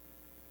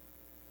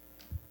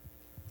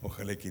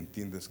 Ojalá que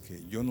entiendas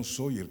que yo no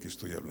soy el que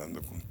estoy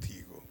hablando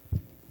contigo.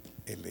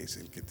 Él es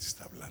el que te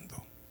está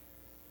hablando.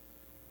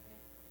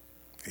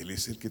 Él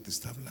es el que te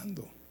está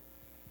hablando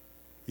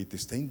y te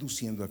está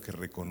induciendo a que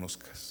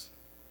reconozcas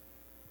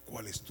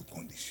cuál es tu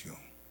condición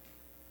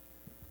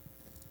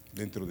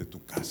dentro de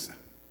tu casa,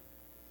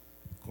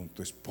 con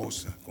tu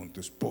esposa, con tu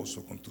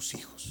esposo, con tus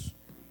hijos.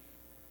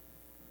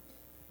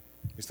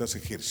 Estás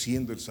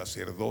ejerciendo el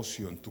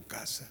sacerdocio en tu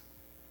casa,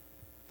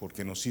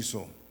 porque nos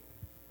hizo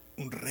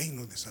un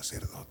reino de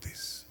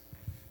sacerdotes.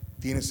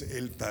 Tienes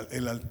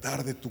el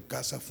altar de tu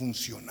casa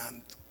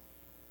funcionando,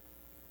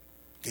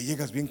 que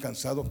llegas bien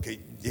cansado, que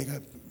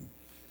llega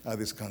a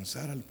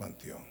descansar al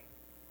panteón.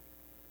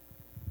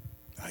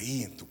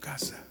 Ahí en tu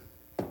casa,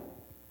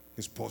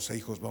 esposa,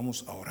 hijos,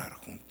 vamos a orar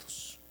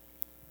juntos.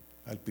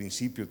 Al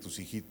principio tus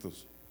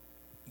hijitos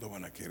no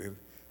van a querer,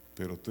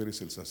 pero tú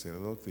eres el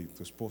sacerdote y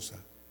tu esposa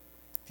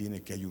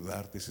tiene que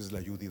ayudarte. Esa es la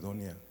ayuda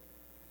idónea.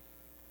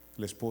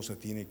 La esposa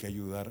tiene que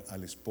ayudar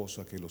al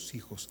esposo a que los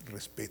hijos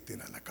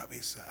respeten a la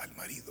cabeza, al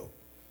marido.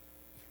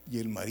 Y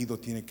el marido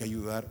tiene que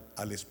ayudar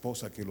a la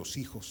esposa a que los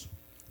hijos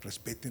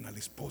respeten a la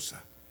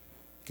esposa,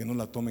 que no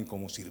la tomen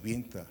como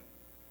sirvienta.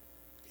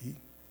 ¿Sí?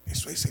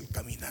 Eso es el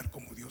caminar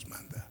como Dios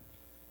manda.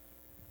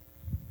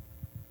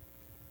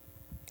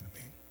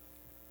 Amén.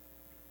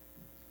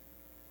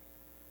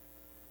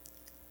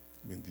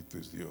 Bendito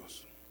es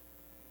Dios.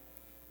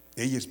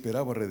 Ella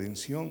esperaba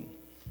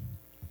redención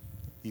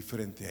y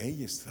frente a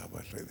ella estaba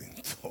el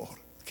Redentor.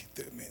 Qué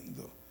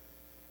tremendo.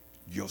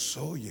 Yo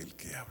soy el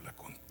que habla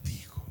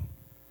contigo.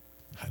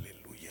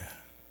 Aleluya.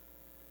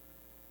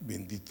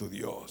 Bendito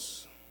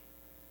Dios.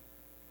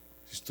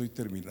 Estoy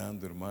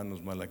terminando,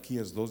 hermanos.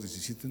 Malaquías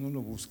 2:17, no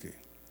lo busque.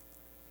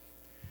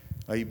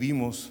 Ahí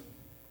vimos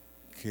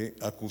que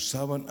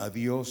acusaban a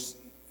Dios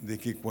de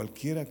que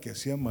cualquiera que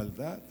hacía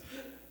maldad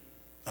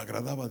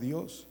agradaba a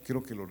Dios.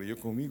 Creo que lo leyó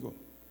conmigo,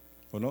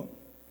 ¿o no?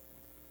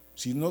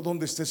 Si no,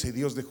 ¿dónde está ese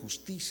Dios de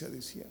justicia?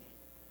 Decía.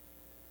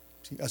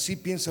 ¿Sí? Así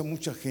piensa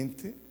mucha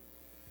gente,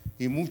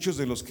 y muchos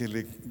de los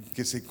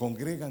que se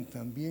congregan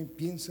también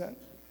piensan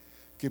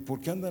que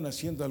porque andan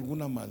haciendo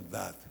alguna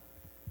maldad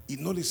y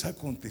no les ha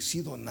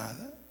acontecido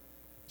nada,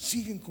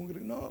 siguen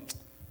congregando. No,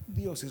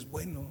 Dios es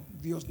bueno,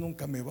 Dios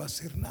nunca me va a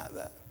hacer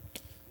nada.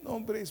 No,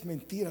 hombre, es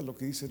mentira lo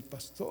que dice el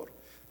pastor.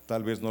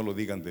 Tal vez no lo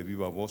digan de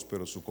viva voz,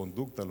 pero su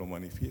conducta lo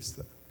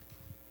manifiesta,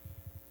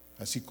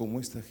 así como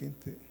esta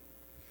gente.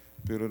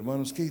 Pero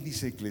hermanos, ¿qué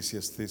dice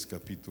Eclesiastés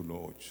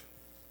capítulo 8?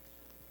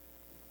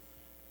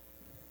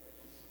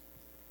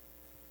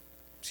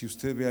 Si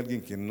usted ve a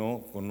alguien que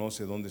no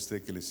conoce dónde está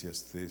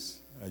Eclesiastés,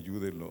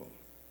 ayúdelo,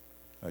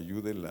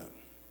 ayúdela.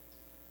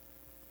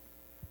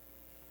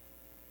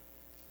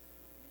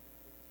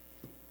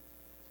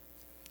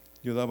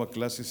 Yo daba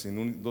clases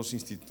en dos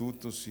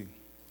institutos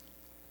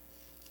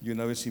y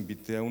una vez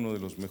invité a uno de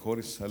los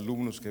mejores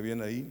alumnos que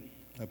habían ahí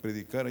a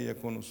predicar allá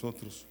con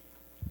nosotros.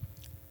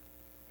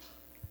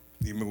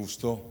 Y me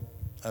gustó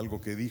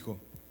algo que dijo,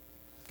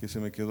 que se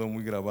me quedó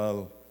muy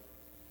grabado.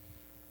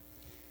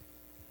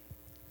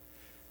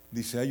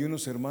 Dice, hay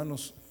unos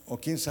hermanos, o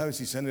quién sabe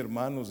si sean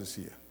hermanos,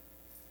 decía,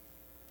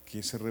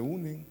 que se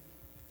reúnen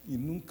y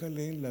nunca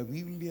leen la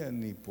Biblia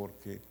ni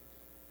porque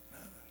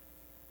nada.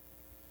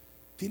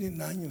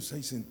 Tienen años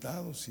ahí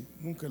sentados y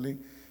nunca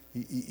leen.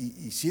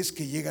 Y si es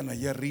que llegan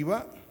allá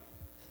arriba,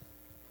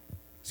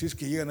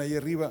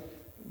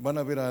 van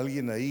a ver a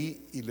alguien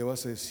ahí y le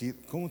vas a decir,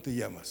 ¿cómo te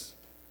llamas?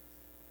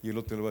 Y el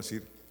otro le va a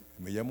decir,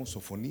 me llamo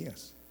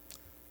Sofonías.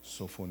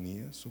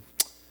 Sofonías,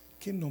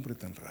 qué nombre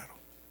tan raro,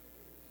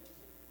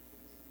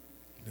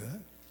 ¿verdad?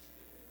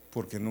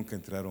 Porque nunca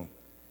entraron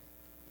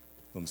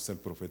donde está el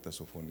profeta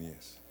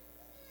Sofonías.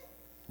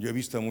 Yo he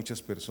visto a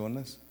muchas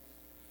personas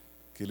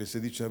que les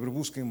he dicho, a ver,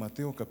 busquen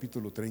Mateo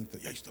capítulo 30,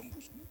 y ahí están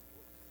buscando.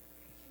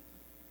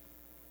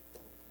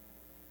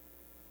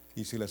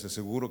 Y se les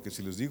aseguro que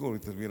si les digo,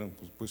 ahorita hubieran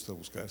puesto a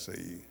buscarse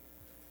ahí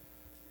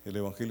el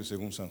Evangelio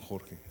según San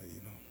Jorge,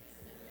 ahí, ¿no?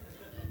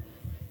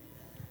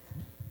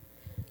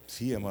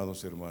 Sí,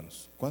 amados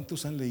hermanos,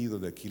 ¿cuántos han leído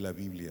de aquí la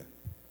Biblia?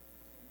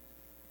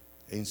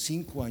 En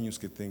 5 años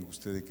que tengo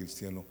usted de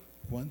cristiano,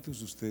 ¿cuántos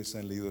de ustedes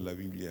han leído la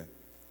Biblia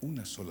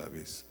una sola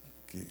vez?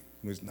 Que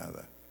no es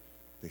nada,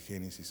 de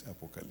Génesis a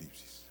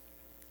Apocalipsis.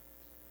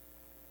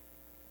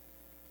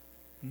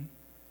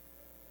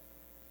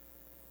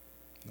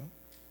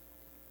 ¿No?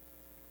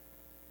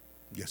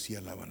 Y así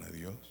alaban a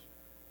Dios.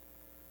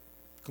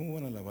 ¿Cómo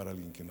van a alabar a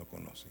alguien que no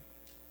conocen?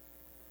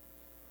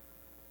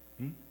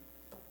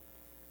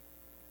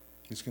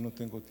 Es que no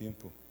tengo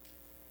tiempo.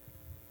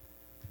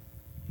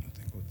 No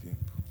tengo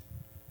tiempo.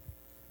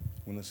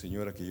 Una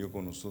señora que llegó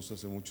con nosotros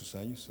hace muchos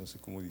años, hace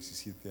como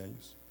 17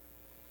 años,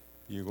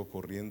 llegó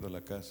corriendo a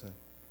la casa,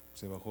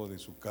 se bajó de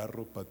su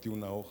carro, pateó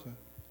una hoja.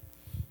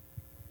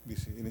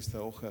 Dice, en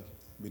esta hoja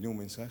venía un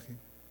mensaje.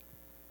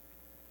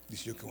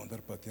 Dice, yo que voy a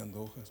andar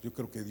pateando hojas. Yo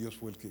creo que Dios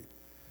fue el que,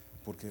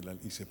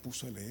 y se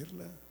puso a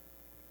leerla,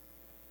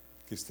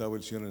 que estaba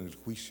el Señor en el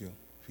juicio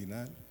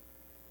final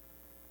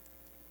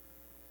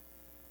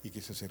y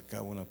que se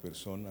acercaba una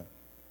persona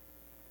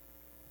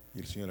y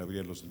el Señor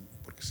abría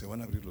porque se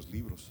van a abrir los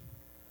libros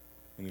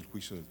en el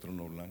juicio del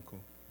trono blanco.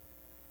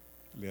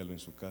 Léalo en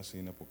su casa, y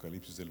en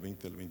Apocalipsis del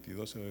 20 al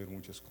 22 se va a ver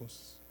muchas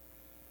cosas.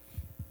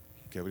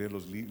 Que abría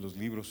los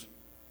libros,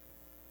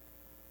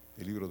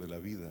 el libro de la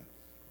vida.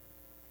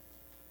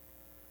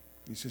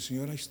 Dice,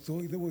 Señor, ahí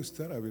estoy, debo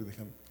estar, a ver,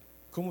 déjame.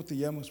 ¿Cómo te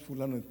llamas,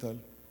 fulano de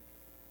tal?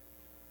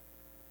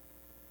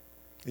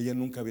 Ella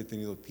nunca había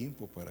tenido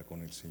tiempo para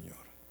con el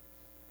Señor.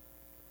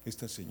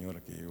 Esta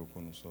señora que llegó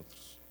con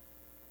nosotros,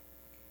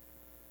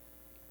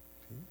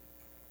 ¿sí?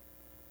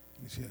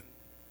 Decía,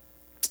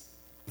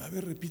 a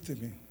ver,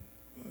 repíteme.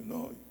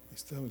 No,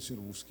 estaba el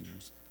Señor busque.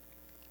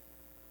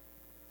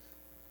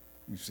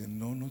 Dice,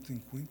 no te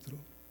encuentro.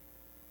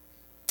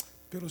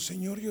 Pero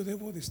Señor, yo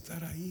debo de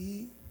estar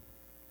ahí.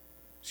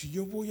 Si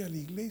yo voy a la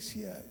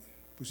iglesia,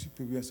 pues si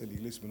te vas a la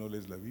iglesia, pero no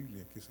lees la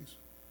Biblia, ¿qué es eso?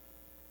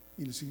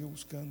 Y le sigue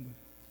buscando.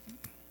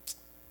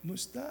 No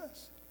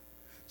estás.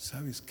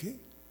 ¿Sabes qué?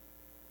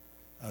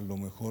 A lo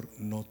mejor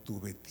no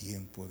tuve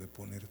tiempo de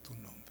poner tu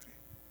nombre.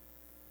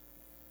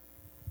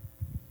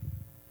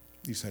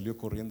 Y salió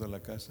corriendo a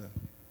la casa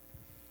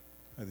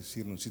a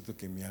decir, necesito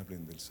que me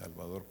hablen del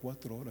Salvador.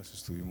 4 horas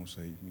estuvimos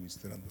ahí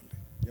ministrándole.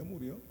 ¿Ya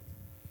murió?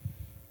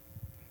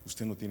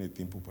 ¿Usted no tiene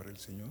tiempo para el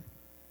Señor?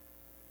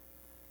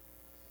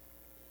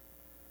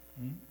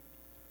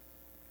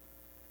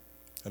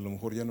 A lo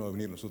mejor ya no va a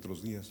venir los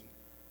otros días,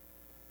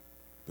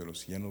 pero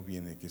si ya no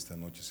viene, que esta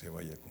noche se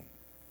vaya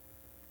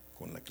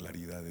con la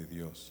claridad de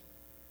Dios.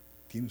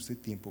 ¿Tiene usted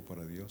tiempo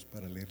para Dios,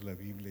 para leer la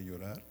Biblia y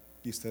orar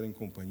y estar en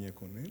compañía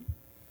con Él?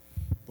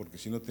 Porque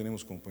si no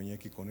tenemos compañía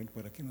aquí con Él,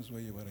 ¿para qué nos va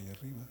a llevar allá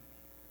arriba?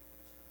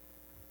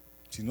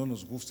 Si no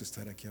nos gusta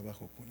estar aquí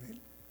abajo con Él,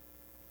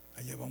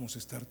 allá vamos a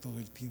estar todo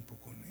el tiempo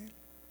con Él.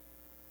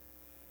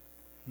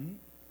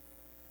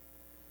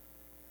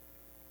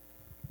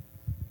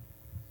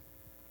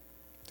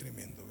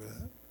 Tremendo,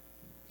 ¿verdad?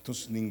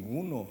 Entonces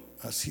ninguno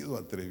ha sido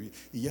atrevido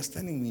y ya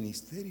están en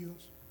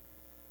ministerios.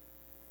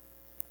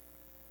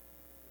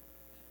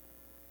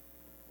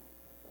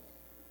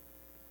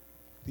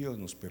 Dios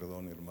nos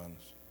perdone,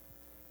 hermanos.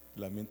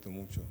 Lamento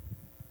mucho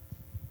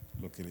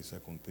lo que les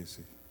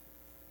acontece.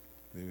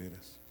 De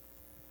veras,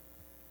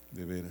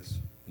 de veras.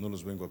 No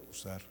los vengo a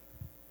acusar.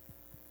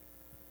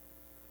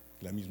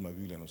 La misma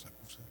Biblia nos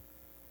acusa.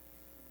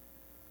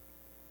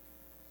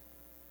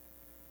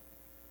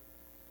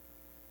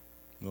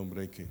 No,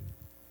 hombre,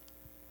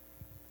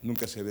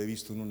 nunca se había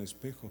visto en un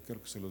espejo,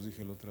 creo que se los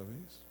dije la otra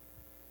vez.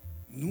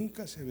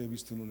 Nunca se había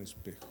visto en un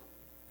espejo.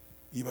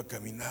 Iba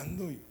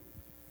caminando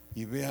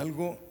y ve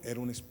algo, era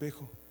un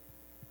espejo.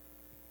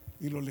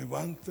 Y lo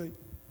levanta y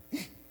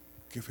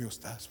qué feo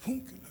estás,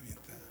 ¡pum!, que lo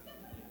avienta.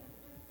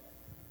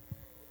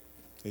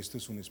 Esto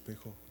es un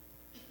espejo,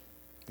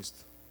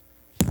 esto.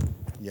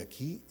 Y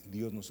aquí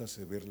Dios nos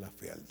hace ver la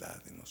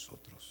fealdad de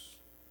nosotros.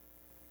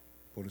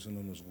 Por eso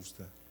no nos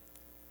gusta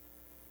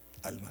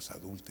almas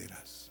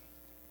adúlteras,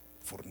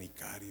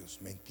 fornicarios,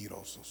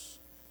 mentirosos.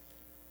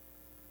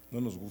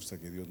 No nos gusta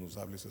que Dios nos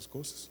hable esas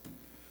cosas.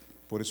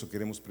 Por eso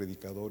queremos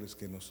predicadores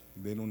que nos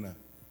den una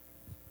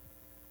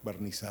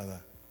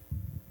barnizada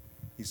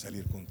y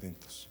salir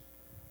contentos,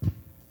 ¿no?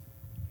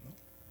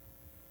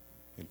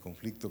 El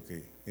conflicto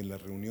que en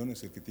las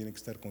reuniones el que tiene que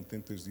estar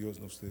contento es Dios,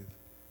 no usted.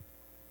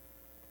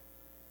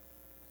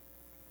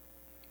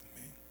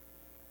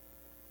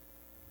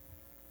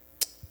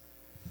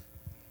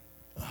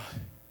 Amén.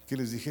 ¿Qué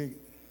les dije?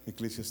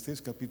 Eclesiastés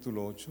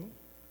capítulo 8.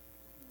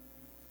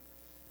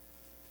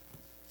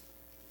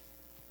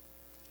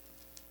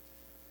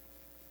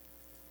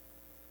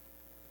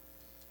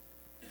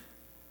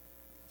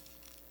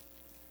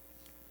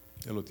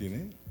 ¿Ya lo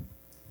tiene?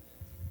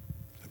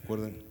 ¿Se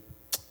acuerdan?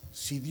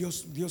 Si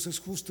Dios es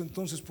justo,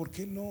 entonces ¿por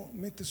qué no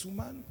mete su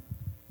mano?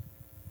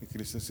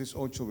 Eclesiastés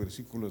 8,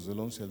 versículos del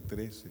 11 al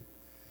 13.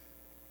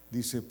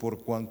 Dice,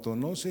 por cuanto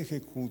no se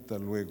ejecuta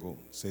luego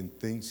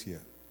sentencia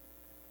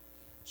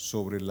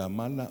sobre la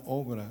mala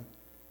obra,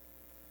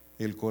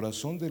 el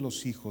corazón de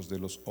los hijos de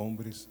los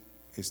hombres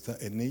está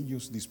en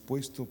ellos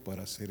dispuesto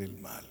para hacer el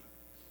mal.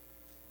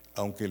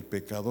 Aunque el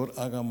pecador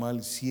haga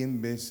mal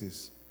 100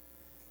 veces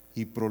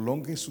y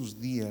prolongue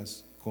sus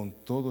días, con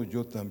todo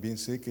yo también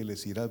sé que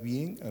les irá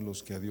bien a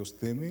los que a Dios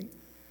temen,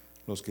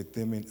 los que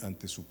temen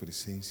ante su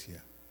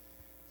presencia,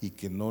 y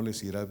que no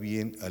les irá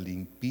bien al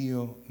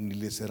impío, ni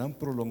les serán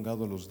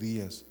prolongados los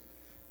días,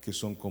 que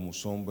son como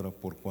sombra,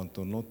 por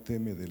cuanto no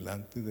teme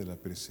delante de la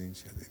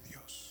presencia de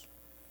Dios.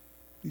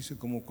 Dice,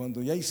 como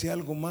cuando ya hice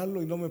algo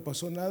malo y no me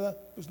pasó nada,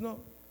 pues no,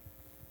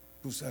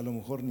 pues a lo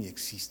mejor ni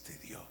existe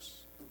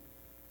Dios,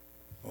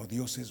 o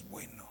Dios es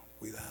bueno.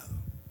 Cuidado,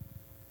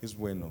 es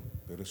bueno,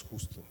 pero es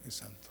justo, es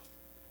santo.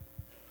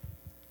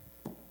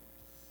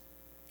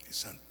 Es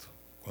santo.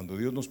 Cuando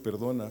Dios nos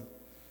perdona,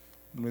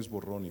 no es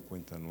borrón y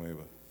cuenta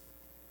nueva.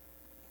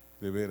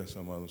 De veras,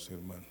 amados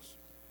hermanos,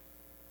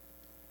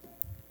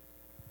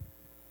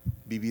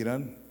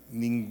 vivirán,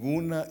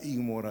 ninguna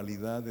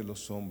inmoralidad de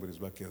los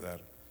hombres va a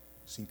quedar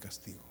sin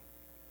castigo.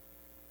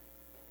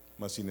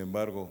 Mas sin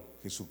embargo,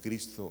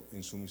 Jesucristo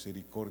en su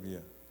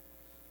misericordia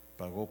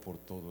pagó por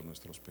todos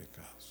nuestros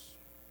pecados,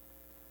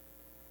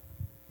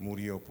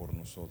 murió por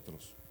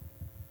nosotros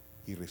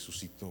y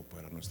resucitó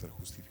para nuestra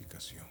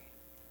justificación.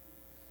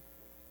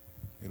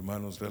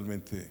 Hermanos,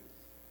 realmente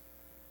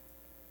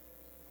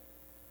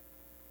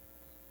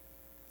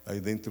hay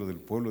dentro del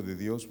pueblo de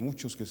Dios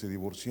muchos que se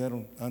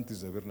divorciaron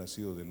antes de haber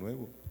nacido de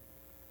nuevo.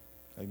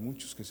 Hay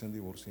muchos que se han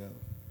divorciado,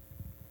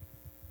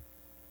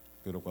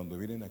 pero cuando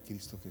vienen a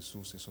Cristo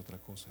Jesús es otra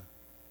cosa.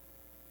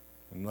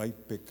 No hay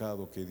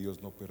pecado que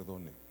Dios no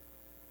perdone.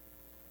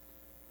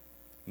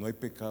 No hay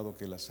pecado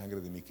que la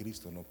sangre de mi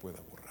Cristo no pueda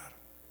borrar.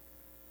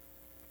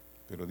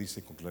 Pero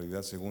dice con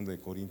claridad 2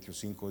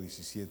 Corintios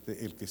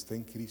 5:17, el que está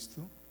en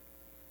Cristo,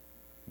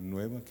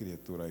 nueva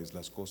criatura es.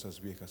 Las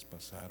cosas viejas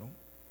pasaron,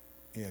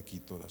 he aquí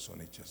todas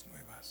son hechas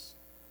nuevas.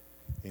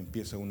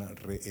 Empieza una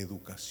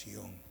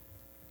reeducación,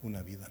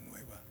 una vida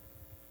nueva.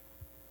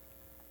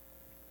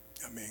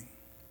 Amén.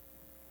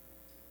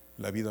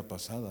 La vida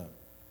pasada,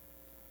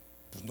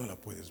 pues no la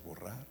puedes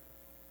borrar,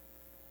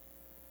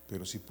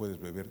 pero sí puedes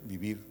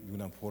vivir de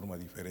una forma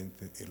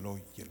diferente el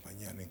hoy y el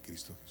mañana en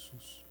Cristo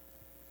Jesús.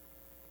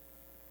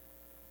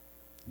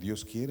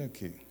 Dios quiera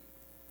que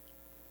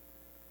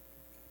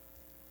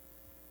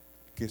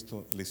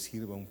esto les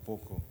sirva un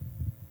poco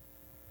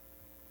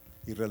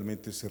y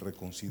realmente se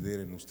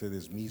reconsideren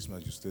ustedes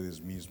mismas y ustedes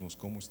mismos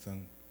cómo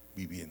están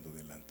viviendo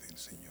delante del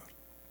Señor,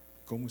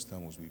 cómo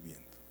estamos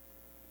viviendo.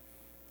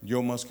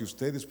 Yo más que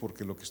ustedes,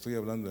 porque lo que estoy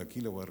hablando de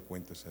aquí le voy a dar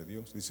cuentas a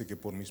Dios. Dice que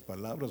por mis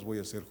palabras voy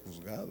a ser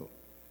juzgado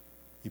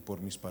y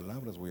por mis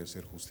palabras voy a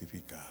ser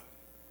justificado.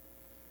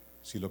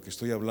 Si lo que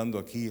estoy hablando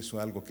aquí es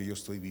algo que yo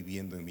estoy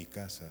viviendo en mi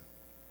casa,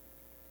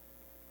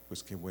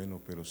 pues qué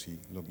bueno, pero si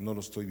no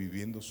lo estoy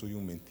viviendo, soy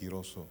un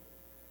mentiroso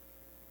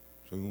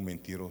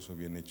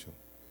bien hecho,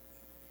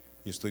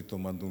 y estoy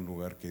tomando un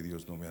lugar que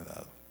Dios no me ha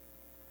dado.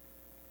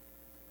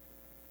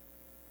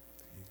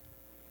 Sí.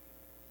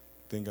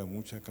 Tengan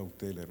mucha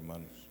cautela,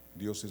 hermanos.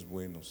 Dios es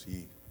bueno,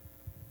 sí,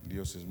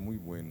 Dios es muy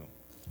bueno,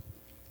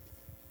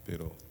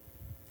 pero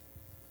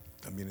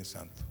también es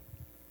santo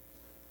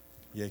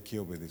y hay que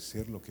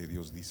obedecer lo que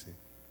Dios dice.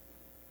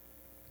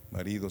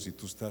 Marido, si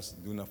tú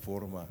estás de una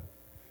forma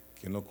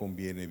que no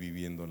conviene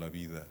viviendo la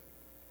vida,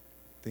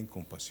 ten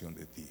compasión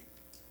de ti,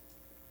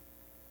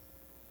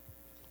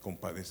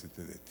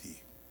 compadécete de ti,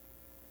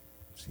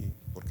 ¿sí?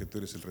 Porque tú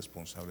eres el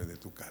responsable de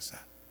tu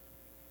casa.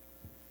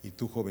 Y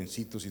tú,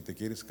 jovencito, si te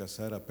quieres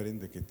casar,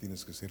 aprende que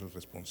tienes que ser el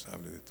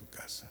responsable de tu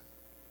casa.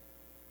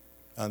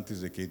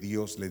 Antes de que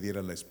Dios le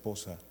diera la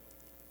esposa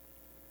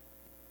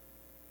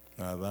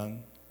a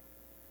Adán,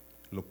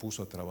 lo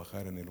puso a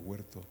trabajar en el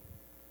huerto.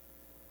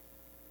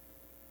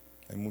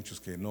 Hay muchos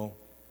que no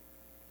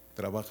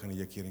trabajan y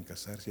ya quieren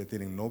casarse, ya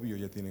tienen novio,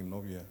 ya tienen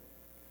novia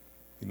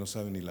y no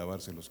saben ni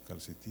lavarse los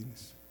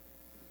calcetines.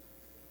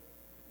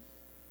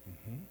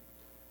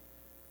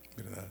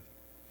 ¿Verdad?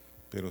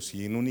 Pero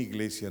si en una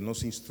iglesia no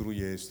se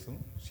instruye esto,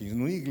 si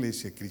en una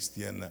iglesia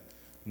cristiana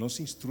no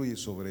se instruye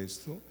sobre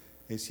esto,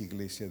 esa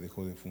iglesia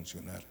dejó de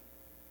funcionar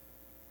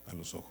a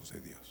los ojos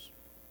de Dios.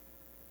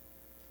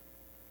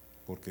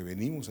 Porque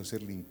venimos a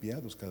ser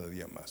limpiados cada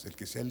día más. El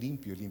que sea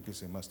limpio,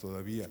 límpiese más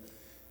todavía.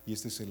 Y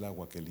este es el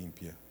agua que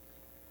limpia.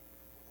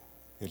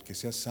 El que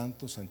sea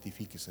santo,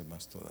 santifíquese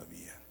más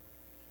todavía.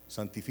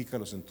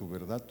 Santifícalos en tu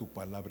verdad, tu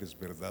palabra es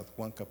verdad.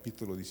 Juan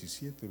capítulo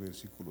 17,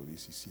 versículo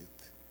 17.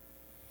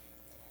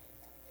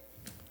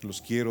 Los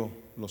quiero,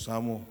 los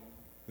amo,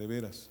 de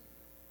veras.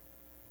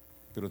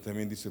 Pero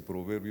también dice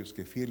Proverbios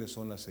que fieles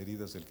son las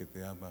heridas del que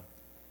te ama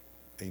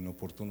e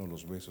inoportunos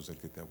los besos del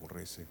que te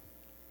aborrece.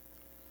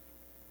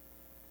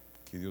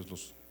 Que Dios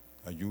los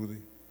ayude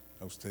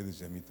a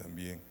ustedes y a mí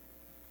también.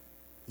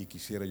 Y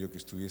quisiera yo que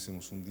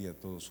estuviésemos un día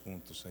todos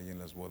juntos ahí en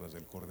las bodas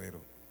del Cordero.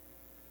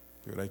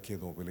 Pero hay que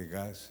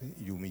doblegarse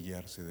y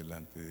humillarse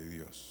delante de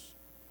Dios.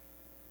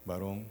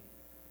 Varón,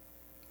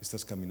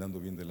 ¿estás caminando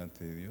bien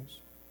delante de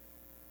Dios?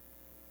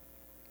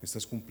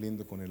 ¿Estás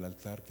cumpliendo con el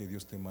altar que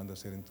Dios te manda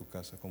hacer en tu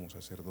casa como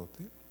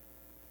sacerdote?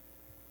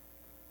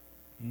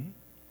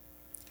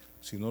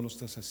 Si no lo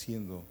estás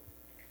haciendo,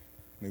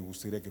 me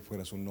gustaría que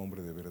fueras un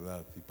hombre de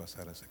verdad y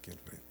pasaras aquí al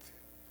frente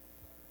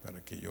para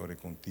que yo ore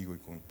contigo y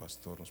con el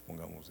pastor nos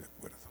pongamos de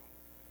acuerdo,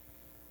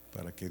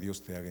 para que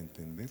Dios te haga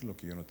entender lo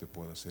que yo no te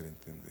puedo hacer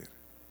entender,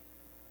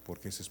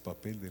 porque ese es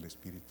papel del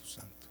Espíritu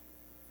Santo.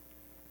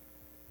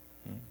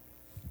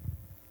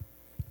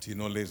 Si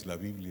no lees la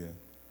Biblia,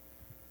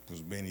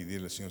 pues ven y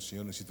dile al Señor: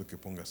 Señor, necesito que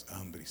pongas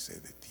hambre y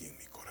sed de ti en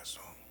mi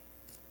corazón.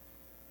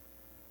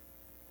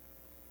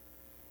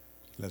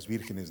 Las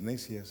vírgenes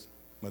necias,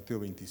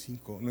 Mateo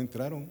 25, no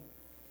entraron.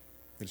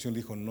 El Señor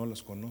dijo: no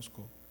las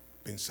conozco.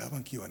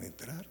 Pensaban que iban a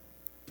entrar,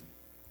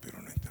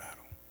 pero no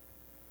entraron.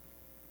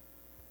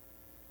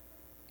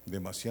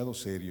 Demasiado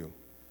serio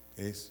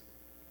es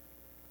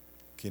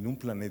que en un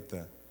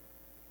planeta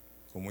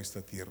como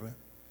esta tierra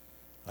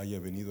haya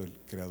venido el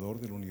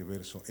creador del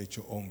universo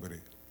hecho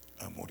hombre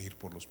a morir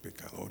por los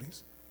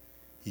pecadores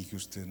y que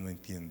usted no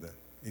entienda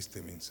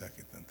este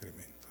mensaje tan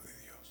tremendo de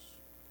Dios.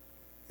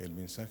 El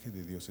mensaje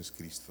de Dios es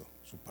Cristo,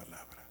 su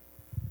palabra.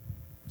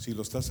 Si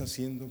lo estás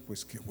haciendo,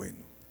 pues qué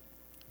bueno,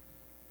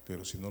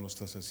 pero si no lo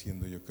estás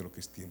haciendo, yo creo que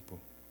es tiempo.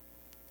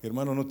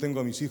 Hermano, no tengo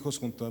a mis hijos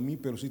junto a mí,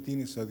 pero sí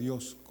tienes a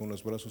Dios con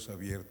los brazos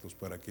abiertos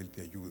para que Él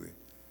te ayude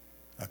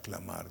a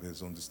clamar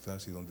desde donde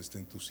estás y donde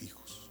estén tus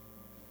hijos,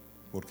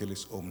 porque Él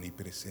es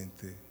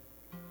omnipresente,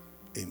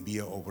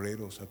 envía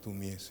obreros a tu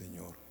mies,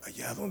 Señor.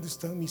 Allá donde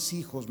están mis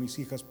hijos, mis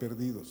hijas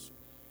perdidos,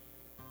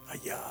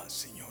 allá,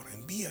 Señor,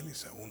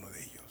 envíales a uno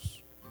de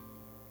ellos,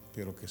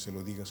 pero que se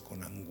lo digas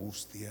con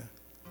angustia,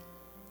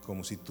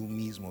 como si tú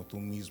mismo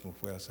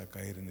fueras a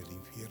caer en el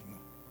infierno.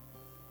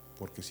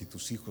 Porque si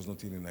tus hijos no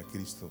tienen a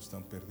Cristo,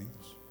 están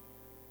perdidos,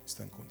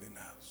 están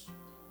condenados.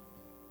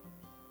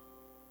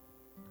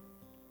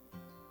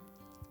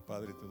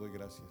 Padre, te doy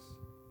gracias